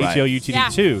the ATL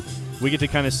UTD 2. We get to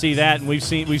kind of see that, and we've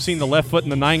seen the left foot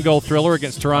in the 9-goal thriller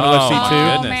against Toronto FC2.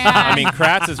 My goodness. Man. I mean,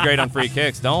 Kratz is great on free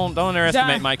kicks. Don't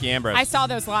underestimate Mikey Ambrose. I saw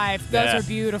those live. Those are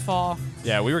beautiful.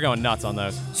 Yeah, we were going nuts on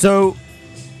those. So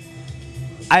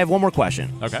I have one more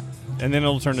question. Okay. And then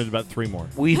it'll turn into about 3 more.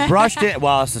 We brushed it.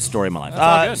 Well, it's the story of my life. That's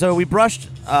all good. So we brushed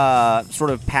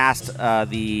sort of past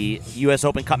the U.S.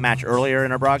 Open Cup match earlier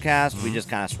in our broadcast. We just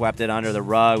kind of swept it under the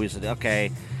rug. We said,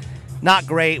 okay, not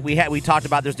great. We talked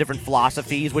about there's different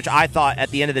philosophies, which I thought at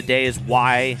the end of the day is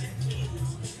why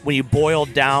when you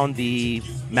boiled down the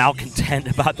malcontent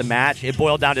about the match, it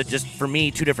boiled down to just, for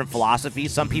me, 2 different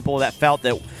philosophies. Some people that felt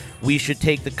that we should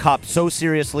take the cup so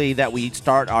seriously that we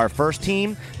start our first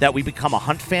team, that we become a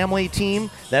Hunt family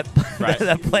team that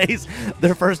that plays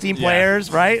their first team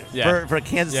players, right? Yeah. For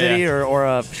Kansas City or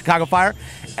a Chicago Fire.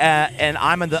 And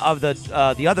I'm of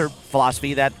the other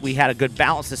philosophy that we had a good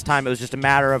balance this time. It was just a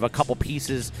matter of a couple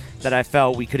pieces that I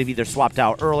felt we could have either swapped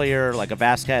out earlier, like a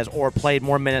Vasquez, or played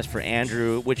more minutes for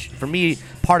Andrew, which for me,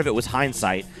 part of it was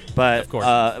hindsight. But of course.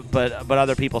 But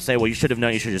other people say, well, you should have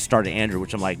known you should have just started Andrew,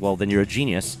 which I'm like, well, then you're a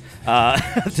genius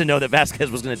to know that Vasquez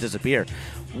was going to disappear.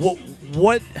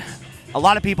 What a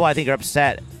lot of people I think are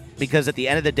upset because at the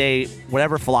end of the day,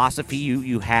 whatever philosophy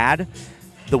you had,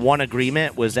 the one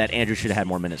agreement was that Andrew should have had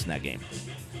more minutes in that game.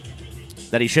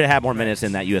 That he should have had more minutes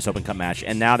in that U.S. Open Cup match.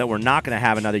 And now that we're not going to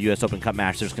have another U.S. Open Cup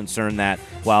match, there's concern that,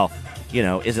 well,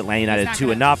 is Atlanta United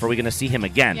 2 enough? Are we going to see him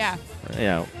again? Yeah.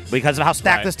 Because of how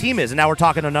stacked this team is. And now we're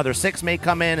talking another 6 may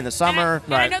come in the summer.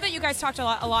 And I know that you guys talked a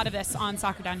lot of this on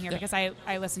Soccer Down Here because I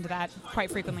listen to that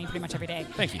quite frequently, pretty much every day.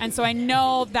 Thank you. And so I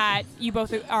know that you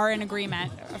both are in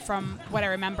agreement from what I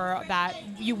remember that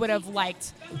you would have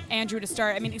liked Andrew to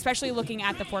start. I mean, especially looking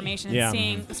at the formation and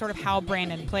seeing sort of how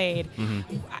Brandon played.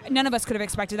 Mm-hmm. None of us could have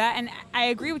expected that. And I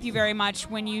agree with you very much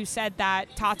when you said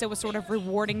that Tata was sort of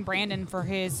rewarding Brandon for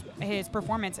his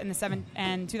performance in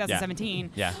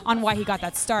 2017 on why he got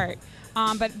that start.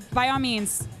 But by all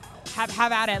means, have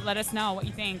at it. Let us know what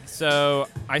you think. So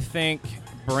I think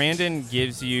Brandon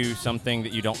gives you something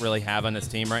that you don't really have on this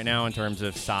team right now in terms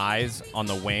of size on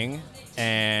the wing.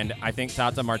 And I think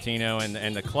Tata Martino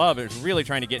and the club is really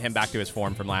trying to get him back to his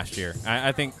form from last year.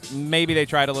 I think maybe they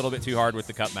tried a little bit too hard with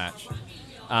the cup match.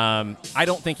 I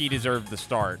don't think he deserved the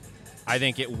start. I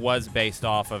think it was based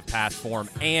off of past form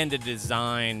and a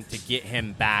design to get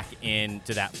him back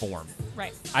into that form.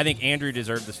 Right. I think Andrew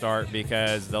deserved the start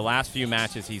because the last few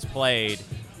matches he's played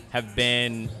have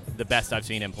been the best I've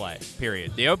seen him play,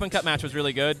 period. The Open Cup match was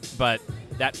really good, but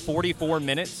that 44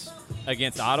 minutes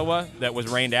against Ottawa that was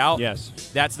rained out. Yes.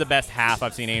 That's the best half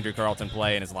I've seen Andrew Carleton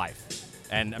play in his life.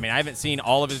 And, I mean, I haven't seen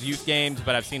all of his youth games,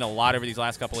 but I've seen a lot over these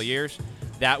last couple of years.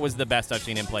 That was the best I've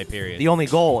seen him play, period. The only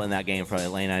goal in that game for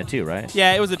Atlanta United too, right?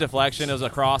 Yeah, it was a deflection. It was a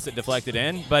cross that deflected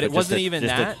in, but it wasn't even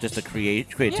that. Just the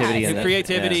creativity. Yeah, and the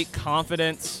creativity,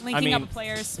 confidence. Linking I mean, up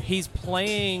players. He's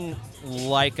playing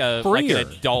like an Freer.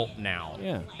 adult now.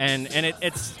 Yeah. And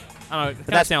it's I don't know.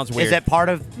 But that sounds weird. Is that part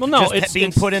of Well, no, just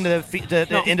being put into into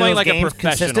playing those like games a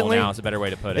professional consistently? now is a better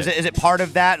way to put it. Is it part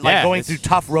of that, like Yeah, going it's- through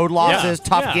tough road losses,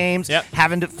 tough Yeah. games,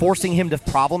 Yep. forcing him to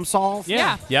problem solve?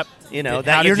 Yeah. Yep. You know How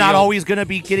that to you're not deal- always going to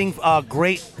be getting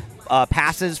great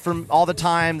passes from all the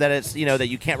time. That it's that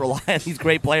you can't rely on these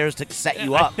great players to set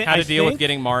you up. How to deal with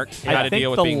getting marked. How I to think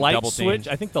deal with the being light double switch. teamed.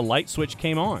 I think the light switch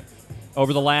came on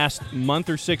over the last month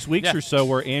or 6 weeks Yeah. or so,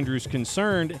 where Andrew's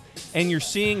concerned, and you're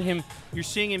seeing him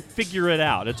figure it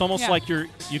out. It's almost like you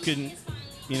can,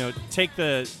 take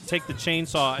the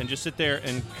chainsaw and just sit there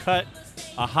and cut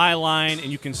a high line,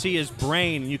 and you can see his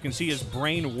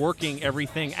brain working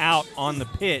everything out on the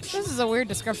pitch. This is a weird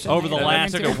description. Over that the you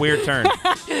last- went took a into. weird turn.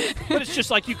 But it's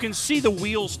just like you can see the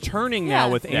wheels turning now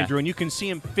Yeah. with Yeah. Andrew, and you can see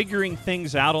him figuring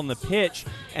things out on the pitch.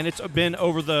 And it's been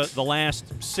over the last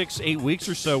 6-8 weeks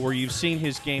or so where you've seen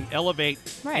his game elevate,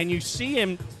 Right. and you see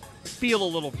him feel a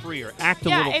little freer, act a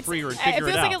Yeah, little it's, freer, and it figure feels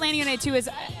it like out. Atlanta United too is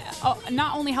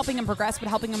not only helping him progress, but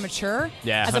helping him mature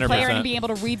Yeah, as a player 100%. and being able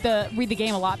to read the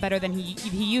game a lot better than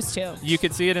he used to. You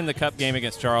could see it in the Cup game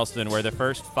against Charleston, where the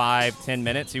first 5-10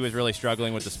 minutes he was really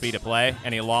struggling with the speed of play,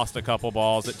 and he lost a couple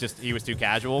balls that just he was too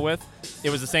casual with. It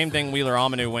was the same thing Wheeler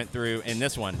Amanu went through in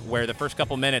this one, where the first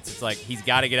couple minutes it's like he's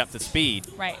got to get up to speed,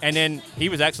 Right. And then he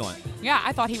was excellent. Yeah,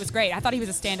 I thought he was great. I thought he was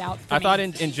a standout. For I me. thought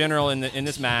in general in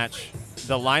this match,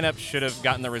 the lineup should have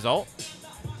gotten the result.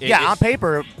 On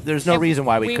paper, there's no reason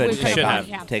why we couldn't should take have. on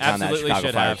that Absolutely Chicago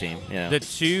should Fire have. team. Yeah. The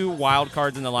two wild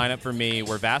cards in the lineup for me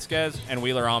were Vasquez and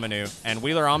Wheeler Amanu, and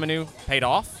Wheeler Amanu paid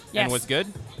off Yes. and was good.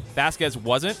 Vasquez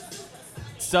wasn't.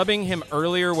 Subbing him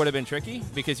earlier would have been tricky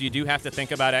because you do have to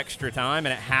think about extra time,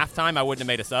 and at halftime I wouldn't have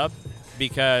made a sub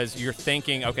because you're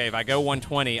thinking, okay, if I go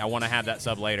 120, I want to have that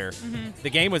sub later. The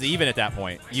game was even at that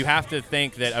point. You have to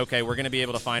think that, okay, we're going to be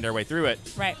able to find our way through it.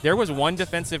 Right. There was one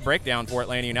defensive breakdown for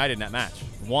Atlanta United in that match.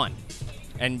 One.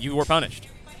 And you were punished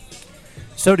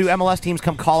So do MLS teams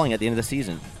come calling at the end of the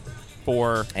season?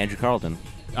 for Andrew Carleton.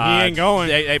 He ain't going.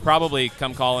 They probably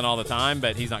come calling all the time,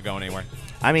 but he's not going anywhere.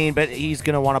 I mean, but he's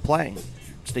going to want to play.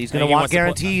 So he's going Yeah, to he want wants to play.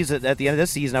 guarantees at the end of this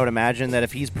season. I would imagine that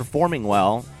if he's performing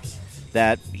well,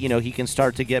 that he can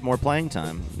start to get more playing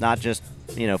time, not just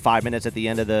 5 minutes at the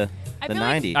end of the I feel like-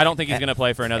 90. I don't think he's going to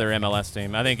play for another MLS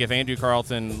team. I think if Andrew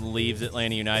Carleton leaves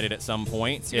Atlanta United at some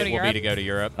point, To go it to will be Europe? to go to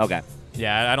Europe. Okay.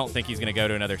 Yeah, I don't think he's going to go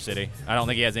to another city. I don't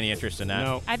think he has any interest in that.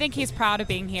 No. I think he's proud of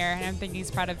being here, and I think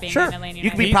he's proud of being Sure. in Atlanta United.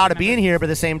 You can be proud of being here, but at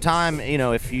the same time,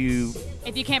 if you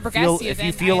If you can't progress, if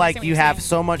you feel like you have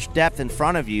so much depth in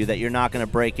front of you that you're not going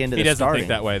to break into He the doesn't starting. think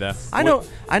that way, though. I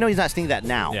know he's not thinking that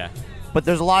now. Yeah. But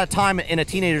there's a lot of time in a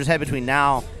teenager's head between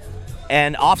now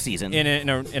and off season. In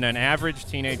an average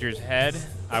teenager's head,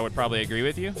 I would probably agree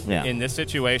with you. Yeah. In this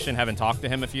situation, having talked to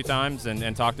him a few times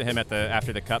and talked to him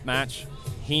after the Cup match,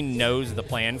 he knows the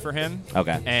plan for him.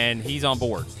 Okay. And he's on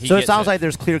board. He So it gets sounds like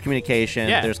there's clear communication.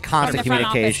 Yeah. There's constant From the front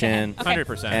office to communication. him.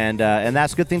 Okay. 100%. And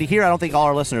that's a good thing to hear. I don't think all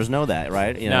our listeners know that,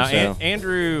 right? No, so.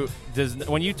 Andrew does.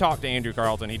 When you talk to Andrew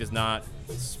Carleton, he does not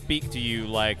speak to you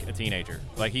like a teenager.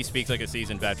 Like he speaks like a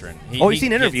seasoned veteran. We've he seen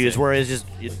gets interviews it. where it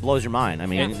blows your mind. I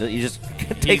mean, Yeah. he just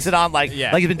takes it on like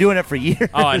yeah. he's been doing it for years.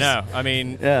 Oh, I know. I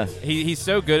mean, Yeah. he's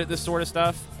so good at this sort of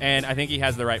stuff, and I think he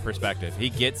has the right perspective. He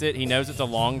gets it. He knows it's a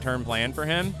long-term plan for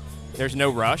him. There's no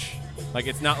rush. Like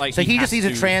it's not like So he just has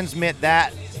needs to transmit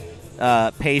that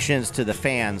patience to the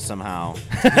fans somehow.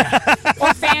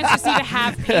 Or fans just need to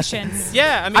have patience.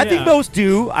 Yeah, I mean, I think most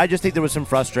do. I just think there was some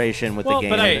frustration with Well, the game.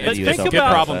 but hey, and but the think US Open, about-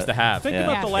 good problems but- to have. Think Yeah.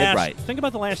 about the Yeah. last. Right. Think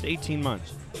about the last 18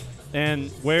 months, and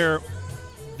where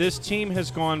this team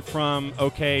has gone from you're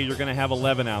going to have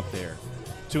 11 out there,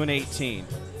 to an 18,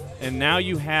 and now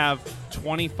you have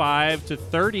 25 to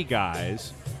 30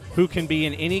 guys who can be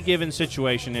in any given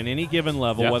situation, in any given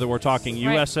level, Yep. whether we're talking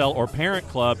Right. USL or parent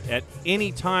club, at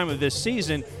any time of this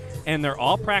season. And they're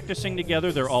all practicing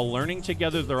together. They're all learning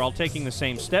together. They're all taking the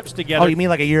same steps together. Oh, you mean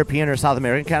like a European or South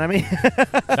American academy?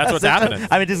 That's what's happening.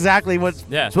 I mean, it's exactly what's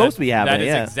Yeah, supposed to be happening. That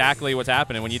is yeah. exactly what's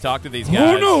happening when you talk to these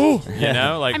guys. no! You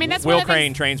know, like I mean, that's Will one of the Crane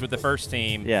things- trains with the first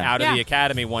team Yeah. out of Yeah. the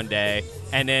academy one day,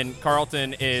 And then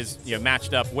Carleton is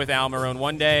matched up with Almiron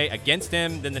one day against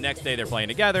him. Then the next day they're playing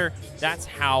together. That's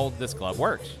how this club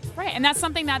works. Right, and that's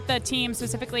something that the team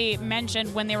specifically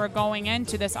mentioned when they were going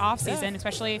into this offseason,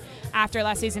 especially after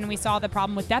last season. We saw the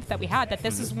problem with depth that we had, that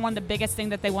this is one of the biggest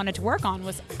things that they wanted to work on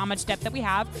was how much depth that we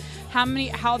have,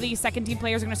 how the second-team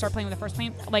players are going to start playing with the first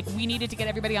team. Like, we needed to get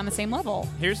everybody on the same level.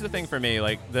 Here's the thing for me,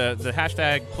 like the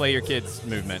hashtag Play Your Kids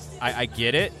movement. I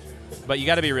get it, but you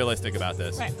got to be realistic about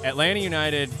this. Right. Atlanta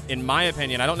United, in my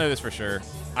opinion, I don't know this for sure,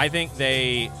 I think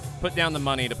they put down the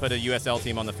money to put a USL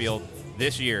team on the field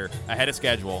this year ahead of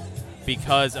schedule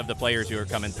because of the players who are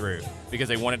coming through, because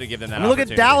they wanted to give them that Look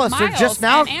opportunity. at Dallas. They're Miles just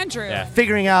now and Andrew.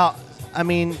 figuring out. I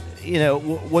mean,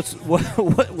 what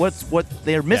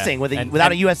they're missing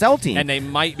without a USL team. And they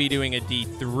might be doing a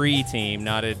D3 team,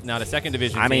 not a second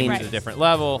division I team, mean, which is a different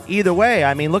level. Either way,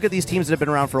 I mean, look at these teams that have been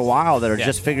around for a while that are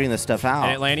just figuring this stuff out.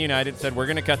 And Atlanta United said, we're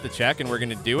going to cut the check and we're going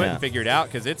to do it and figure it out,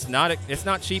 because it's not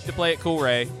cheap to play at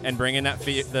Coolray and bring in that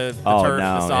the turf,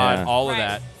 the sod, all of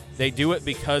that. They do it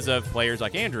because of players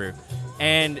like Andrew.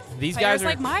 And these Players guys are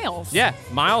like Miles. Yeah,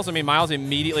 Miles. I mean, Miles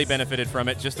immediately benefited from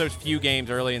it. Just those few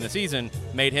games early in the season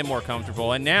made him more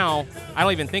comfortable. And now I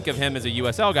don't even think of him as a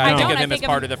USL guy. I think of him as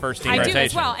part of the first team rotation. I do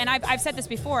as well. And I've said this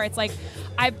before. It's like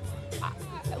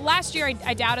last year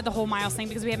I doubted the whole Miles thing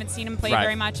because we haven't seen him play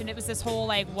very much, and it was this whole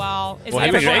like, I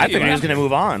figured he was going to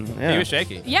move on. Yeah. He was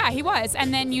shaky. Yeah, he was.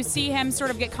 And then you see him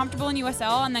sort of get comfortable in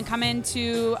USL and then come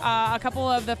into a couple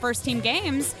of the first team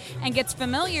games and gets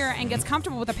familiar and gets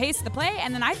comfortable with the pace of the play.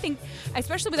 And then I think,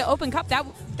 especially with the Open Cup,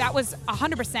 that was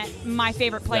 100% my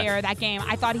favorite player that game.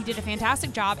 I thought he did a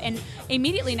fantastic job. And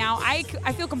immediately now, I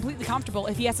feel completely comfortable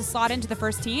if he has to slot into the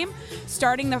first team,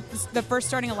 starting the first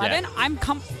starting 11. I'm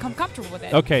comfortable with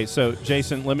it. Okay, so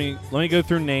Jason, let me go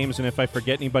through names, and if I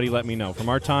forget anybody, let me know. From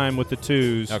our time with the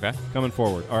twos, coming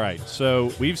forward. All right,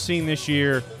 so we've seen this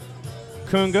year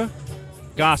Kunga,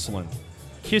 Gosselin,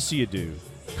 Kissiadou,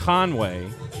 Conway,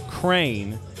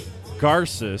 Crane,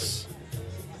 Garces,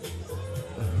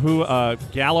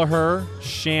 Gallagher,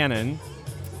 Shannon.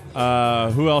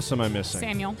 Who else am I missing?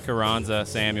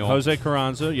 Samuel. Jose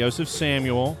Carranza, Joseph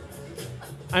Samuel.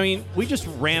 I mean, we just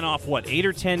ran off, 8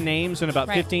 or 10 names in about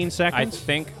 15 seconds? I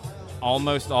think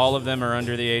almost all of them are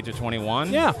under the age of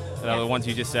 21. Yeah. The ones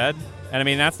you just said. And, I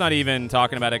mean, that's not even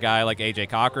talking about a guy like A.J.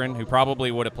 Cochran, who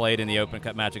probably would have played in the Open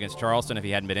Cup match against Charleston if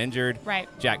he hadn't been injured. Right.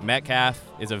 Jack Metcalf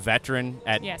is a veteran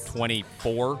at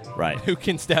 24 right, who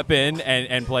can step in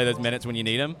and play those minutes when you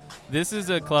need him. This is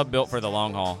a club built for the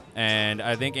long haul, and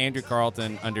I think Andrew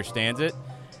Carleton understands it.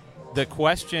 The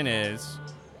question is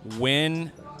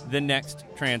when the next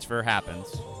transfer happens,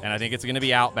 and I think it's going to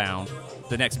be outbound,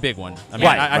 the next big one. I mean,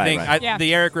 I think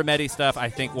the Eric Remedi stuff I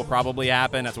think will probably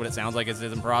happen. That's what it sounds like is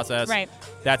in process. Right.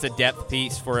 That's a depth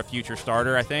piece for a future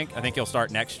starter, I think. I think he'll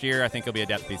start next year. I think he'll be a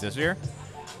depth piece this year.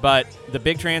 But the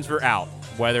big transfer out,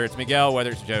 whether it's Miguel, whether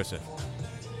it's Joseph,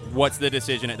 what's the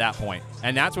decision at that point?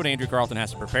 And that's what Andrew Carleton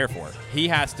has to prepare for. He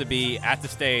has to be at the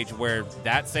stage where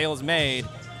that sale is made,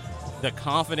 the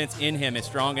confidence in him is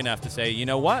strong enough to say, you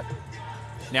know what?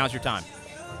 Now's your time.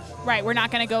 Right, we're not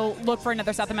going to go look for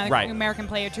another South American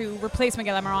player to replace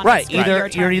Miguel Almiron. Right,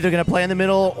 you're either going to play in the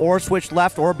middle or switch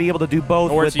left or be able to do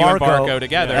both or with you and Barco. Barco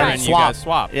together and you guys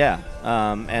swap. Yeah,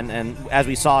 and as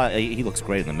we saw, he looks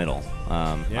great in the middle,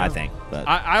 I think. But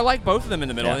I like both of them in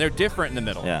the middle, and they're different in the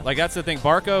middle. Yeah. Like, that's the thing.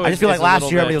 Barco I just feel like last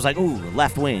year everybody was like, ooh,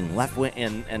 left wing,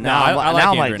 and now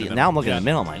I'm looking in the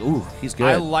middle. I'm like, ooh, he's good.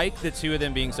 I like the two of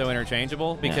them being so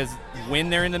interchangeable because when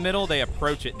they're in the middle, they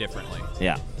approach it differently.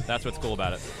 Yeah. That's what's cool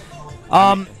about it.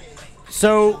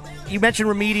 So you mentioned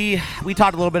Remedi. We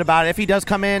talked a little bit about it. If he does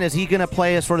come in, is he going to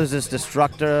play as sort of this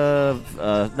destructive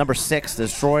number 6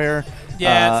 destroyer?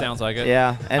 Yeah, it sounds like it.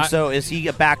 Yeah, and so is he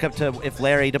a backup to if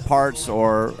Larry departs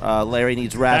or Larry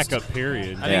needs rest? Backup,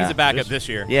 period. I think he's a backup this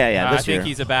year. Yeah, this year. I think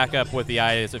he's a backup with the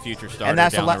eye as a future starter and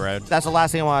that's down the road. That's the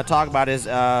last thing I want to talk about is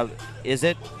are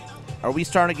we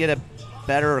starting to get a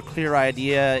better or clear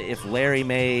idea if Larry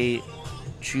may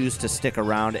choose to stick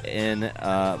around in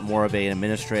more of an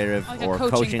administrative or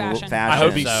coaching fashion? I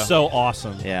hope he's so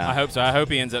awesome. Yeah, I hope so. I hope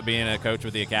he ends up being a coach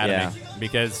with the academy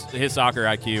because his soccer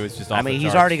IQ is just off the he's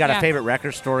charts. already got a favorite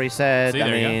record store, he said. See,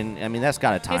 I mean that's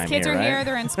got a time. His kids here, are right? here.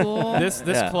 They're in school. This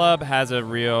club has a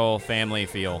real family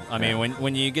feel. I mean,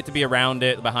 when you get to be around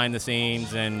it behind the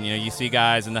scenes, and you see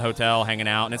guys in the hotel hanging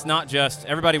out, and it's not just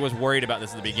everybody was worried about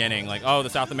this at the beginning, like, oh,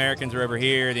 the South Americans are over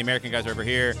here, the American guys are over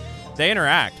here. They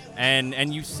interact,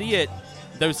 and you see it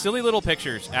those silly little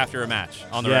pictures after a match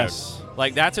on the Yes. road.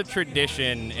 Like, that's a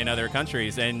tradition in other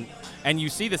countries. And you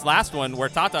see this last one where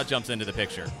Tata jumps into the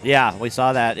picture. Yeah, we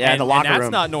saw that. Yeah, in the locker and that's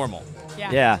room. not normal.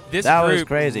 Yeah, This that group was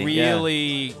crazy.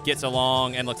 really gets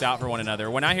along and looks out for one another.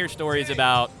 When I hear stories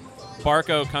about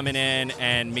Barco coming in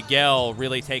and Miguel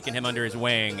really taking him under his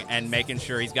wing and making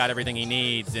sure he's got everything he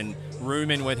needs and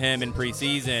rooming with him in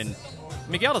preseason,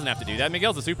 Miguel doesn't have to do that.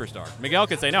 Miguel's a superstar. Miguel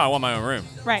could say, no, I want my own room.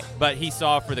 Right. But he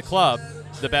saw for the club,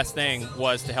 the best thing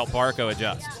was to help Barco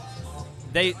adjust.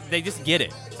 They just get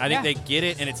it. I think they get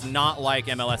it, and it's not like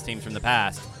MLS teams from the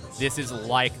past. This is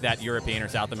like that European or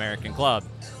South American club,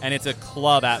 and it's a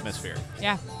club atmosphere.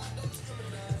 Yeah.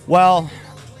 Well,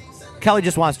 Kelly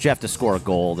just wants Jeff to score a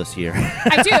goal this year.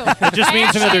 I do. It just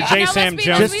means another J. Now, Sam let's be-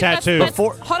 Jones let's be- tattoo. let's-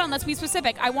 hold on, let's be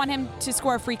specific. I want him to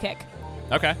score a free kick.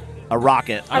 Okay. A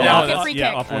rocket. A rocket free kick.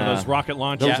 Off one of those rocket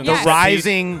launchers. The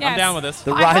rising. Yes. I'm down with this.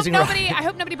 The rising. I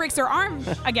hope nobody breaks their arm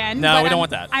again. No, but we don't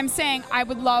want that. I'm saying I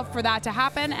would love for that to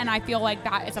happen, and I feel like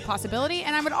that is a possibility.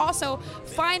 And I would also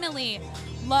finally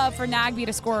love for Nagby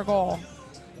to score a goal.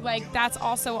 Like, that's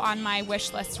also on my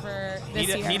wish list for this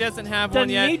year. He doesn't have Doesn't one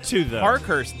yet. need to, though.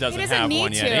 Parkhurst doesn't He doesn't have need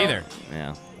one yet to. either.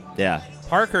 Yeah. Yeah.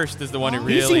 Parkhurst is the one who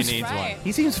He really seems- needs right. one.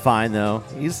 He seems fine though.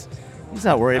 He's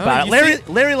not worried Oh, about it. you Larry, see-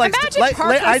 Larry likes. Imagine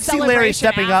Parker's I see Larry celebration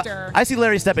stepping after. up. I see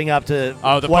Larry stepping up to.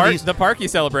 Oh, the one of these- Parky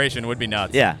celebration would be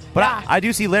nuts. Yeah, but Yeah. I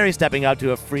do see Larry stepping up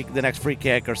to the next free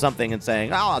kick or something and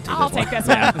saying, "Oh, I'll take this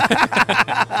one."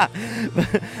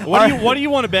 this one. What do you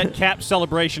want to bet Cap's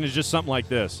celebration is just something like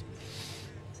this?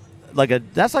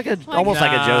 That's like almost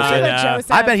like a Nah, Joseph. yeah.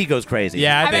 Joseph. I bet he goes crazy.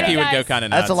 Yeah, I, I think bet he he would go does. kind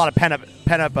of nuts. That's a lot of pent up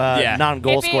Yeah.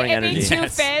 non-goal scoring it'd be energy. two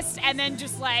Yes. fists and then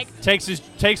just like Takes his.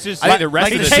 I think the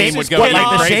rest like of the the team Shakers? would go What, even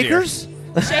like the crazier. Shakers?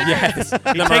 Yes. The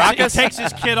He maracas? takes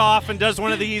his kid off and does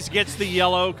one of these, gets the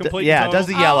yellow complete. Yeah, total. does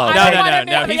the yellow. I No, don't no, want no, him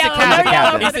to no. have He's a the yellow. captain. No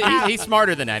yellow He's, for the cap. he's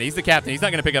smarter than that. He's the captain. He's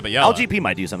not going to pick up a yellow. LGP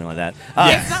might do something like that.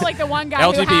 It's not like the one guy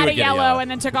who LGP had would a get a yellow yellow. and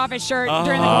then took off his shirt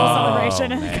during the goal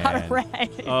celebration and got a red.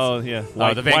 Oh yeah.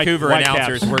 Oh, the Vancouver white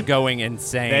announcers caps. were going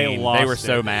insane. They lost were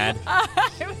so it. mad.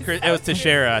 It was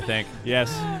Teixeira, I think.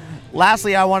 Yes.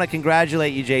 Lastly, I want to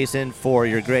congratulate you, Jason, for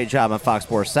your great job on Fox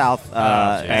Sports South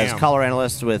as damn. color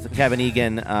analyst with Kevin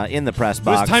Egan in the press It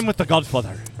was box. time with the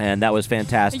Godfather. And that was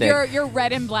fantastic. Your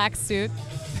red and black suit.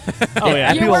 Oh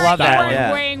yeah. And people love You that. weren't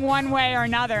Yeah. weighing one way or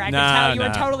another. I Nah, could tell you nah.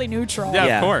 were totally neutral.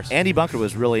 Yeah. of course. Andy Bunker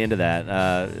was really into that.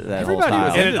 That Everybody whole was style.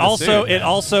 And into it the also suit, it man.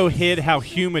 also hid how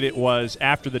humid it was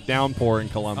after the downpour in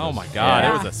Columbus. Oh, my God. Yeah.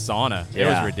 It was a sauna. It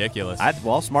Yeah. was ridiculous.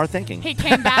 Smart thinking. He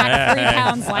came back 3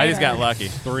 pounds later. I just got lucky.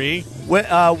 3.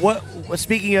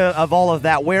 Speaking of all of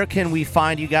that, where can we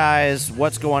find you guys?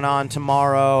 What's going on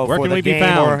tomorrow Where for can the we be game?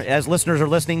 found? Or as listeners are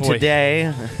listening Boy.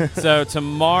 today, So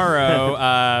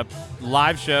tomorrow,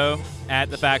 live show at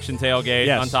the Faction Tailgate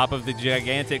Yes. on top of the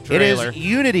gigantic it trailer. is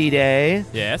Unity Day.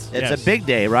 Yes. It's Yes. a big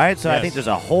day, right? So I Yes. think there's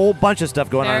a whole bunch of stuff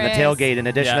going on There in the is. tailgate. In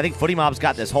addition, Yeah. I think Footy Mob's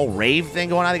got this whole rave thing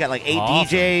going on. They got like 8 Awesome.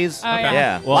 DJs. Oh, yeah.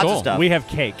 Yeah, Well, lots cool. of stuff. We have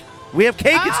cake. We have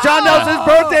cake. It's John Oh. Nelson's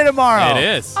birthday tomorrow. It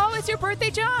is. Oh, it's your birthday,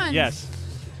 John. Yes.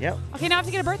 Yep. Okay, now I have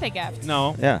to get a birthday gift.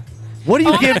 No. Yeah. What do Oh,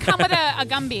 you I'm gonna give? come with a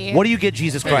Gumby. What do you get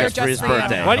Jesus They're Christ for just his for you.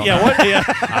 birthday? What? Yeah. What? Yeah.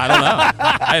 I don't know.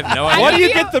 I have no idea. What do you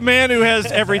give you- get the man who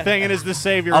has everything and is the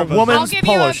savior A of us? woman- I'll Women's give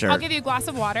polo you shirt. I'll give you a glass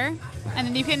of water, and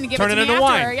then you can give Turn it it to me into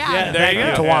after. wine. Yeah. There you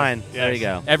go. To wine. Yes. There you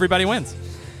go. Everybody wins.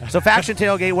 So Faction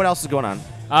Tailgate. What else is going on?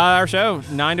 Our show,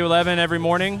 9 to 11 every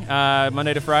morning,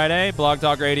 Monday to Friday,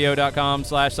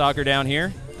 blogtalkradio.com/soccer down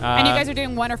here. And you guys are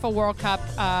doing wonderful World Cup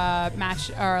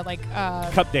match or like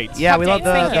Cup dates. Yeah, we Updates, love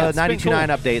thank you. the It's been 92.9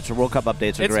 updates or World Cup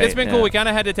updates are It's great. been yeah. cool. We kind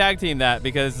of had to tag team that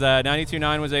because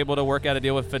 92.9 was able to work out a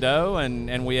deal with Fido,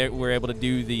 and we were able to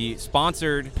do the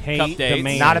sponsored Pay cup the dates.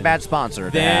 man. Not a bad sponsor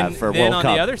to Then, have for then World on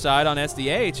Cup. the other side, on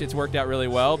SDH, it's worked out really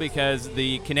well because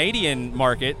the Canadian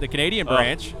market, the Canadian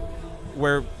branch,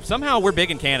 we're big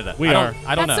in Canada. We I are. don't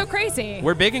That's know. so crazy.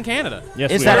 We're big in Canada.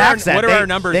 Yes, It's we that are. accent. what are They- our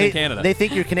numbers they- in Canada? They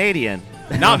think you're Canadian.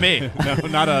 Not me. No,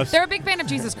 not us. They're a big fan of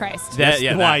Jesus Christ. That-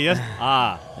 yeah, Why? that- Yes.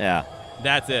 Yeah.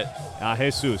 That's it.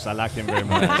 Jesus. I like him very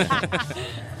much.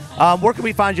 Where can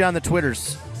we find you on the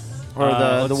Twitters or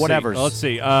the let's whatevers?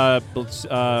 See. Let's see.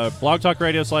 Blog Talk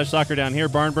Radio /soccer down here.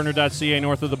 Barnburner.ca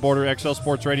north of the border. XL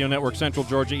Sports Radio Network Central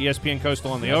Georgia. ESPN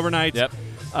Coastal on the overnights. Yep.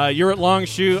 You're at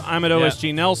Longshoe. I'm at Yep.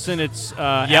 OSG Nelson. It's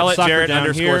Yell at Soccer Jared down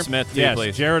 _ here. Smith, too, yes,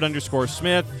 please. Jared _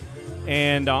 Smith.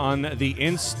 And on the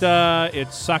Insta,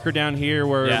 it's Soccer Down Here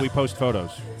where Yeah. we post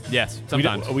photos. Yes, We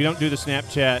sometimes. don't do the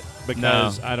Snapchat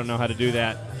because I don't know how to do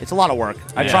that. It's a lot of work.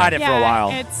 I Yeah. tried it for a Yeah, while.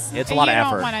 It's a lot of You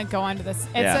effort. don't want to go onto this. It's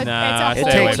Yeah. a, Nah, it's it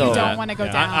a hole takes you over. don't want to go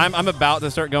down. I'm about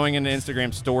to start going into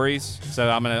Instagram stories, so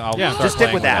I'll Yeah. start Just stick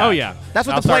playing with that. Oh, yeah. That's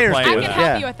what I'll the start players playing I do. with can that.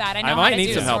 help you with that. I know I how might to need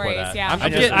do some help with stories. that. Yeah. I'm I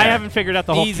just haven't figured out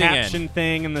the whole easing in. caption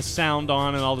thing and the sound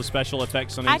on and all the special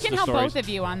effects on Insta I can help stories. both of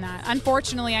you on that.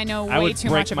 Unfortunately, I know I way would too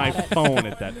break much my about it. phone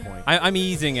at that point. I'm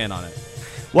easing in on it.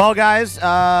 Well, guys,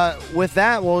 with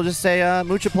that, we'll just say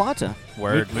mucha plata.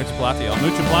 Word. Mucho plata, y'all.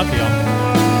 Mucho plata,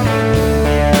 y'all.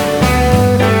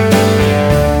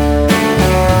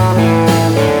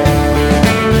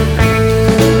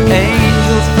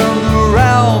 Angels from the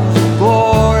realms of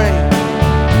glory,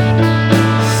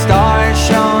 stars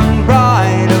shone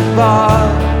bright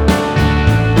above.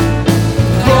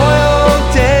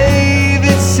 Royal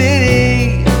David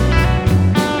City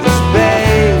was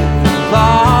bathed in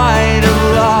light of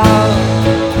love.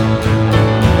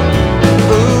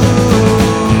 Ooh,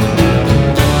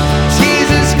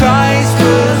 Jesus Christ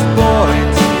was born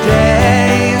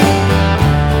today.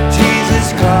 Jesus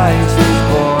Christ was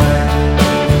born.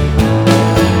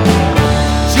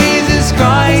 Jesus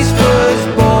Christ was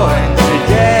born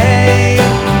today.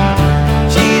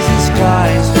 Jesus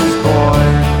Christ was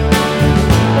born.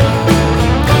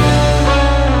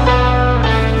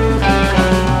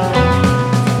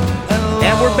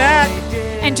 And we're back.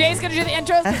 And Jay's going to do the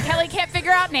intros, but Kelly can't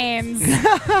figure out names.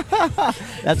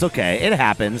 That's okay. It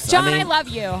happens. John, I mean, love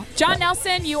you. John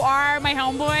Nelson, you are my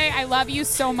homeboy. I love you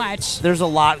so much. there's a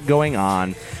lot going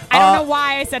on. I don't know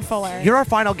why I said Fuller. You're our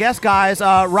final guest, guys.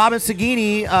 Robin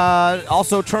Sagini,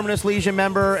 also Terminus Legion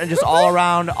member and just all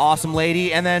around awesome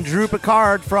lady. And then Drew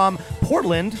Picard from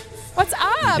Portland, What's up?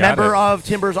 Got member it. of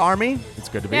Timbers Army. It's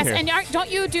good to be Yes, here. and don't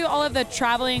you do all of the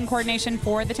traveling coordination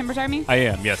for the Timbers Army? I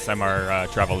am. Yes, I'm our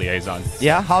travel liaison.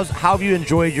 Yeah. How have you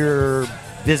enjoyed your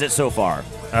visit so far?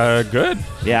 Good.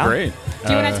 Yeah? Great.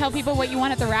 Do you want to tell people what you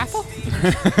won at the raffle?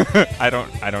 I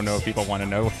don't know if people want to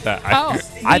know that. Oh,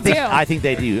 I we think do. I think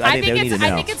they do. I think they need to know.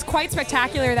 I think it's quite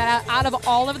spectacular that out of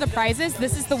all of the prizes,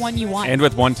 this is the one you won. And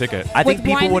with one ticket. I think With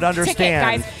people one would ticket,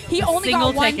 understand guys. He only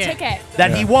got one ticket.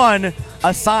 that he won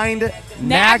a signed Nagby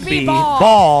Nagby ball.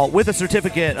 ball with a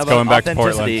certificate of going back to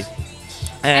authenticity.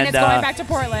 And it's going back to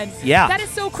Portland. yeah. That is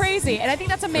so crazy. And I think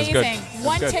that's good. amazing. It's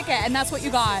One good. ticket, and that's what you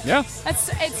got. Yeah.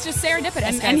 It's just serendipitous.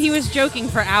 And guys. he was joking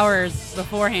for hours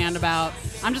beforehand about,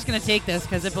 I'm just going to take this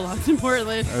because it belongs in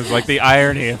Portland. It was like the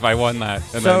irony if I won that.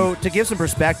 And So to give some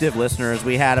perspective, listeners,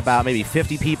 we had about maybe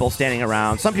 50 people standing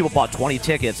around. Some people bought 20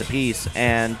 tickets apiece,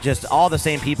 and just all the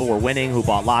same people were winning who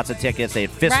bought lots of tickets. They had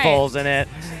fistfuls in it.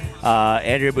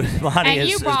 Andrea Busmani And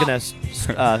you is brought- going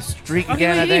to streak Oh,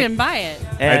 again, I he think. didn't buy it.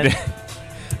 And, I did.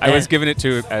 I was given it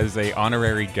to as a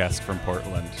honorary guest from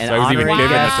Portland. an so I was even honorary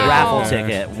given guest the raffle Yeah.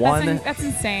 ticket. That's, Won that's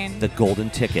insane. the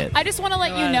golden ticket. I just want to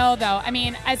let you know, though. I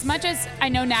mean, as much as I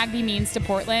know Nagby means to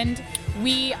Portland,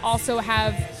 we also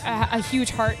have a huge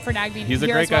heart for Nagby He's a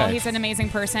here great as well. guy. He's an amazing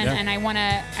person, Yeah. and I want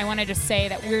to just say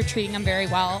that we're treating him very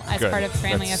well as Good. part of the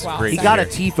family That's as well. great He to got a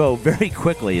hear. TIFO very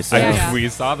quickly. So Yeah. We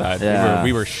saw that. Yeah.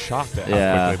 We were shocked at how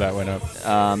Yeah. quickly that went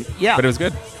up. yeah. But it was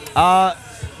good.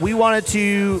 We wanted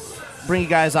to bring you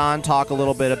guys on, talk a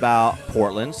little bit about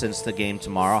Portland since the game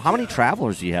tomorrow. How many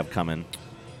travelers do you have coming?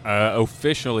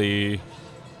 Officially,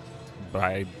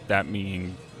 by that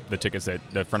meaning the tickets that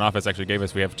the front office actually gave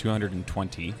us, we have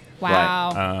 220.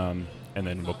 Wow. And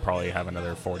then we'll probably have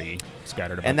another 40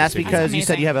 scattered about. And that's the city. because you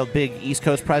said amazing. you have a big East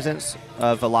Coast presence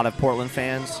of a lot of Portland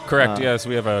fans. Correct. Yes,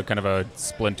 we have a kind of a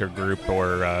splinter group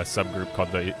or subgroup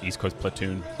called the East Coast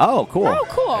Platoon, Oh, cool. Oh,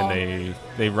 cool. and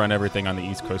they run everything on the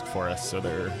East Coast for us. So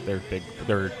they're big.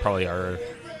 They're probably our,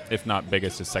 if not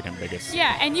biggest, is second biggest.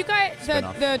 Yeah, and you got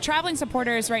Spin-off. the traveling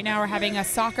supporters right now are having a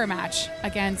soccer match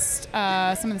against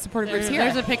some of the supporter groups here.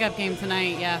 There's a pickup game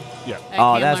tonight, yeah. Yeah. At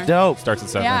Oh, that's Candler. dope. Starts at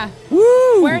 7. Yeah.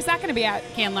 Woo! Where is that going to be at?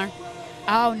 Candler.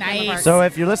 Oh, nice. So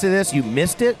if you're listening to this, you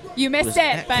missed it. You missed was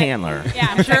it, but Candler. Yeah,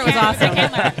 I'm sure it was awesome.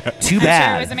 Candler. Too I'm sure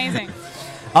bad. it was amazing.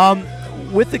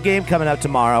 With the game coming up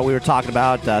tomorrow, we were talking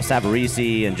about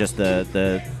Savarese and just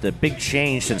the big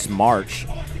change since March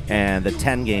and the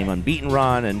 10-game unbeaten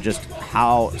run and just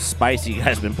how spicy you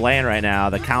guys have been playing right now.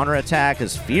 The counterattack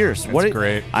is fierce. It's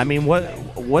great. I mean,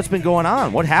 what's been going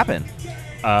on? What happened?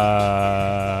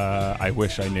 I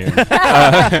wish I knew.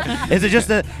 Is it just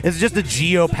the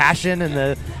geo passion and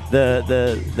the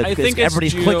I think it's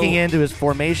everybody's geo- clicking into his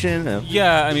formation?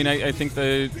 Yeah, I mean, I think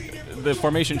the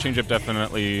formation changeup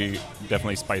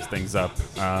definitely spiced things up.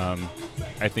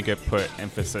 I think it put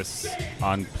emphasis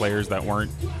on players that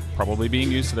weren't probably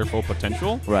being used to their full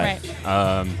potential. Right.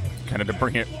 Kind of to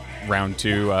bring it round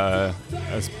 2, a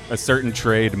certain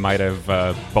trade might have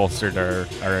bolstered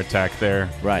our attack there.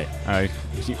 Right.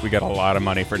 We got a lot of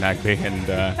money for Nagby, and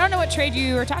I don't know what trade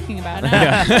you were talking about.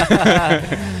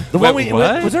 The one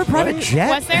was there a private jet?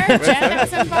 Was there a jet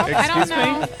that was involved? I don't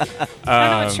know. I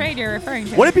don't know what trade you're referring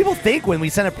to. What did people think when we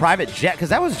sent a private jet? Because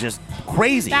that was just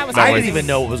crazy. That was I crazy. didn't even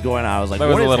know what was going on. I was like, that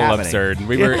was what a is little happening? absurd.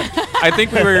 We were, I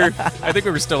think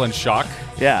we were still in shock.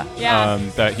 Yeah.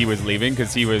 That he was leaving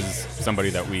because he was somebody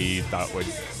that we thought would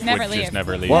Never just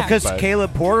never leave. Well, because but-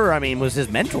 Caleb Porter, I mean, was his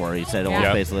mentor. He said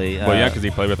almost basically. Well, yeah, because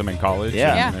he played with him in college.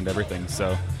 Yeah. And everything.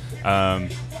 So,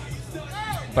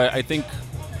 but I think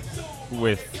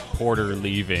with Porter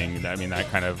leaving, I mean, that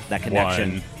kind of that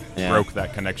connection broke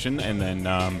that connection, and then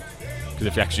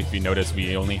because if you notice,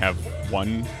 we only have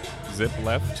one zip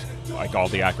left. Like all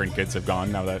the Akron kids have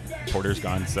gone now that Porter's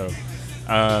gone. So,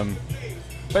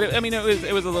 but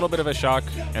it was a little bit of a shock,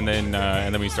 and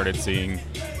then we started seeing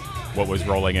what was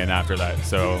rolling in after that.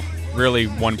 So really,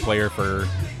 one player for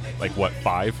like what,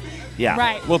 5? Yeah.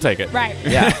 Right. We'll take it. Right.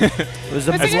 Yeah. It was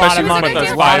a But lot of it was money. a big A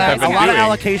deal lot for of us.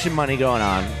 allocation money going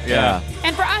on. Yeah.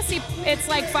 And for us, it's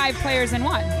like 5 players in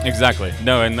one. Exactly.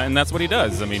 No, and that's what he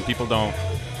does. I mean, people don't.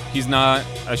 He's not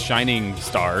a shining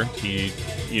star. He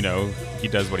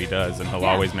does what he does, and he'll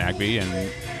always Nagby, and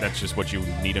that's just what you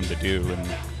need him to do. And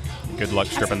good luck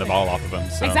stripping the ball off of him.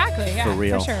 So. Exactly. Yeah. For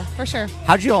real. For sure.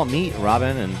 How'd you all meet,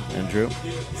 Robin and Drew?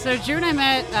 So Drew and I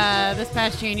met this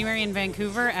past January in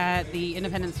Vancouver at the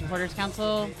Independent Supporters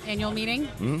Council annual meeting.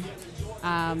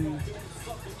 Mm-hmm.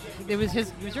 It was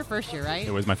your first year, right?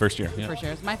 It was my first year. Yeah. First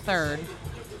year. It was my third.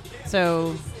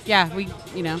 So yeah, we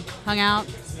hung out.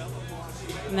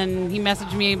 And then he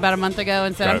messaged me about a month ago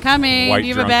and said, "I'm coming. Do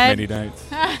you have a bed?" Many nights.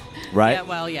 Right. Yeah,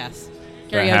 well, yes.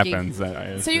 That Karaoke.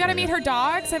 happens. So you got to meet her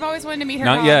dogs? I've always wanted to meet her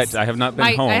Not dogs. yet. I have not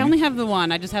been home. I only have the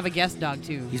one. I just have a guest dog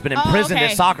too. He's been imprisoned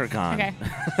at SoccerCon. Okay.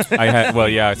 I had. Well,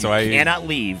 yeah. So I cannot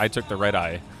leave. I took the red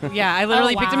eye. Yeah, I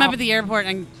literally Oh, picked him wow. up at the airport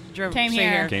and drove Came straight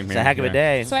here. Came It's here. a heck of a yeah.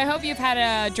 day. So I hope you've had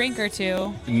a drink or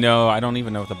two. No, I don't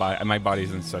even know what my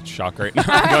body's in such shock right now.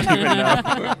 I don't even know.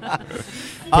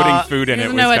 Putting food in it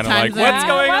doesn't was know what kind of like, time's it. what's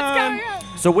going What's on? going on?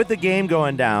 So with the game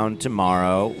going down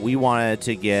tomorrow, we wanted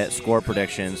to get score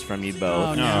predictions from you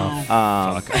both. Oh,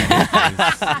 no.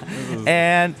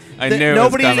 And I knew it was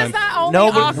nobody, coming. This is not only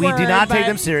nobody, we do awkward, not take but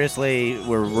them seriously.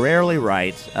 We're rarely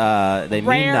right. They mean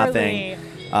Rarely. nothing.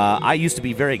 I used to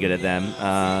be very good at them,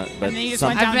 but then you just some-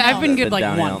 went downhill. I've been good like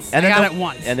downhill. once. And I then got it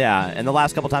once. And and the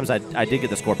last couple times I did get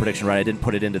the score prediction right. I didn't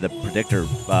put it into the predictor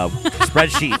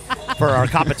spreadsheet for our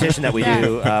competition that we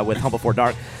do with Humble Before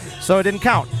Dark, so it didn't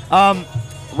count.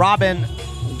 Robin,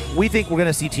 we think we're going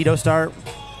to see Tito start.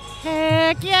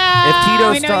 Heck yeah! If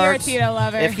Tito we know you're a starts, Tito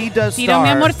lover. if he does Tito mi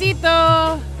start,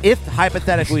 amorcito. if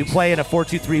hypothetically we play in a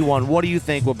 4-2-3-1, what do you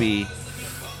think will be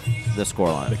the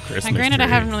scoreline? Christmas And granted, I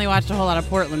tree. haven't really watched a whole lot of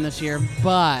Portland this year,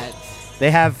 but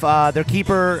They have their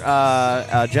keeper,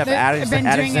 Jeff They've Addison. been doing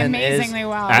Addison amazingly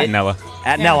well. At Nella.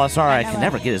 At Yeah, Nella. Sorry, at I can Nella.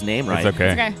 never get his name right. It's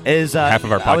okay. Okay. Is Half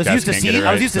of our I was podcast used to can't get it I was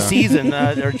right, used to so. season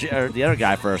or the other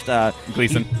guy first.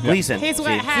 Gleason. Yeah. Gleason. He's See,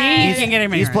 what had you can get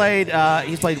him He's right.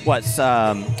 played what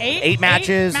 8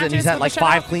 matches, and he's matches had with like a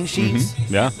 5 shutout. clean sheets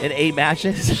Yeah. in 8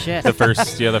 matches. shit. The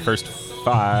first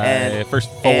 5, And- first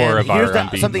 4 And of our here's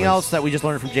unbeaten something was- else that we just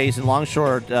learned from Jason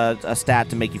Longshore, a stat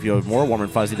to make you feel more warm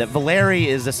and fuzzy. That Valeri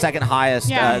is the second highest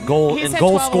Yeah. goal He's in had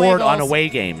goals 12 away scored on goals. away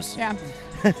games Yeah. on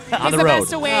He's the the road.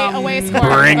 best away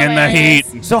scorer. Bring in the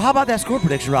Hilarious. heat. So how about that score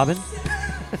prediction, Robin?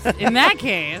 In that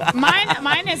case,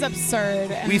 Mine is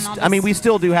absurd. And I'll just- We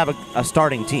still do have a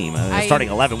starting team. A I- starting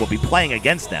 11 will be playing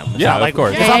against them. It's Yeah, not of like,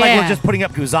 course. It's not like Yeah. we're just putting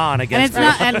up Guzan and against it's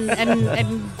not.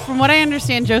 And from what I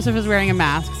understand, Joseph is wearing a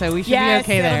mask, so we should yes,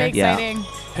 be okay it'll there. be Yeah. exciting.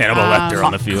 Hannibal Lecter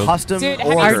on the field. Custom Dude,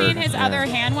 have order. you seen his Yeah. other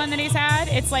hand one that he's had?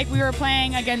 It's like we were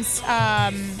playing against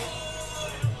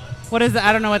What is it?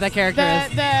 I don't know what that character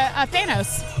is. the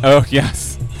Thanos. Oh,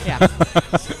 yes. Yeah.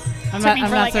 I'm Took me I'm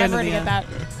for like so into ever to the, get that.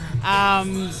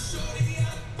 I'm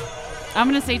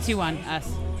gonna say 2-1 us.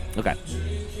 Okay.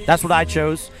 That's what I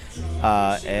chose.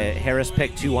 Harris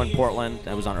picked 2-1 Portland.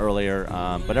 That was on earlier.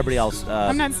 But everybody else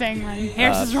I'm not saying mine.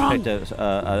 Harris is wrong. picked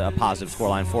a positive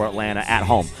scoreline for Atlanta at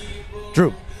home.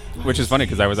 Drew. Which is funny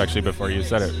because I was actually, before you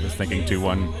said it, was thinking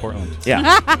 2-1 Portland.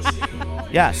 Yeah.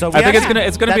 Yeah. So I think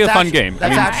it's gonna be a fun game. I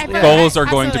mean, actually- goals are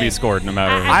going to be absolutely. scored no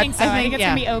matter. I think so. I I think think- it's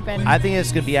going to be open. I think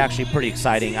it's going to be actually pretty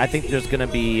exciting. I think there's going to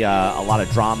be a lot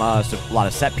of drama, so a lot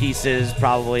of set pieces,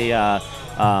 probably.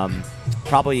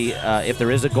 Probably, if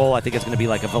there is a goal, I think it's going to be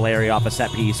like a Valeri off a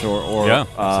set piece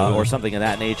or something of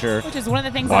that nature. Which is one of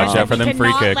the things Watch out for them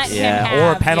free kicks.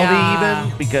 Or a penalty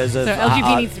even because of. So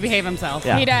LGP needs to behave himself.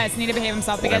 He does need to behave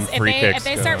himself because if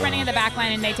they start running in the back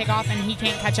line and they take off and he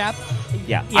can't catch up.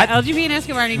 Yeah, LGP and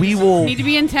Escobar need to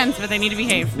be intense, but they need to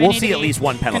behave. We'll see at least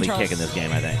one penalty kick in this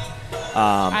game, I think.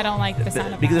 I don't like the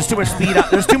sound of because there's too much speed.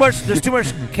 There's too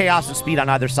much chaos and speed on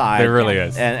either side. There really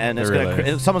is, and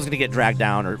someone's gonna get dragged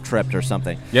down or tripped or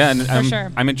something. Yeah, and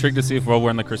I'm intrigued to see if we're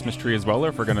in the Christmas tree as well, or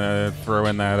if we're gonna throw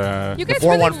in that. You guys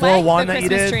 4-1-4-1 that you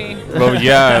did. Tree. Well,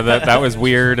 yeah, that was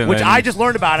weird. And which I just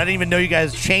learned about. I didn't even know you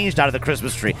guys changed out of the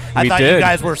Christmas tree. I thought you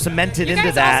guys were cemented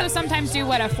into that. You guys also sometimes do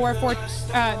what, a 4-4.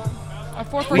 A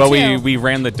 4-4-2. Well, we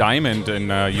ran the diamond in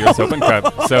U.S. Open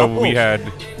Cup, so we had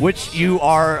which you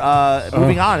are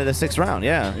moving on to the 6th round.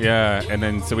 Yeah, and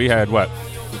then so we had what?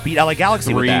 Beat LA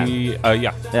Galaxy with that.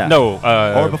 Yeah. No.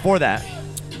 Or before that.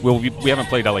 Well, we haven't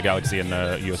played LA Galaxy in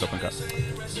the U.S. Open Cup.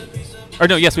 Or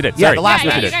no, yes, we did. Yeah, Sorry. the last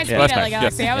match. You guys beat LA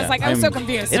Galaxy. I was like, I'm so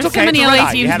confused. It's There's so many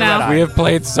LA teams now. We have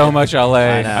played so much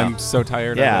LA. I'm so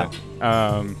tired of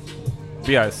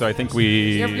it. So I think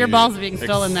your ball's being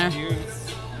stolen there.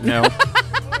 No.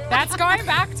 That's going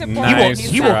back to Portland.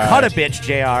 He will cut a bitch,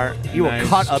 JR. He will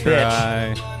cut a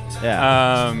bitch.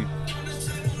 Yeah.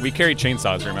 We carried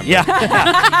chainsaws, remember? Yeah.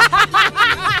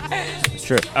 It's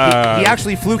true. He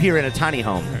actually flew here in a tiny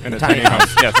home. In a tiny home,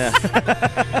 yes.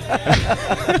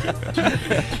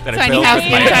 Tiny house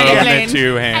in a tiny plane.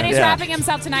 And he's wrapping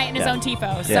himself tonight in his own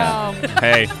tifo. So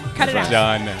hey, cut it out.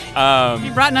 Done.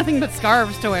 He brought nothing but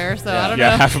scarves to wear, so I don't know.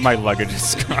 Yeah, half of my luggage is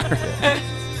scarves.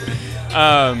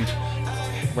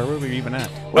 Where were we even at?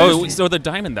 So the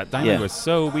diamond. That diamond was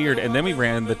so weird. And then we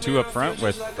ran the 2 up front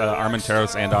with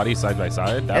Armenteros and Adi side by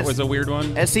side. That was a weird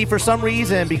one. And see, for some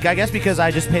reason, I guess because I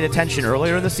just paid attention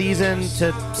earlier in the season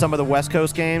to some of the West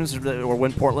Coast games, or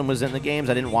when Portland was in the games,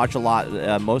 I didn't watch a lot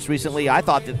most recently. I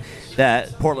thought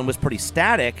that Portland was pretty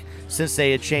static since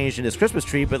they had changed in his Christmas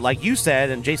tree. But like you said,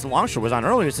 and Jason Longshore was on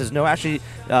earlier, said, no, actually,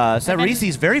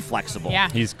 Savarese very flexible. Yeah.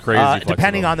 He's crazy flexible.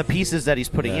 Depending on the pieces that he's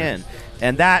putting in.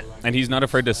 And he's not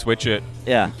afraid to switch it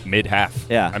mid-half.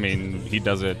 Yeah. I mean, he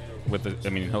does it with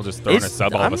he'll just throw in a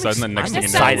sub all of a sudden, and next thing you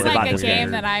know, sounds like a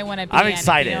game that I want to be I'm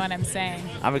excited. in, if you know what I'm saying.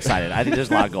 I'm excited. I think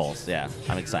there's a lot of goals. Yeah,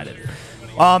 I'm excited.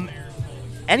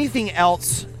 Anything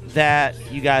else that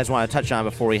you guys want to touch on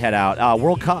before we head out?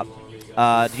 World Cup.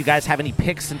 Do you guys have any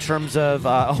picks in terms of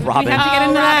Robin? We have to get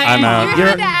into that. I'm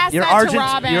out.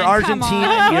 You're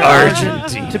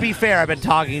Argentine. To be fair, we've been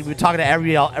talking to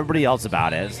everybody else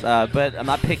about it, but I'm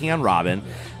not picking on Robin.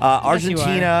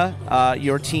 Argentina,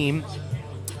 your team,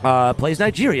 plays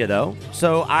Nigeria though,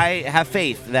 so I have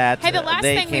faith that the last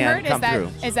they thing we can heard come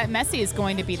through. is that Messi is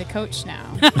going to be the coach now.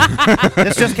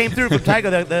 This just came through from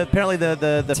Tygo. Apparently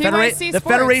the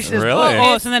federation is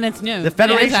oh, so then it's new. The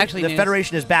federation is actually news.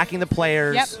 Federation is backing the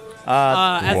players. Yep.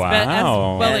 As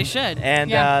well they should.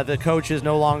 And the coach is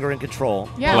no longer in control.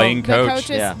 Yeah, Lame coach.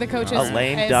 The coach is a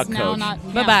lame duck now coach.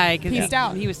 Not, Bye-bye. He's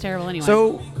out. He was terrible anyway.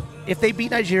 So if they beat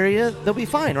Nigeria, they'll be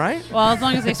fine, right? Well, as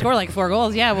long as they score like 4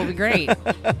 goals, we'll be great.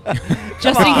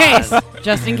 Just in case.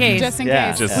 Just in case.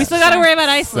 We still got to worry about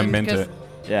Iceland. Cement it.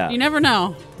 Yeah. You never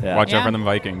know. Yeah. Watch out for them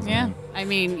Vikings. Yeah. I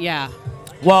mean, yeah.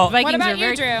 Well, Vikings what about are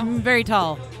very, you, Drew? very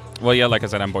tall. Well, yeah, like I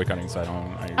said, I'm boycotting, so I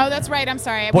don't. Oh, that's right. I'm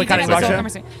sorry. Boycotting We did have Russia? this whole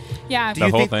conversation. Yeah. The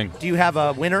whole thing. Do you have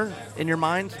a winner in your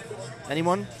mind?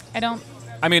 Anyone? I don't.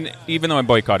 I mean, even though I'm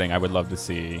boycotting, I would love to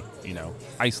see,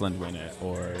 Iceland win it,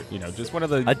 or just one of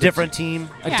the a different team.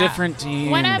 A different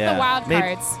team. One of the wild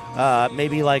cards.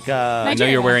 Maybe like. I know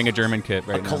you're wearing a German kit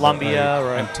right now. Colombia.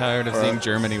 I'm tired of seeing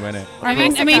Germany win it. I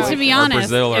mean, to be honest,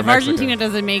 Brazil or if Mexico. Argentina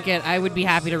doesn't make it, I would be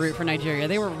happy to root for Nigeria.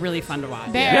 They were really fun to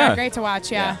watch. They are great to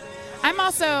watch. Yeah. I'm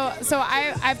also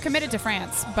I've committed to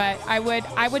France, but I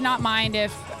would not mind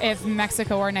if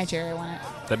Mexico or Nigeria won it.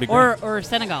 That'd be great. Or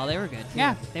Senegal, they were good.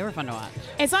 Yeah, they were fun to watch.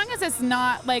 As long as it's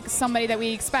not like somebody that we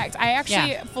expect. I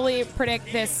actually fully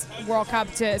predict this World Cup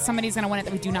to somebody's going to win it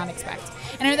that we do not expect.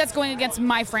 And I know that's going against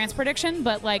my France prediction,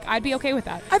 but I'd be okay with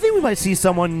that. I think we might see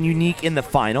someone unique in the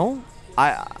final.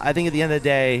 I think at the end of the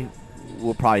day,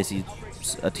 we'll probably see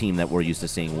a team that we're used to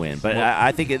seeing win. But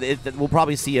I think we'll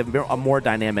probably see a more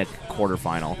dynamic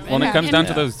quarterfinal. Well, and it comes down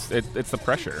to those. It's the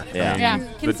pressure. Yeah. I mean,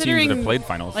 the teams that have played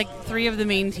finals. Like 3 of the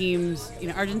main teams,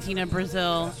 Argentina,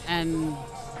 Brazil, and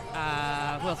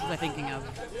who else was I thinking of?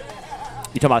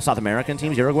 You talking about South American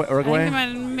teams? Uruguay?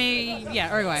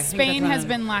 Uruguay. Spain has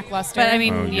been lackluster. But I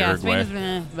mean, Uruguay. Spain has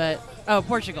been, but Oh,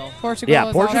 Portugal. Portugal. Yeah,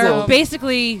 is Portugal. They're also-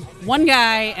 basically one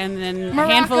guy and then a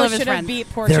handful Morocco of his should have friends. beat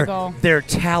Portugal. They're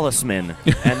talisman,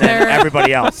 and then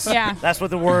everybody else. Yeah. That's what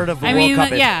the word of the I World mean,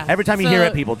 Cup is. yeah. Every time you hear So-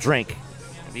 it, people drink.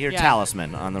 If you hear Yeah.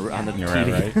 talisman on the You're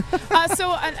TV. right.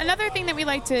 So another thing that we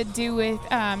like to do with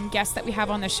guests that we have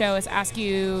on the show is ask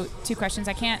you 2 questions.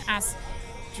 I can't ask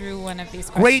Drew one of these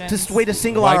Great questions. way to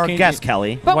single Why out our can't guest, you-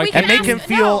 Kelly. But we can and make ask, him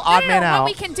feel no, odd man out.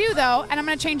 What we can do though, and I'm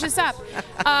going to change this up.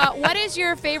 What is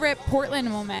your favorite Portland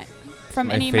moment from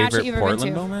My any match that favorite you've ever Portland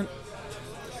been to? moment?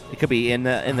 It could be in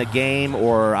the game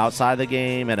or outside the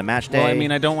game at a match day. Well, I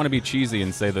mean, I don't want to be cheesy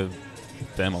and say the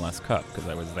MLS Cup because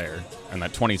I was there, and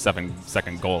that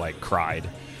 27-second goal, I cried.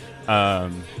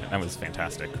 That was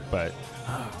fantastic. But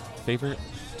favorite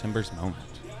Timbers moment?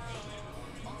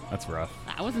 That's rough.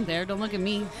 I wasn't there. Don't look at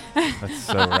me. That's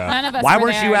so rough. None of us Why were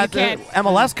weren't there. you at the can't-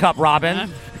 MLS Cup,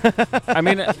 Robin? I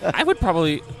mean, I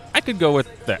could go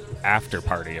with the after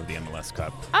party of the MLS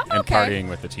Cup Oh, and okay. partying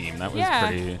with the team. That was Yeah.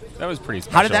 pretty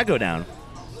special. How did that go down?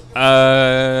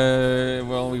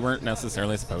 Well, we weren't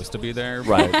necessarily supposed to be there.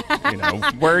 Right.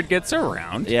 But, word gets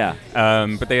around. Yeah.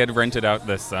 But they had rented out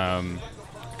this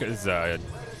because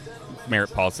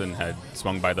Merritt Paulson had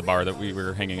swung by the bar that we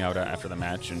were hanging out at after the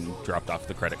match and dropped off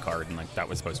the credit card, and that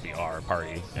was supposed to be our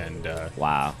party. And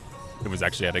Wow. it was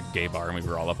actually at a gay bar, and we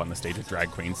were all up on the stage with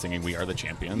drag queens singing "We Are the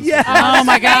Champions." Yeah. Oh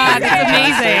my God,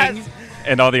 that's amazing.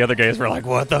 And all the other gays were like,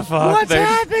 "What the fuck? What's they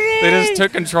happening? They just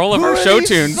took control of Who our are show these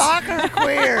tunes." Soccer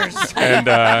queers.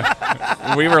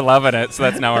 And we were loving it. So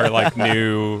that's now our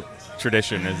new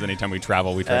tradition. Is anytime we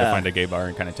travel, we try to find a gay bar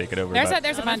and kind of take it over. There's but- a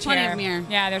bunch there's plenty here. of 'em here.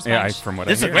 Yeah, there's a yeah, bunch. from what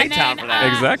This is I a hear. great And town then, for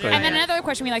that. Exactly. And then another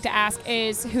question we like to ask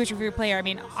is, who is your favorite player? I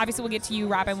mean, obviously we'll get to you,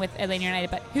 Robin, with Atlanta United,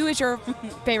 but who is your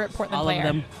favorite Portland All player?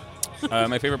 of them.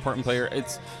 My favorite Portland player,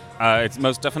 it's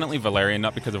most definitely Valerian,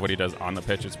 not because of what he does on the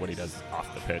pitch, it's what he does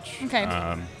off the pitch. Okay.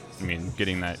 I mean,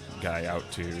 getting that guy out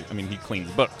he cleans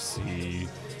books. He,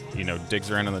 digs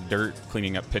around in the dirt,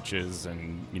 cleaning up pitches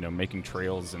and, making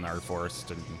trails in our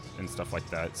forest and stuff like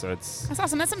that. So it's... That's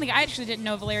awesome. That's something I actually didn't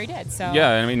know Valeri did. So Yeah,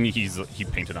 I mean, he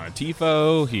painted on a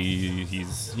tifo.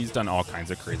 He's done all kinds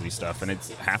of crazy stuff, and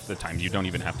it's half the time you don't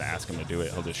even have to ask him to do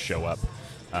it. He'll just show up.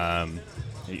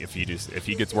 If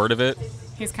he gets word of it,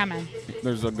 he's coming.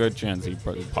 there's a good chance he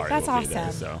probably That's will awesome. be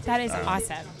there. So That is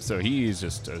awesome. So he's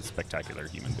just a spectacular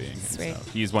human being. and Sweet.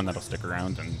 So he's one that'll stick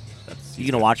around, and You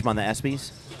gonna watch him on the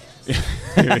ESPYs?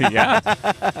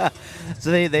 Yeah. So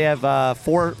they have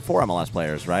four MLS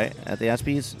players, right, at the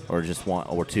ESPYs, or just one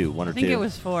or two, one or I think two. it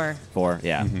was 4. 4,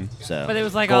 yeah. Mm-hmm. So, But it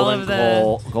was like all of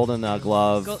the- golden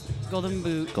glove, Golden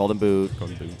boot. golden boot.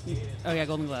 Golden boot. Oh yeah,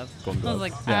 golden glove. Golden I was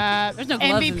glove. like, there's no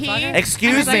gloves in MVP? soccer.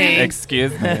 Excuse I was me.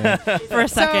 Excuse me. For a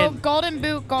So second. golden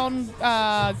boot, golden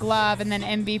glove, and then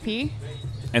MVP.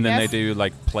 And then Yes. they do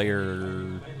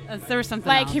there There was something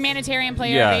Like else. humanitarian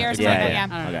player Yeah, of the year or something like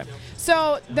that. I don't know. Okay.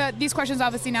 So these questions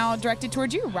obviously now directed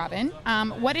towards you, Robin.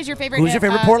 What is your favorite? Who's your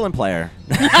favorite Portland player?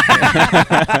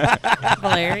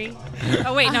 Valeri.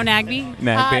 Oh wait, no, Nagby.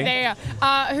 Nagby. There you go.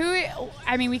 Who?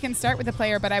 I mean, we can start with the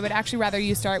player, but I would actually rather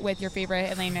you start with your favorite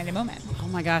Atlanta United moment. Oh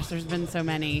my gosh, there's been so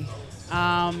many.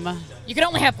 You can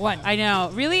only have one. I know.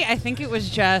 Really, I think it was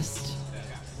just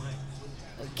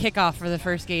kickoff for the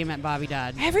first game at Bobby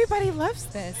Dodd. Everybody loves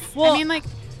this. Well, I mean, like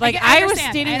I was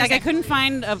understand. standing, like I understand. couldn't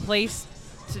find a place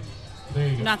to.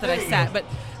 Not that I sat, but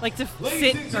like to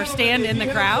sit or stand in the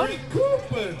crowd.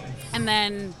 And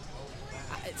then,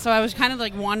 so I was kind of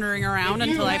like wandering around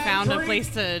until I found a place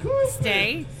to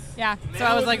stay. Yeah. So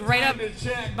I was like right up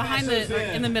behind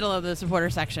in the middle of the supporter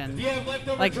section,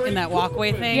 like in that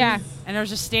walkway thing. Yeah. And I was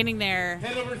just standing there.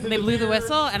 And they blew the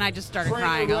whistle, and I just started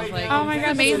crying. I was like, Oh my this is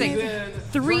God, amazing!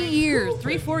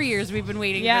 that's 4 years we've been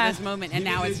waiting Yeah. for this moment, and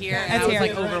now it's here. And It's I was here.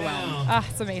 like overwhelmed. Ah,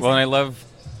 it's amazing. Well, and I love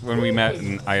when we met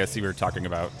in ISC, we were talking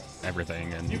about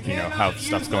everything and how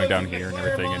stuff's going down here and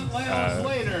everything. And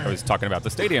I was talking about the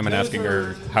stadium and asking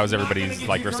her how's everybody's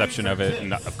reception of it.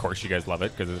 And of course, you guys love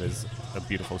it because it is a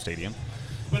beautiful stadium.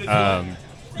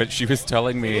 But she was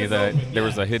telling me that there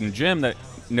was a hidden gem that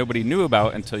nobody knew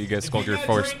about until you guys scored your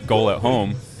first goal at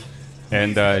home.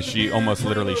 And she almost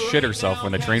literally shit herself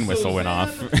when the train whistle went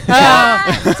off. So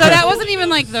that wasn't even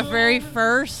like the very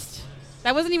first.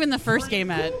 That wasn't even the first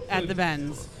game at the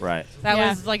Benz. Right. That Yeah.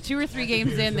 was like 2 or 3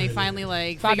 games in. They finally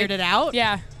Bobby- figured it out.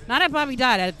 Yeah. Not at Bobby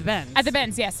Dodd, at the Benz. At the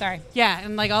Benz, yes. Sorry. Yeah,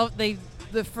 and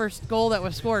the first goal that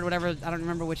was scored, whatever, I don't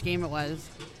remember which game it was.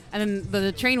 And then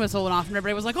the train whistle went off, and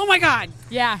everybody was like, "Oh my God!"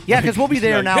 Yeah. Yeah, because we'll be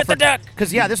there now Hit for the deck. Because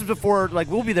this was before.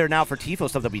 We'll be there now for TIFO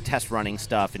stuff. There'll be test running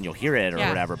stuff, and you'll hear it or Yeah.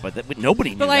 whatever. But nobody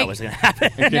knew But, that was going to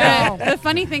happen. No. The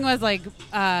funny thing was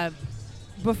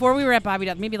before we were at Bobby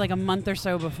Dodd, maybe like a month or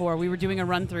so before, we were doing a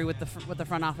run through with the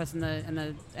front office and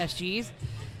the SGs.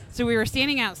 So we were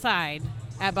standing outside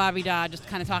at Bobby Dodd, just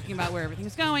kind of talking about where everything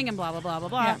was going and blah blah blah blah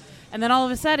blah. Yeah. And then all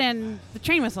of a sudden, the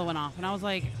train whistle went off, and I was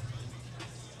like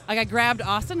I grabbed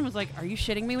Austin and was like, "Are you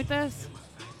shitting me with this?"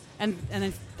 And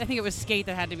then I think it was Skate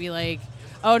that had to be like,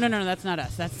 "Oh no, that's not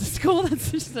us. That's the school.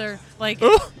 That's just their like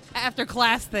after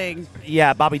class thing."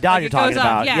 Yeah, Bobby Dodd Like you're it goes talking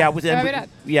about. off, yeah. with Bobby Dodd.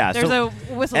 yeah. There's so,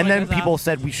 a whistle. and that then goes people off.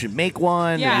 said we should make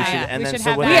one. Yeah, and we should, yeah. and We then should so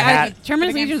have when that. they Yeah, had, Tournament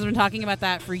For the Legion game. has been talking about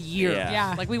that for years. Yeah.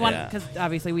 Yeah. Like we want Yeah. because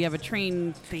obviously we have a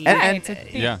train theme. And- Right, it's a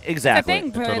thing. Yeah. exactly. It's a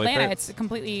thing for Totally Atlanta. fair. It's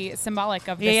completely symbolic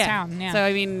of this town. Yeah. So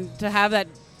I mean, to have that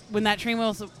when that train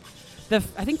whistle, I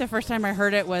think the first time I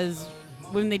heard it was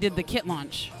when they did the kit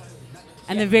launch,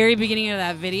 and the very beginning of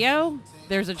that video,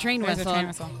 there's a train There's a whistle. train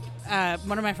whistle.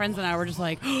 One of my friends and I were just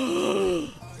like,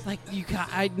 like you got.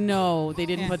 I know they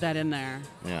didn't Yeah. put that in there.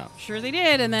 Yeah. Sure they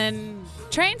did, and then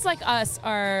Trains like us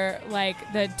are like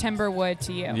the timberwood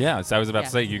to you. Yeah, so I was about Yeah.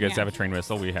 to say, you guys Yeah. have a train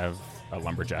whistle. We have a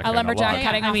lumberjack. A and lumberjack log.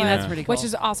 cutting I off mean, a- that's pretty cool. Which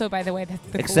is also, by the way, the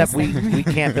Except coolest thing. we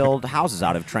can't build houses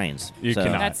out of trains. You so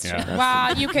cannot. That's Yeah. true. Wow,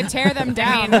 you could tear them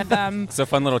down with them. So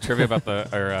fun little trivia about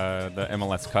the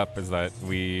MLS Cup is that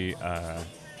we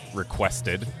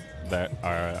requested that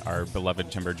our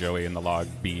beloved Timber Joey and the log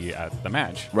be at the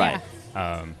match. Right.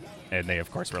 And they,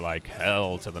 of course, were like,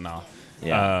 hell to the nah.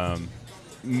 Yeah.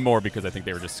 More because I think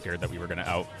they were just scared that we were going to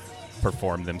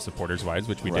outperform them supporters-wise,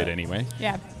 which we Right. did anyway.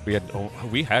 Yeah. We had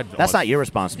That's almost, not your we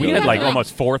responsibility. had like Like-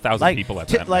 almost 4,000 Like, people at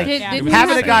ti- that like match. Did- It did was we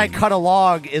having a guy insane. cut a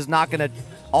log is not going to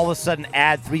all of a sudden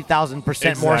add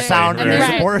 3,000% more Exactly, sound to right. your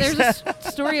There's, supporters. there's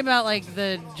a story about like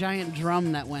the giant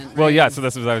drum that went. Well, right? yeah. So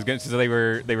this was what I was getting. So they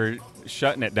were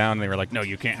shutting it down. And they were like, "No,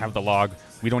 you can't have the log.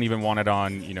 We don't even want it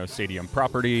on stadium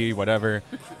property, whatever."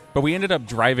 But we ended up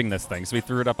driving this thing. So we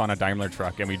threw it up on a Daimler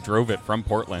truck and we drove it from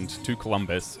Portland to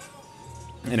Columbus.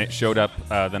 And it showed up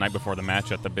the night before the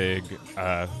match at the big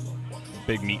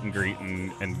meet and greet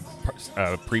and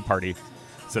pre-party.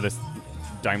 So this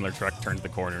Daimler truck turns the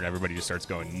corner and everybody just starts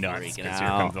going nuts Freaking because here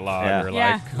out. comes the log. Yeah. We're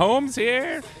Yeah. like, home's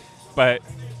here. But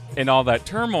in all that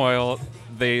turmoil,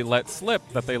 they let slip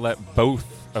that they let both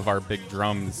of our big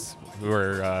drums, who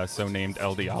are so named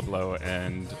El Diablo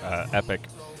and Epic,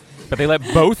 but they let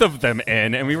both of them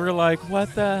in, and we were like,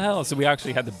 what the hell? So we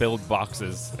actually had to build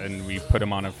boxes, and we put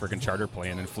them on a freaking charter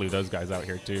plane and flew those guys out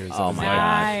here, too. So Oh it's my like,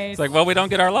 God. it's like, well, we don't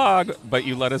get our log, but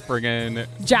you let us bring in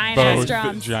Giant ass both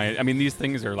drums. giant. I mean, these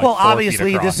things are like Well, 4 feet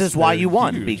obviously, across. this is why They're you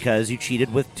won, huge. because you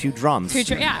cheated with 2 drums.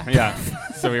 Yeah. Yeah.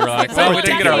 So we were like, So well, we it's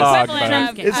didn't get our definitely log,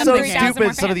 equivalent but of- It's of so 3,000 more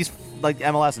stupid. Some of fans. these, like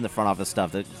MLS in the front office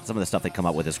stuff, some of the stuff they come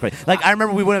up with is crazy. Like, I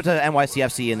remember we went up to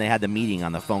NYCFC and they had the meeting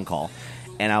on the phone call,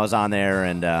 and I was on there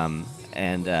and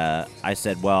I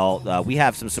said, well, we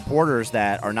have some supporters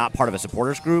that are not part of a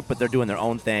supporters group, but they're doing their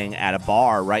own thing at a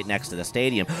bar right next to the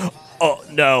stadium. Oh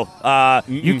no,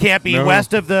 you can't be no.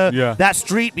 west of Yeah. that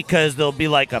street because there'll be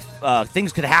like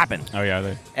things could happen. Oh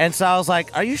yeah, And so I was like,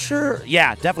 "Are you sure?"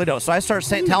 Yeah, definitely don't. So I started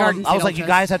saying, telling Garden them, I was State like, "You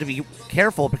Ultras. guys have to be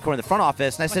careful because in the front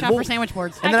office." And I Watch said, out "Well," for sandwich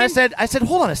boards. and then I said,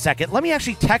 "Hold on a second. Let me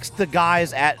actually text the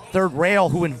guys at Third Rail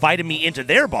who invited me into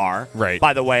their bar. Right.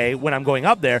 By the way, when I'm going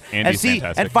up there and Andy's see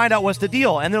fantastic. and find out what's the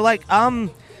deal." And they're like,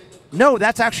 "No,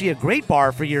 that's actually a great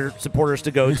bar for your supporters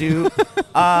to go to.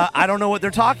 I don't know what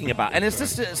they're talking about." And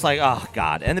it's like, oh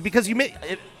god. And because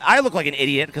I look like an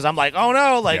idiot because I'm like, oh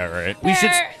no, like Yeah, right. we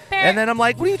should. They're- And then I'm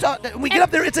like, what are you talking? We get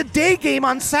up there, it's a day game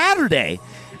on Saturday,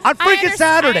 on I freaking understand-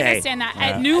 Saturday. I understand that. Yeah.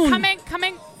 At Noon.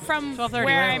 Coming from 12:30, where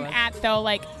whatever I'm it was. at, though,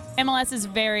 like MLS is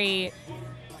very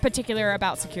particular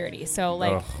about security. So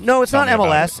like, Ugh. No, it's Tell not me about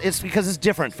MLS. It's because it's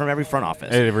different from every front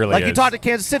office. It really like you is. talk to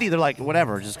Kansas City, they're like,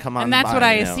 whatever, just come on. And that's by,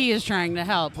 what you know. ISC is trying to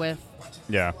help with.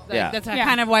 Yeah. Like, Yeah. That's Yeah.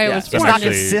 kind of why it Yeah. was It's formed. not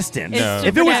Especially- consistent. No.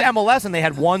 If it was Yeah. MLS and they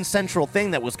had one central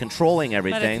thing that was controlling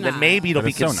everything, then not. maybe it'll But be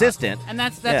it's so not. consistent. And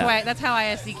that's Yeah. why that's how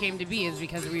ISC came to be, is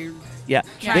because we were Yeah.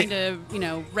 trying They-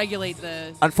 to regulate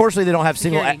the. Unfortunately, they don't have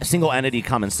Security. single entity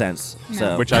common sense. No.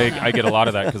 So Which I get a lot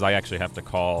of that because I actually have to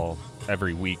call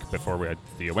every week before we had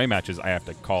the away matches. I have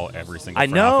to call every single I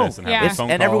front know, office and have Yeah. the It's-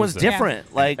 phone and everyone's calls and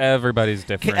different. Like everybody's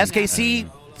different. SKC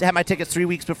had my tickets 3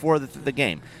 weeks before the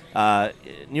game.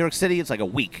 New York City, it's like a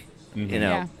week. You know,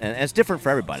 Yeah. and it's different for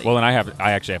everybody. Well, and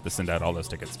I actually have to send out all those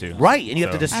tickets too. right, and you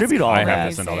have to So- distribute all I that. have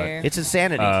to send all that. It's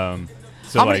insanity.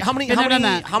 So how like, many? How many? Been How there, done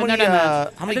many? that. How Been many? there, done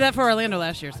that. How I many? did that for Orlando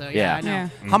last year, so yeah, I know. Yeah.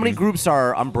 How many groups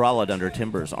are umbrellaed under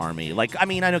Timber's army? Like, I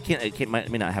mean, I know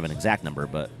may not have an exact number,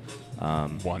 but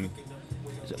one.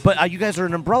 you guys are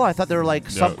an umbrella. I thought they were like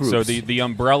No, subgroups. so the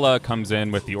umbrella comes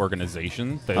in with the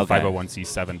organization, the Okay.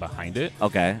 501c7 behind it.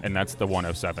 Okay. And that's the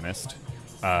 107ist.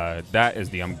 That is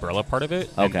the umbrella part of it.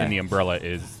 And, Okay. and the umbrella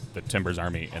is the Timbers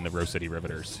Army and the Rose City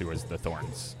Riveters, who is the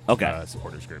Thorns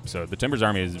supporters group. So the Timbers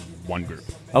Army is one group.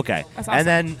 Okay. That's awesome. And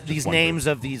then these One names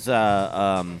of these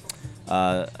Are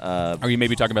you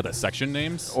maybe talking about the section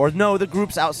names? or no, the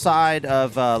groups outside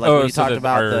of like when you so talked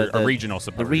about our the regional the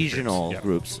supporters regional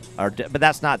groups. groups are but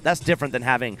that's different than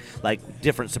having like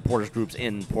different supporters groups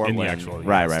in Portland. In the actual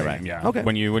right. stadium, yeah. Okay.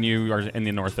 When you are in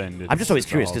the north end, I'm just always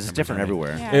curious all because it's Timbers different Army.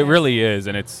 everywhere. Yeah. It really is,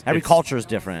 and it's Every it's- culture is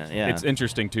different. Yeah. It's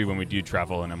interesting too when we do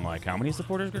travel, and I'm like, how many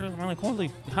supporters groups? I'm like,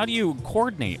 holy, how do you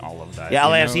coordinate all of that? Yeah,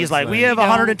 You know, LAFC is it's like, we have You don't.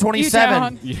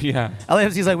 127. yeah.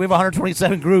 LAFC is like, we have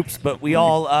 127 groups, but we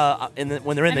all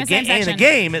when they're in In the the same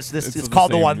game, section. it's the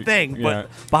called the same, one thing, yeah. but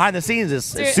behind the scenes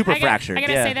it's Dude, super I gotta- fractured. I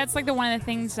gotta yeah. say that's like one of the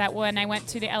things that when I went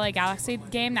to the LA Galaxy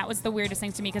game, that was the weirdest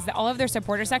thing to me because all of their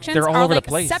supporter sections They're all are over the like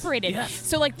place. separated. Yes.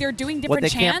 So like they're doing What, different they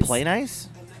chants. can't play nice?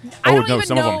 I Oh, don't no, even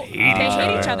some of them know hate they each hate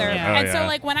other. each other. Yeah. And Oh, so yeah.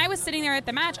 like when I was sitting there at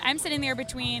the match, I'm sitting there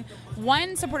between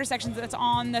one supporter section that's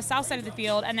on the south side of the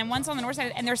field and then one's on the north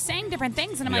side, and they're saying different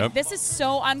things, and I'm Yep. like, this is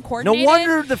so No uncoordinated.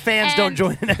 wonder the fans don't And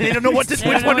join. They don't know what to They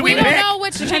which don't one know do we we don't pick. know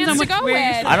which Depends chants on to which go where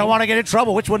you're with. I don't want to get in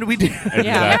trouble. Which one do we do? Yeah.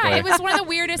 Yeah, it was one of the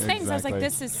weirdest things. I was like,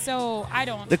 Exactly. this is so I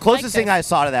don't. The closest like thing this. I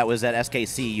saw to that was at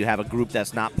SKC. You have a group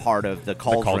that's not part of the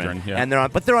Cauldron, Cauldron, yeah. and they're on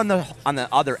the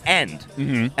other end,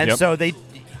 Mhm, and yep. so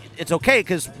it's okay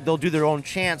because they'll do their own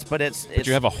chants, but But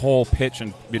you have a whole pitch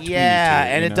in between. yeah, you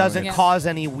two, and you it know, doesn't Yeah. cause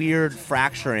any weird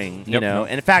fracturing, you Yep, know. nope.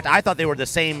 And in fact, I thought they were the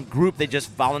same group. They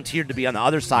just volunteered to be on the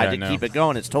other side Yeah, to no. keep it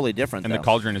going. It's totally different. And though. the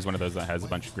Cauldron is one of those that has a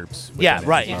bunch of groups. within yeah, it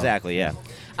right, as well. exactly, yeah.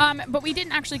 But we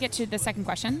didn't actually get to the second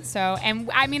question. So, and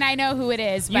I mean, I know who it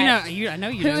is. But I know you know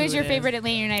who is your it favorite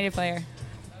Atlanta United player?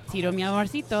 Tito mi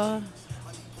amorcito.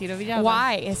 Tito Villalba.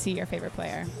 Why is he your favorite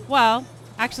player? Well,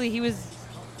 actually, he was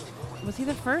he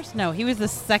the first? No, he was the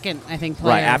second, I think,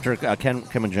 player. Right after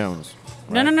Kevin Jones.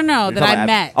 No, right? no, You're that talking I about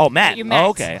met. Oh, Matt. You met. Oh,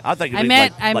 okay. I thought you I like,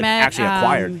 met. like actually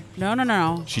acquired.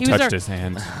 No. She He was touched our- his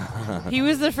hand. He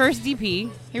was the first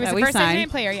DP. He was that the we first signed. Argentine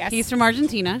player, yes. He's from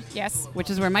Argentina, Yes. which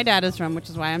is where my dad is from, which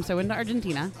is why I'm so into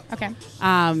Argentina. Okay.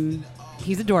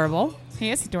 He's adorable.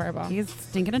 He is adorable. He's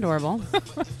stinking adorable.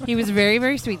 He was very,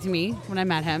 very sweet to me when I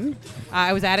met him.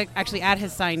 I was actually at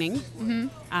his signing.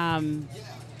 Mm-hmm.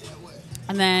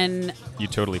 And then You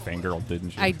totally fangirled,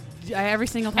 didn't you? I every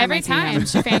single time I Every see him. time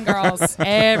she fangirls.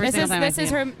 Every This single is- time this I see is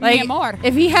him. her mi like, amor.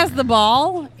 If he has the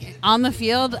ball on the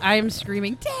field, I am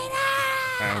screaming Tito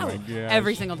Oh my gosh.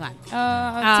 every single time.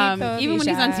 Tito even when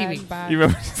he's on TV. Villalba.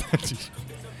 Even-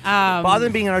 But other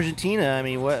than being in Argentina, I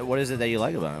mean, what is it that you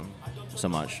like about him so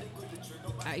much?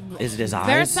 Is it his eyes?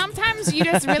 There's sometimes you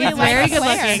just really He's like very a good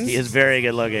player. looking. He is very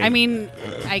good looking. I mean,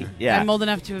 Yeah. I'm old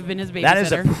enough to have been his babysitter. that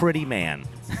is a pretty man.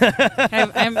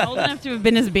 I'm old enough to have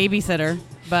been his babysitter,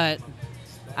 but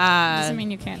Doesn't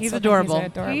mean you can't He's still think adorable. he's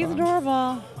adorable. He's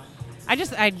adorable. I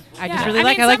just Yeah. really I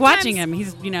like mean, I like watching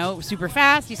sometimes- him. He's super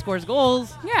fast. He scores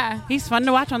goals. Yeah, He's fun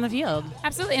to watch on the field.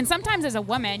 absolutely. And sometimes as a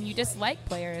woman, you just like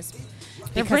players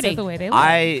They're because pretty. of the way they look.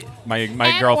 my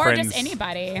and, girlfriend's or just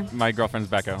anybody. My girlfriend's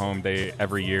back at home.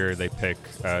 Every year they pick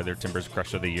their Timbers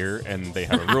Crush of the Year, and they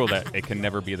have a rule that it can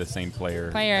never be the same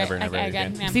player ever and ever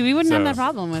again. again. Yeah. See, we wouldn't have So- that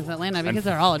problem with Atlanta because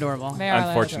they're all adorable. They are all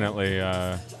Unfortunately,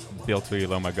 Bill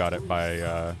Tuiloma got it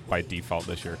by default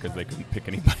this year because they couldn't pick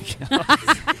anybody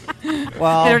else.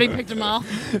 Well, They already picked them all.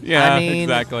 Yeah, I mean-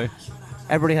 exactly.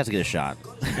 everybody has to get a shot.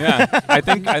 Yeah, I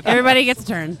think Everybody gets a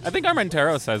turn. I think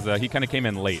Armenteros says he kind of came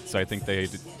in late, so I think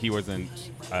he wasn't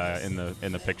in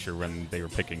the picture when they were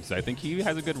picking. So I think he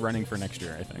has a good running for next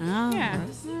year. I think. Oh. Yeah,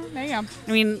 there you go.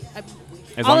 I mean,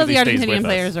 As all long of as the he stays with Argentinian us.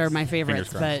 players are my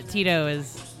favorites, Fingers but Tito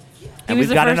is. And was we've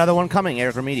the got first- another one coming,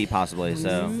 Eric Remedi, possibly.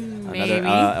 So maybe.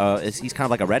 he's kind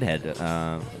of like a redhead.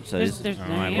 So There's, he's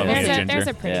I yeah. love There's a a, ginger. there's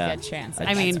a pretty Yeah. good chance. I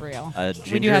That mean, that's real. a We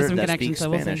ginger do have some that connections, speaks so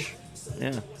we'll see. Spanish.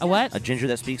 Yeah, A what? a ginger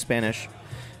that speaks Spanish.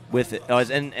 With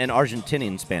and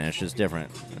Argentinian Spanish is different.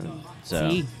 So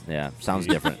See. yeah, sounds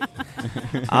different.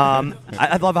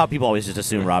 I love how people always just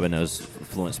assume Robin knows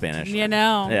fluent Spanish. You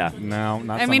know. Yeah. No,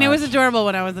 not. I so mean, it was much. adorable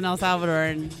when I was in El Salvador,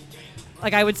 and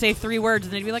like I would say 3 words,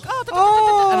 and they'd be like,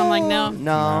 "Oh," and I'm like, "No,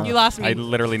 No. you lost me." I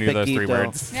literally knew those 3 Pequito.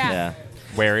 words. Yeah.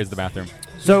 Where is the bathroom?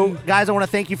 So, guys, I want to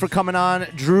thank you for coming on.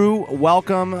 Drew,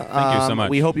 welcome. Thank you so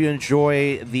much. We hope you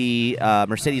enjoy the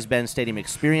Mercedes-Benz Stadium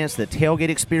experience, the tailgate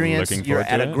experience. Looking You're forward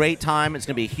to at a it. great time. It's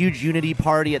going to be a huge unity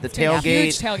party at the gonna be a tailgate.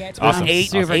 huge tailgate. Awesome. Eight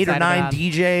Super or excited 9 about it.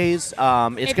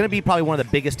 DJs. It's going to be probably one of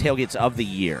the biggest tailgates of the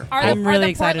year. I'm really the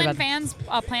excited Portland about fans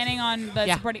planning on the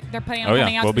Yeah. supporting? They're planning on Oh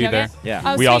coming yeah, out we'll to the be there. tailgate? Yeah.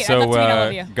 Oh, We sweet. also I'd love to meet all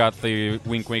of you. got the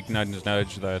wink, wink, nudge,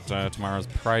 nudge that tomorrow's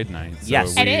Pride Night. So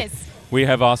Yes. It is. We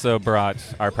have also brought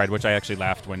our Pride, which I actually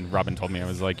laughed when Robin told me. I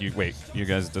was like, "You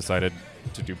guys decided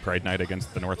to do Pride Night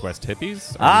against the Northwest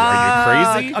Hippies.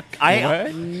 Are you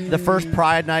crazy? The first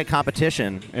Pride Night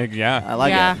competition. Yeah, I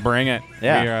like Yeah. it. Bring it.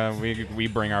 Yeah. We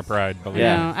bring our pride. Believe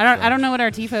Yeah. me. I don't know what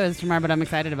our tifo is tomorrow, but I'm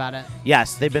excited about it.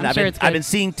 Yes, they've been. I'm sure it's I've good. been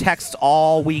seeing texts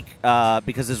all week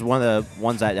because this is one of the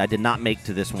ones I did not make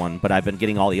to this one, but I've been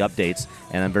getting all the updates,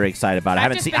 and I'm very excited about it.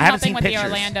 I've just been I haven't helping seen with pictures. the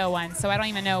Orlando one, so I don't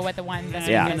even know what the one that's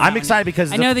Yeah, I'm excited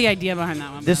because I know the idea behind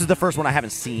that one. this is the first one I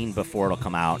haven't seen before it'll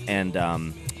come out, and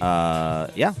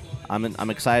yeah, I'm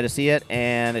excited to see it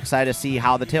and excited to see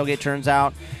how the tailgate turns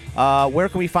out. Where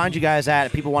can we find you guys at?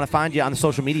 If people want to find you on the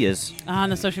social medias. On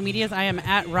the social medias, I am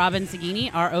at Robin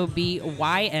Saghini,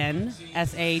 ROBYN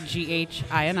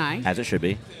SAGHINI. As it should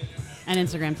be. And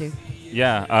Instagram too.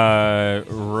 Yeah,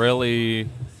 really.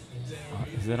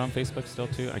 Is it on Facebook still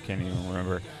too? I can't even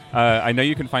remember. I know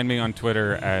you can find me on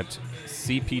Twitter at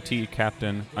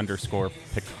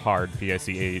CPT_Captain_Picard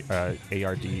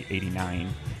PICARD 89.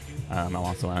 I'm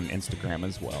also on Instagram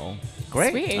as well.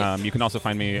 Great. Sweet. You can also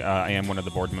find me. I am one of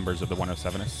the board members of the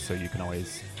 107ists, so you can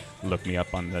always look me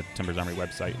up on the Timbers Armory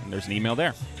website, and there's an email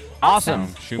there. Awesome.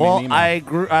 So shoot me an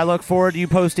email. I look forward to you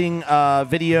posting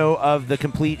video of the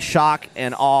complete shock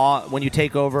and awe when you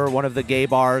take over one of the gay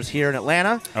bars here in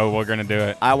Atlanta. Oh, we're gonna do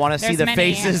it. I want to see There's the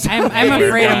many. faces. I'm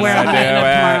afraid of where I'm going to end up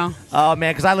tomorrow. Oh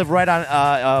man, because I live right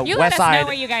on You West let us Side. know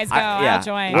where you guys go. yeah. I'll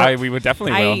join. We would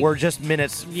definitely will. We're just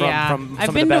minutes from, Yeah. from I've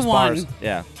some been of the to best one. bars.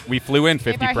 Yeah, We flew in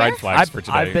 50 Right pride here? flags for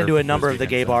today. I've been to or a number this of the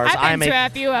gay weekend, bars. I've been to a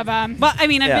few of them. Well, I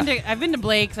mean, Yeah. I've been to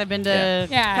Blake's. I've been to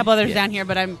Yeah. a couple others Yeah. down here,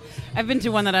 but I've been to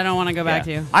one that I don't want to go back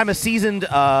Yeah. to. I'm a seasoned Was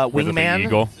it the wingman.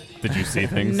 Eagle? Did you see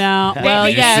things? No. Well,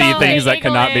 Did you yes. see things The that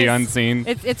Eagle cannot be is- unseen?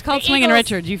 It's called The Swingin'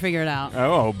 Eagles- Richards. You figure it out.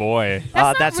 Oh boy.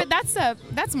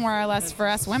 That's more or less for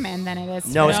us women than it is.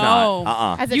 No, it's No.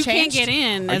 not. Has it You changed? can't get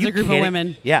in Are as you a group kidding? of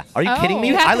women. Yeah. Are you kidding Oh. me?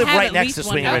 You have I to live have right at next least to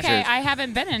one Swingin' dog. Richards. Okay, I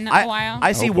haven't been in a I, while.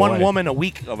 I see Oh, one boy. woman a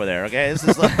week over there. Okay, this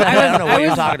is like, I don't know what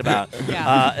you're talking about.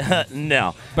 Yeah.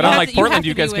 No, But You have unlike to- you Portland, have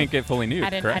you to be guys with- can't get fully nude,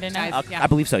 I didn't correct? know. Yeah. I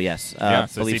believe so. Yes. Yeah,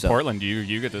 so believe see, Portland,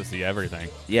 you get to see everything.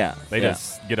 Yeah, They yeah.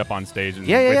 just get up on stage and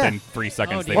Yeah, yeah, yeah. within 3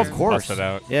 seconds they dear. just Of course. bust it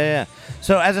out. Yeah, yeah.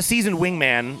 So, as a seasoned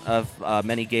wingman of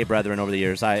many gay brethren over the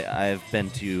years, I've been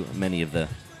to many of the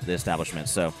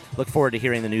establishments. So, look forward to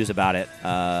hearing the news about it.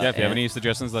 Yeah, if you have and- any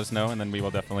suggestions, let us know, and then we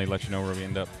will definitely let you know where we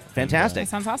end up. Fantastic. That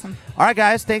sounds awesome. All right,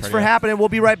 guys. Thanks for Pretty good. happening. We'll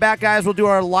be right back, guys. We'll do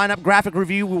our lineup graphic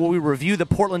review. We review the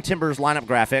Portland Timbers lineup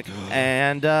graphic,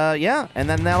 and yeah, and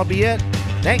then that'll be it.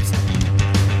 Thanks.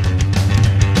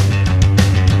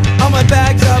 All my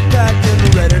bags are packed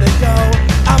and ready to go.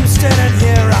 I'm standing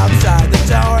here outside the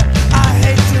door. I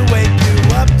hate to wake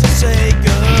you up to say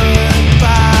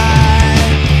goodbye,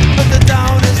 but the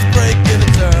dawn is breaking,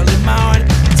 it's early morning.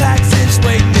 Taxi's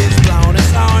waiting, he's blown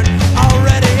his horn.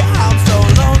 Already I'm so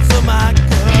lonesome I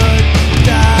could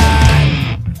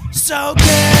die. So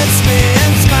kiss me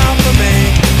and smile for me.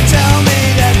 Tell me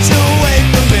that you'll wait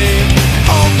for me.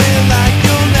 Hold me like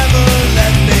you'll never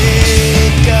let me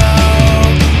go.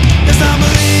 'Cause I'm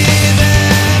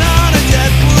leaving on a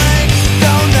jet plane.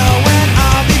 Don't know when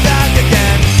I'll be back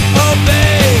again. Oh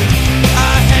babe, I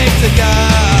hate to go.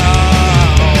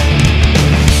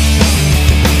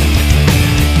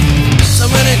 So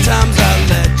many times I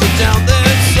let you down.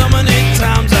 There's so many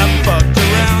times I fucked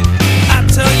around. I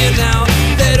tell you now,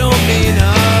 they don't mean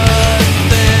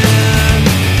nothing.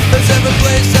 'Cause every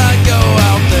place I go,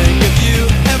 I'll think of you.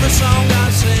 Every song I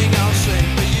sing, I'll sing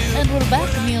for you. And we're back,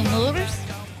 Neil Motors.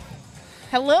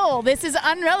 Hello, this is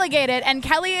Unrelegated, and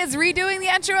Kelly is redoing the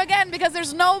intro again because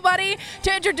there's nobody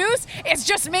to introduce. It's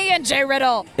just me and Jay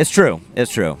Riddle. It's true.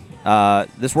 It's true.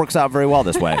 This works out very well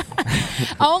this way.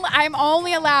 I'm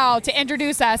only allowed to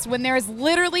introduce us when there's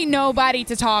literally nobody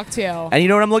to talk to. And you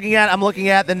know what I'm looking at? I'm looking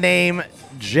at the name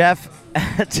Jeff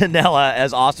Tanella,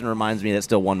 as Austin reminds me. That's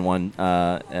still 1-1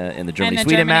 in the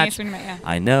Germany-Sweden match. Yeah.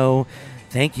 I know.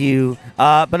 Thank you.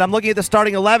 But I'm looking at the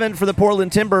starting 11 for the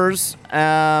Portland Timbers.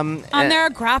 On their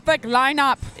graphic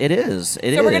lineup. It is. It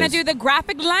is. So we're going to do the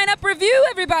graphic lineup review,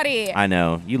 everybody. I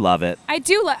know. You love it. I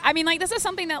do. I mean, like, this is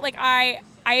something that, like, I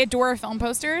adore film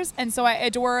posters, and so I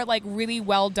adore, like, really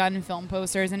well done film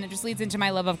posters, and it just leads into my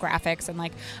love of graphics. And,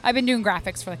 like, I've been doing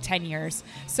graphics for, like, 10 years.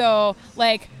 So,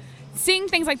 like, seeing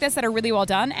things like this that are really well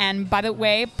done, and by the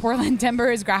way, Portland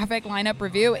Timbers graphic lineup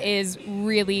review is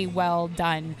really well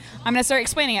done. I'm going to start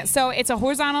explaining it. So it's a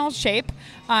horizontal shape.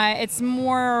 It's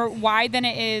more wide than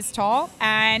it is tall,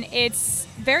 and it's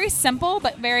very simple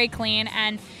but very clean.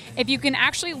 And if you can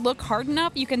actually look hard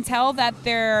enough, you can tell that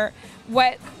they're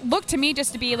what looked to me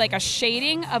just to be like a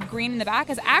shading of green in the back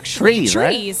is actually Trees,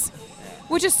 right?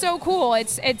 Which is so cool.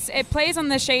 It plays on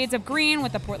the shades of green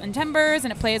with the Portland Timbers,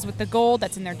 and it plays with the gold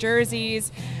that's in their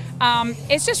jerseys.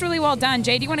 It's just really well done.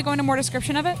 Jay, do you want to go into more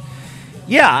description of it?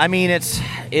 Yeah, I mean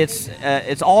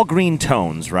it's all green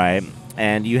tones, right?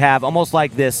 And you have almost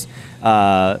like this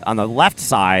on the left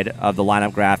side of the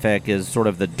lineup graphic is sort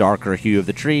of the darker hue of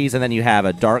the trees, and then you have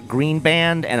a dark green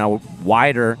band and a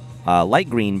wider light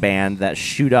green band that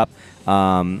shoot up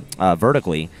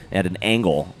vertically at an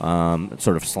angle,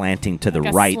 sort of slanting to the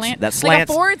right. That slants, like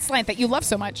a forward slant that you love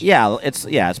so much. Yeah,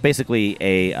 it's basically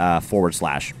a forward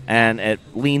slash, and it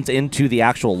leans into the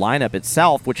actual lineup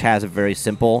itself, which has a very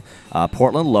simple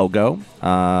Portland logo,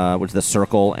 which is the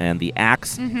circle and the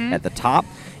axe at the top.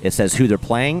 It says who they're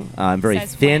playing, very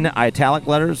thin italic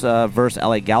letters, versus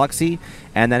LA Galaxy,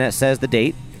 and then it says the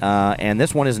date. And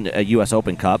this one isn't a U.S.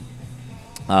 Open Cup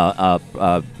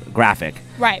graphic.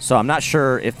 Right. So I'm not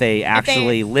sure if they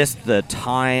actually list the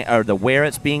time or the where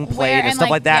it's being played and stuff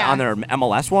like that on their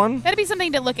MLS one. That'd be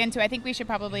something to look into. I think we should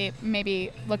probably maybe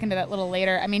look into that a little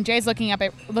later. I mean, Jay's looking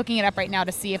it up right now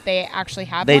to see if they actually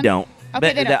have They one. don't.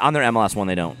 Okay, but on their MLS one,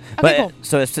 they don't. Okay, but cool.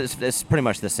 So it's pretty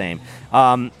much the same.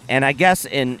 And I guess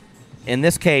in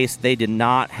this case, they did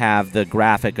not have the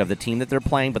graphic of the team that they're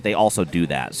playing, but they also do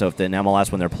that. So if in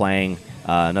MLS when they're playing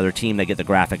another team, they get the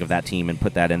graphic of that team and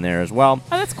put that in there as well.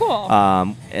 Oh, that's cool.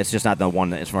 It's just not the one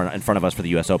that's in front of us for the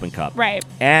U.S. Open Cup. Right.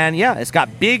 And yeah, it's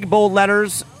got big bold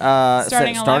letters.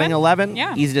 Starting 11.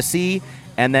 Yeah. Easy to see.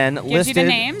 And then Gives listed you the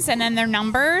names and then their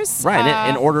numbers. right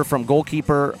in order from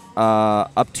goalkeeper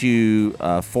up to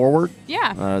forward.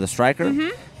 Yeah. The striker. Mm-hmm.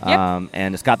 Yep.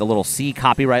 And it's got the little C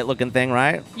copyright looking thing,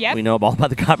 right? Yep. We know all about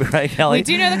the copyright, Kelly. We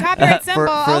do know the copyright symbol.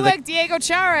 for Look, Diego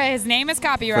Chara. His name is for the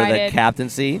copyrighted.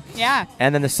 captaincy. Yeah.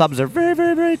 And then the subs are very,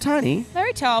 very, very tiny.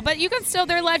 Very tall, but you can still,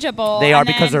 they're legible. They are And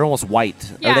because then- they're almost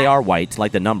white. Yeah. Or they are white,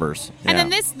 like the numbers. And Yeah.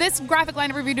 then this graphic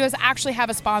lineup review does actually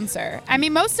have a sponsor. I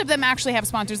mean, most of them actually have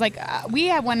sponsors. Like we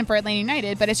have one for Atlanta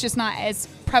United, but it's just not as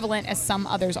prevalent as some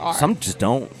others are. Some just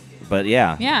don't. But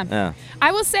yeah. Yeah.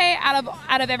 I will say out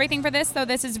of everything for this, though,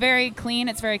 this is very clean.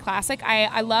 It's very classic.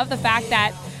 I love the fact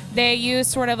that they use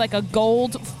sort of like a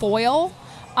gold foil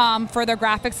for their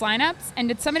graphics lineups. And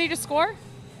did somebody just score?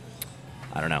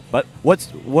 I don't know. But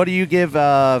what do you give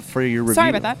for your review? Sorry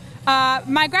about that.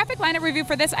 My graphic lineup review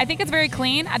for this, I think it's very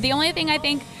clean. The only thing I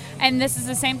think, and this is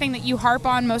the same thing that you harp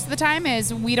on most of the time,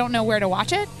 is we don't know where to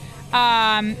watch it.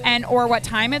 Or what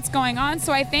time it's going on.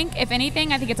 So I think, if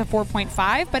anything, I think it's a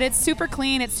 4.5, but it's super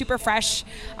clean. It's super fresh.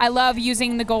 I love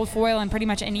using the gold foil in pretty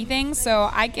much anything. So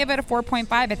I give it a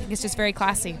 4.5. I think it's just very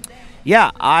classy.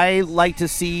 Yeah, I like to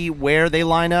see where they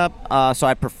line up. So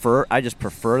I just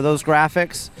prefer those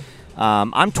graphics.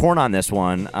 I'm torn on this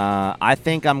one. I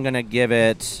think I'm going to give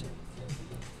it,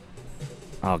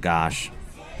 oh gosh,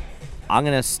 I'm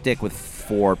going to stick with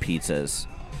 4 pizzas.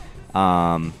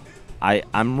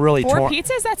 I'm really torn. 4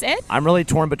 pizzas? That's it? I'm really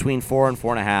torn between 4 and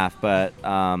 4.5, but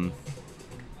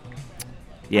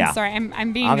yeah. I'm sorry,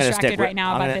 I'm being distracted right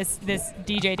now about this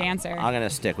DJ dancer. I'm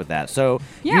gonna stick with that. So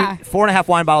yeah, 4.5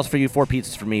 wine bottles for you, 4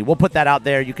 pizzas for me. We'll put that out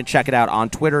there. You can check it out on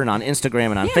Twitter and on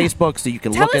Instagram and on Facebook, so you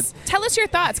can tell us your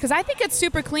thoughts, because I think it's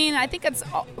super clean. I think it's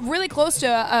really close to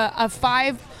a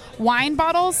 5 wine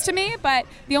bottles to me, but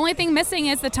the only thing missing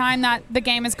is the time that the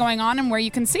game is going on and where you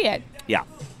can see it. Yeah,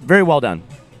 very well done.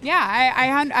 Yeah, I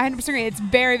 100% agree. It's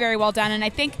very, very well done, and I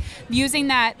think using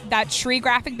that tree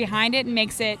graphic behind it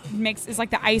is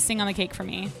like the icing on the cake for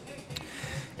me.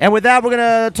 And with that, we're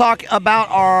going to talk about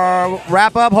our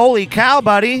wrap-up. Holy cow,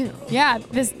 buddy. Yeah,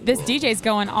 this DJ's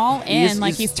going all in.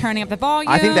 He's turning up the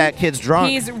volume. I think that kid's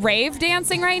drunk. He's rave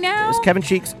dancing right now. Is Kevin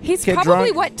Cheeks He's kid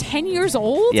probably, drunk? 10 years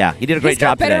old? Yeah, he did a great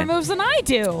job today. He's got better today. moves than I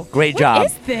do. Great job. What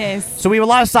is this? So we have a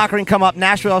lot of soccering come up.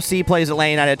 Nashville FC plays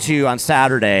Atlanta United 2 on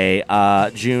Saturday,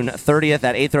 June 30th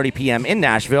at 8:30 p.m. in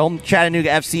Nashville. Chattanooga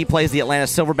FC plays the Atlanta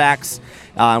Silverbacks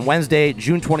on Wednesday,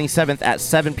 June 27th at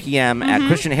 7 p.m. at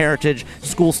Christian Heritage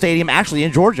School Stadium, actually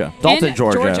in Georgia, Dalton,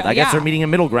 Georgia. I guess they're meeting in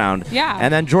middle ground. Yeah.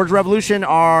 And then Georgia Revolution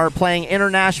are playing Inter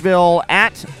Nashville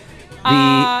at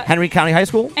the Henry County High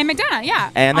School. And McDonough, yeah.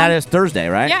 And that is Thursday,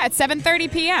 right? Yeah, at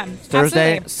 7:30 p.m.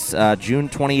 Thursday, Absolutely. June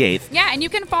 28th. Yeah, and you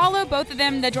can follow both of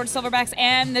them, the Georgia Silverbacks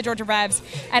and the Georgia Revs,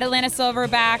 at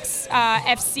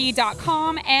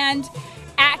AtlantaSilverbacks.fc.com and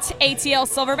at ATL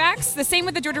Silverbacks. The same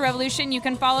with the Georgia Revolution. You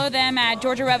can follow them at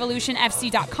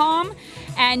GeorgiaRevolutionFC.com,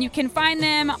 and you can find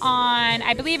them on,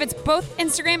 I believe it's both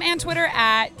Instagram and Twitter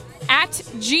at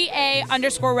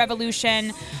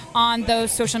GA_Revolution. on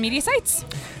those social media sites.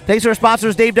 Thanks to our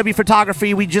sponsors, Dave W.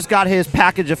 Photography. We just got his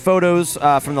package of photos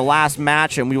from the last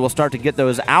match, and we will start to get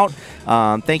those out.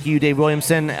 Thank you, Dave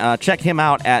Williamson. Check him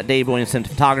out at Dave Williamson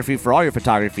Photography for all your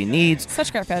photography needs.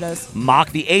 Such great photos.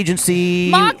 Mock the Agency.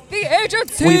 Mock the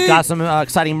Agency. We've got some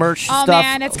exciting merch stuff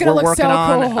man, it's gonna we're look working so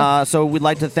on. cool. So we'd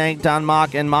like to thank Don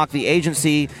Mock and Mock the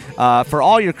Agency for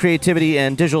all your creativity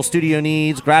and digital studio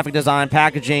needs, graphic design,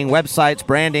 packaging, websites,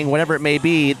 branding, whatever it may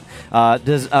be.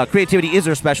 Creativity is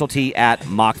their specialty at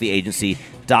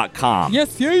mocktheagency.com.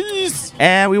 Yes.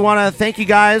 And we want to thank you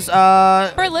guys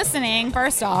For listening,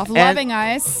 first off, loving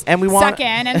us, and we want-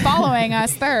 second, and following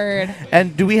us, third.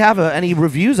 And do we have any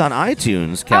reviews on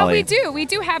iTunes, Kelly? Oh, we do. We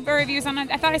do have reviews on it.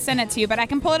 I thought I sent it to you, but I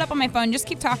can pull it up on my phone. Just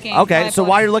keep talking. Okay, so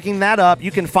while you're looking that up,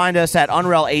 you can find us at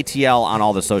Unreal ATL on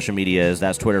all the social medias.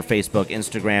 That's Twitter, Facebook,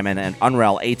 Instagram, and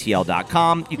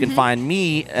UnrealATL.com. You can find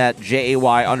me at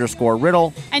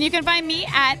JAY_Riddle. And you can find me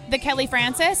at the Kelly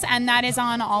Francis, and that is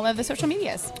on all of the social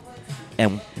medias.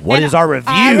 And what is our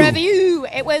review? Our review.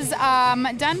 It was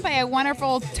done by a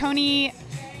wonderful Tony.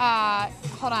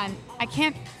 Hold on, I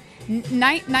can't.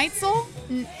 Neitzel?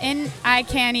 I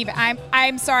can't even.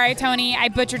 I'm sorry, Tony. I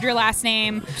butchered your last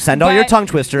name. Send all your but- tongue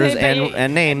twisters but-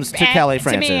 and names to Kelly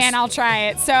Francis. To me, and I'll try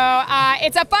it. So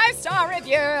it's a 5-star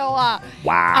review.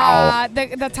 Wow.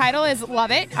 The title is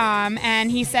Love It.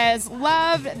 And he says,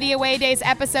 love the Away Days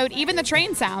episode, even the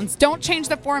train sounds. Don't change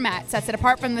the format. Sets it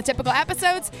apart from the typical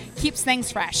episodes. Keeps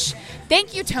things fresh.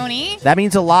 Thank you, Tony. That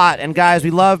means a lot. And guys,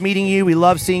 we love meeting you. We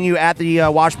love seeing you at the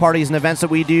watch parties and events that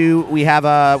we do. We have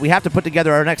to put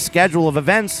together our next schedule of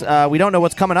events. We don't know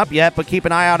what's coming up yet, but keep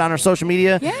an eye out on our social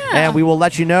media. Yeah. And we will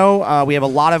let you know. We have a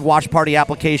lot of watch party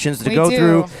applications to go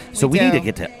through. So we need to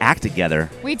get to act together.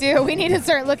 We do. We need to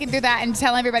start looking through that and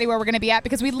tell everybody where we're going to be at,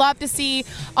 because we love to see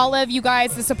all of you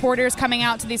guys, the supporters, coming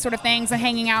out to these sort of things and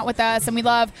hanging out with us. And we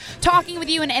love talking with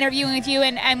you and interviewing with you.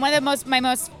 And one of my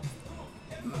most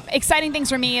exciting things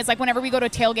for me is like whenever we go to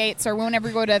tailgates or whenever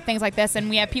we go to things like this and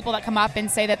we have people that come up and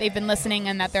say that they've been listening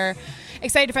and that they're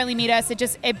excited to finally meet us,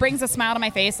 it brings a smile to my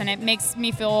face and it makes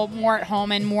me feel more at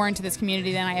home and more into this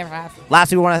community than I ever have.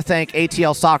 Lastly, we want to thank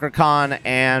ATL Soccer Con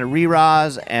and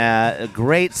Reraz. A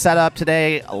great setup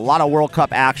today. A lot of World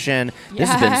Cup action. This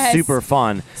has been super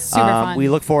fun. Super fun. We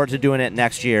look forward to doing it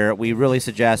next year. We really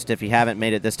suggest, if you haven't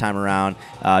made it this time around,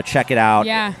 check it out.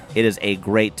 Yeah. It is a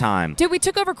great time. Dude, we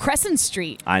took over Crescent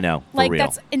Street. I know. For Like, real.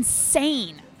 that's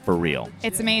insane. For real.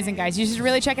 It's amazing, guys. You should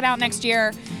really check it out next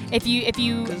year. If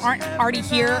you aren't already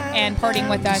here and partying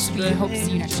with us, we hope to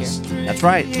see you next year. That's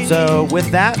right. So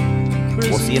with that,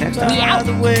 we'll see you next time. We out.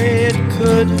 The way it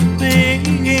could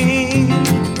be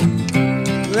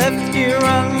left here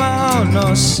on my own,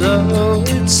 or so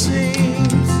it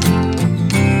seems.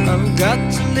 I've got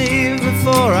to leave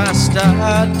before I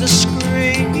start to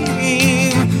scream.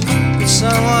 But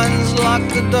someone's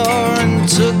locked the door and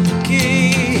took the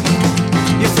key.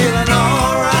 You're feeling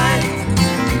alright?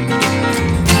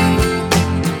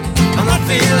 I'm not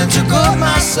feeling too good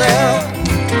myself.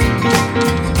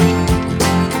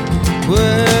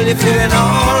 Well, you're feeling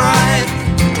alright?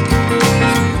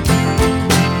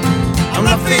 I'm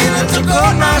not feeling too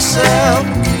good myself.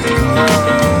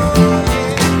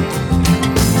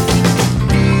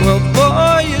 Well,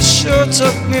 boy, you sure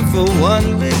took me for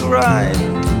one big ride.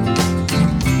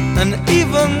 And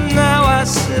even now I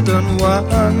sit and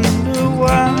wonder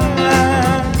why.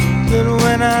 But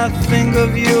when I think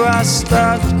of you I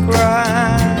start to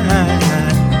cry.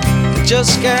 I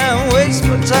just can't waste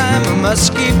my time, I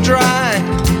must keep trying.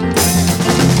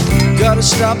 Gotta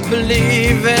stop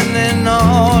believing in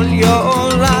all your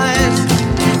lies,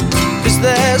 'cause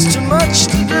there's too much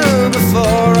to do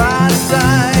before I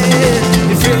die.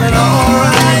 You're feeling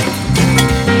alright?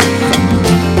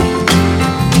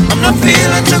 I'm not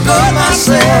feeling too good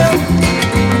myself.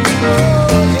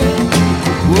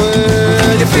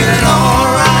 Well, you're feeling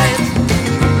alright?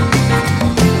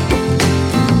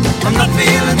 I'm not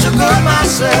feeling too good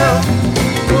myself.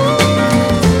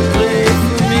 Play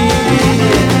for me.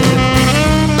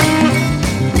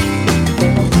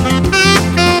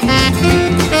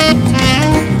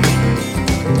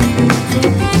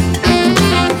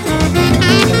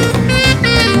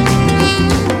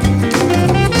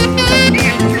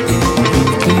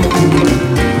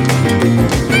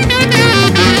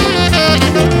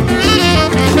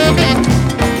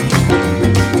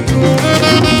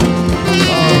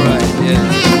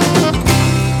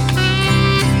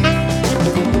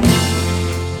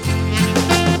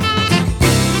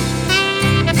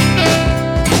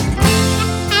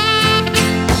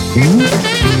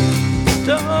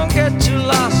 Don't get too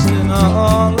lost in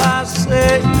all I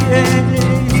say.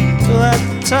 Till at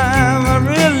the time I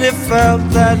really really felt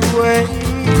that way.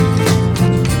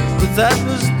 But that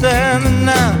was then and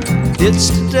now it's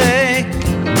today.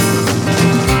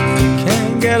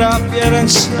 Can't get up yet and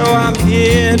so I'm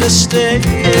here to stay.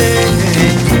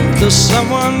 Till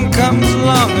someone comes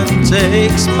along and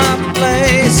takes my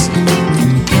place.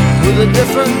 With a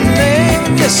different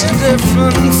name, just a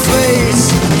different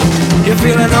face. You're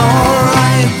feeling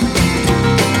alright.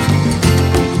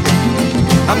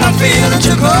 I'm not feeling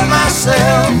too good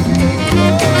myself.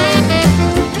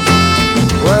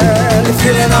 Well, you're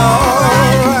feeling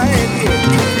alright.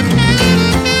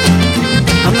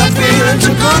 I'm not feeling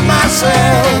too good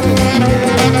myself.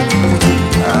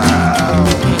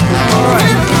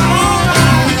 Alright.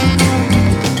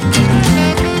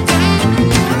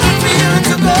 I'm not feeling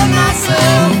too good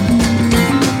myself.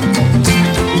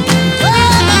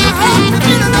 I'm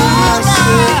feeling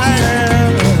alright.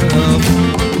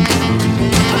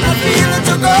 I'm not feeling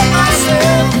too good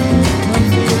myself. I'm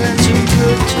feeling too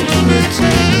good, too good, too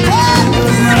good. I'm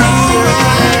feeling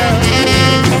alright.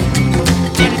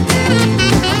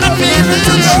 I'm not feeling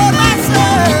too good.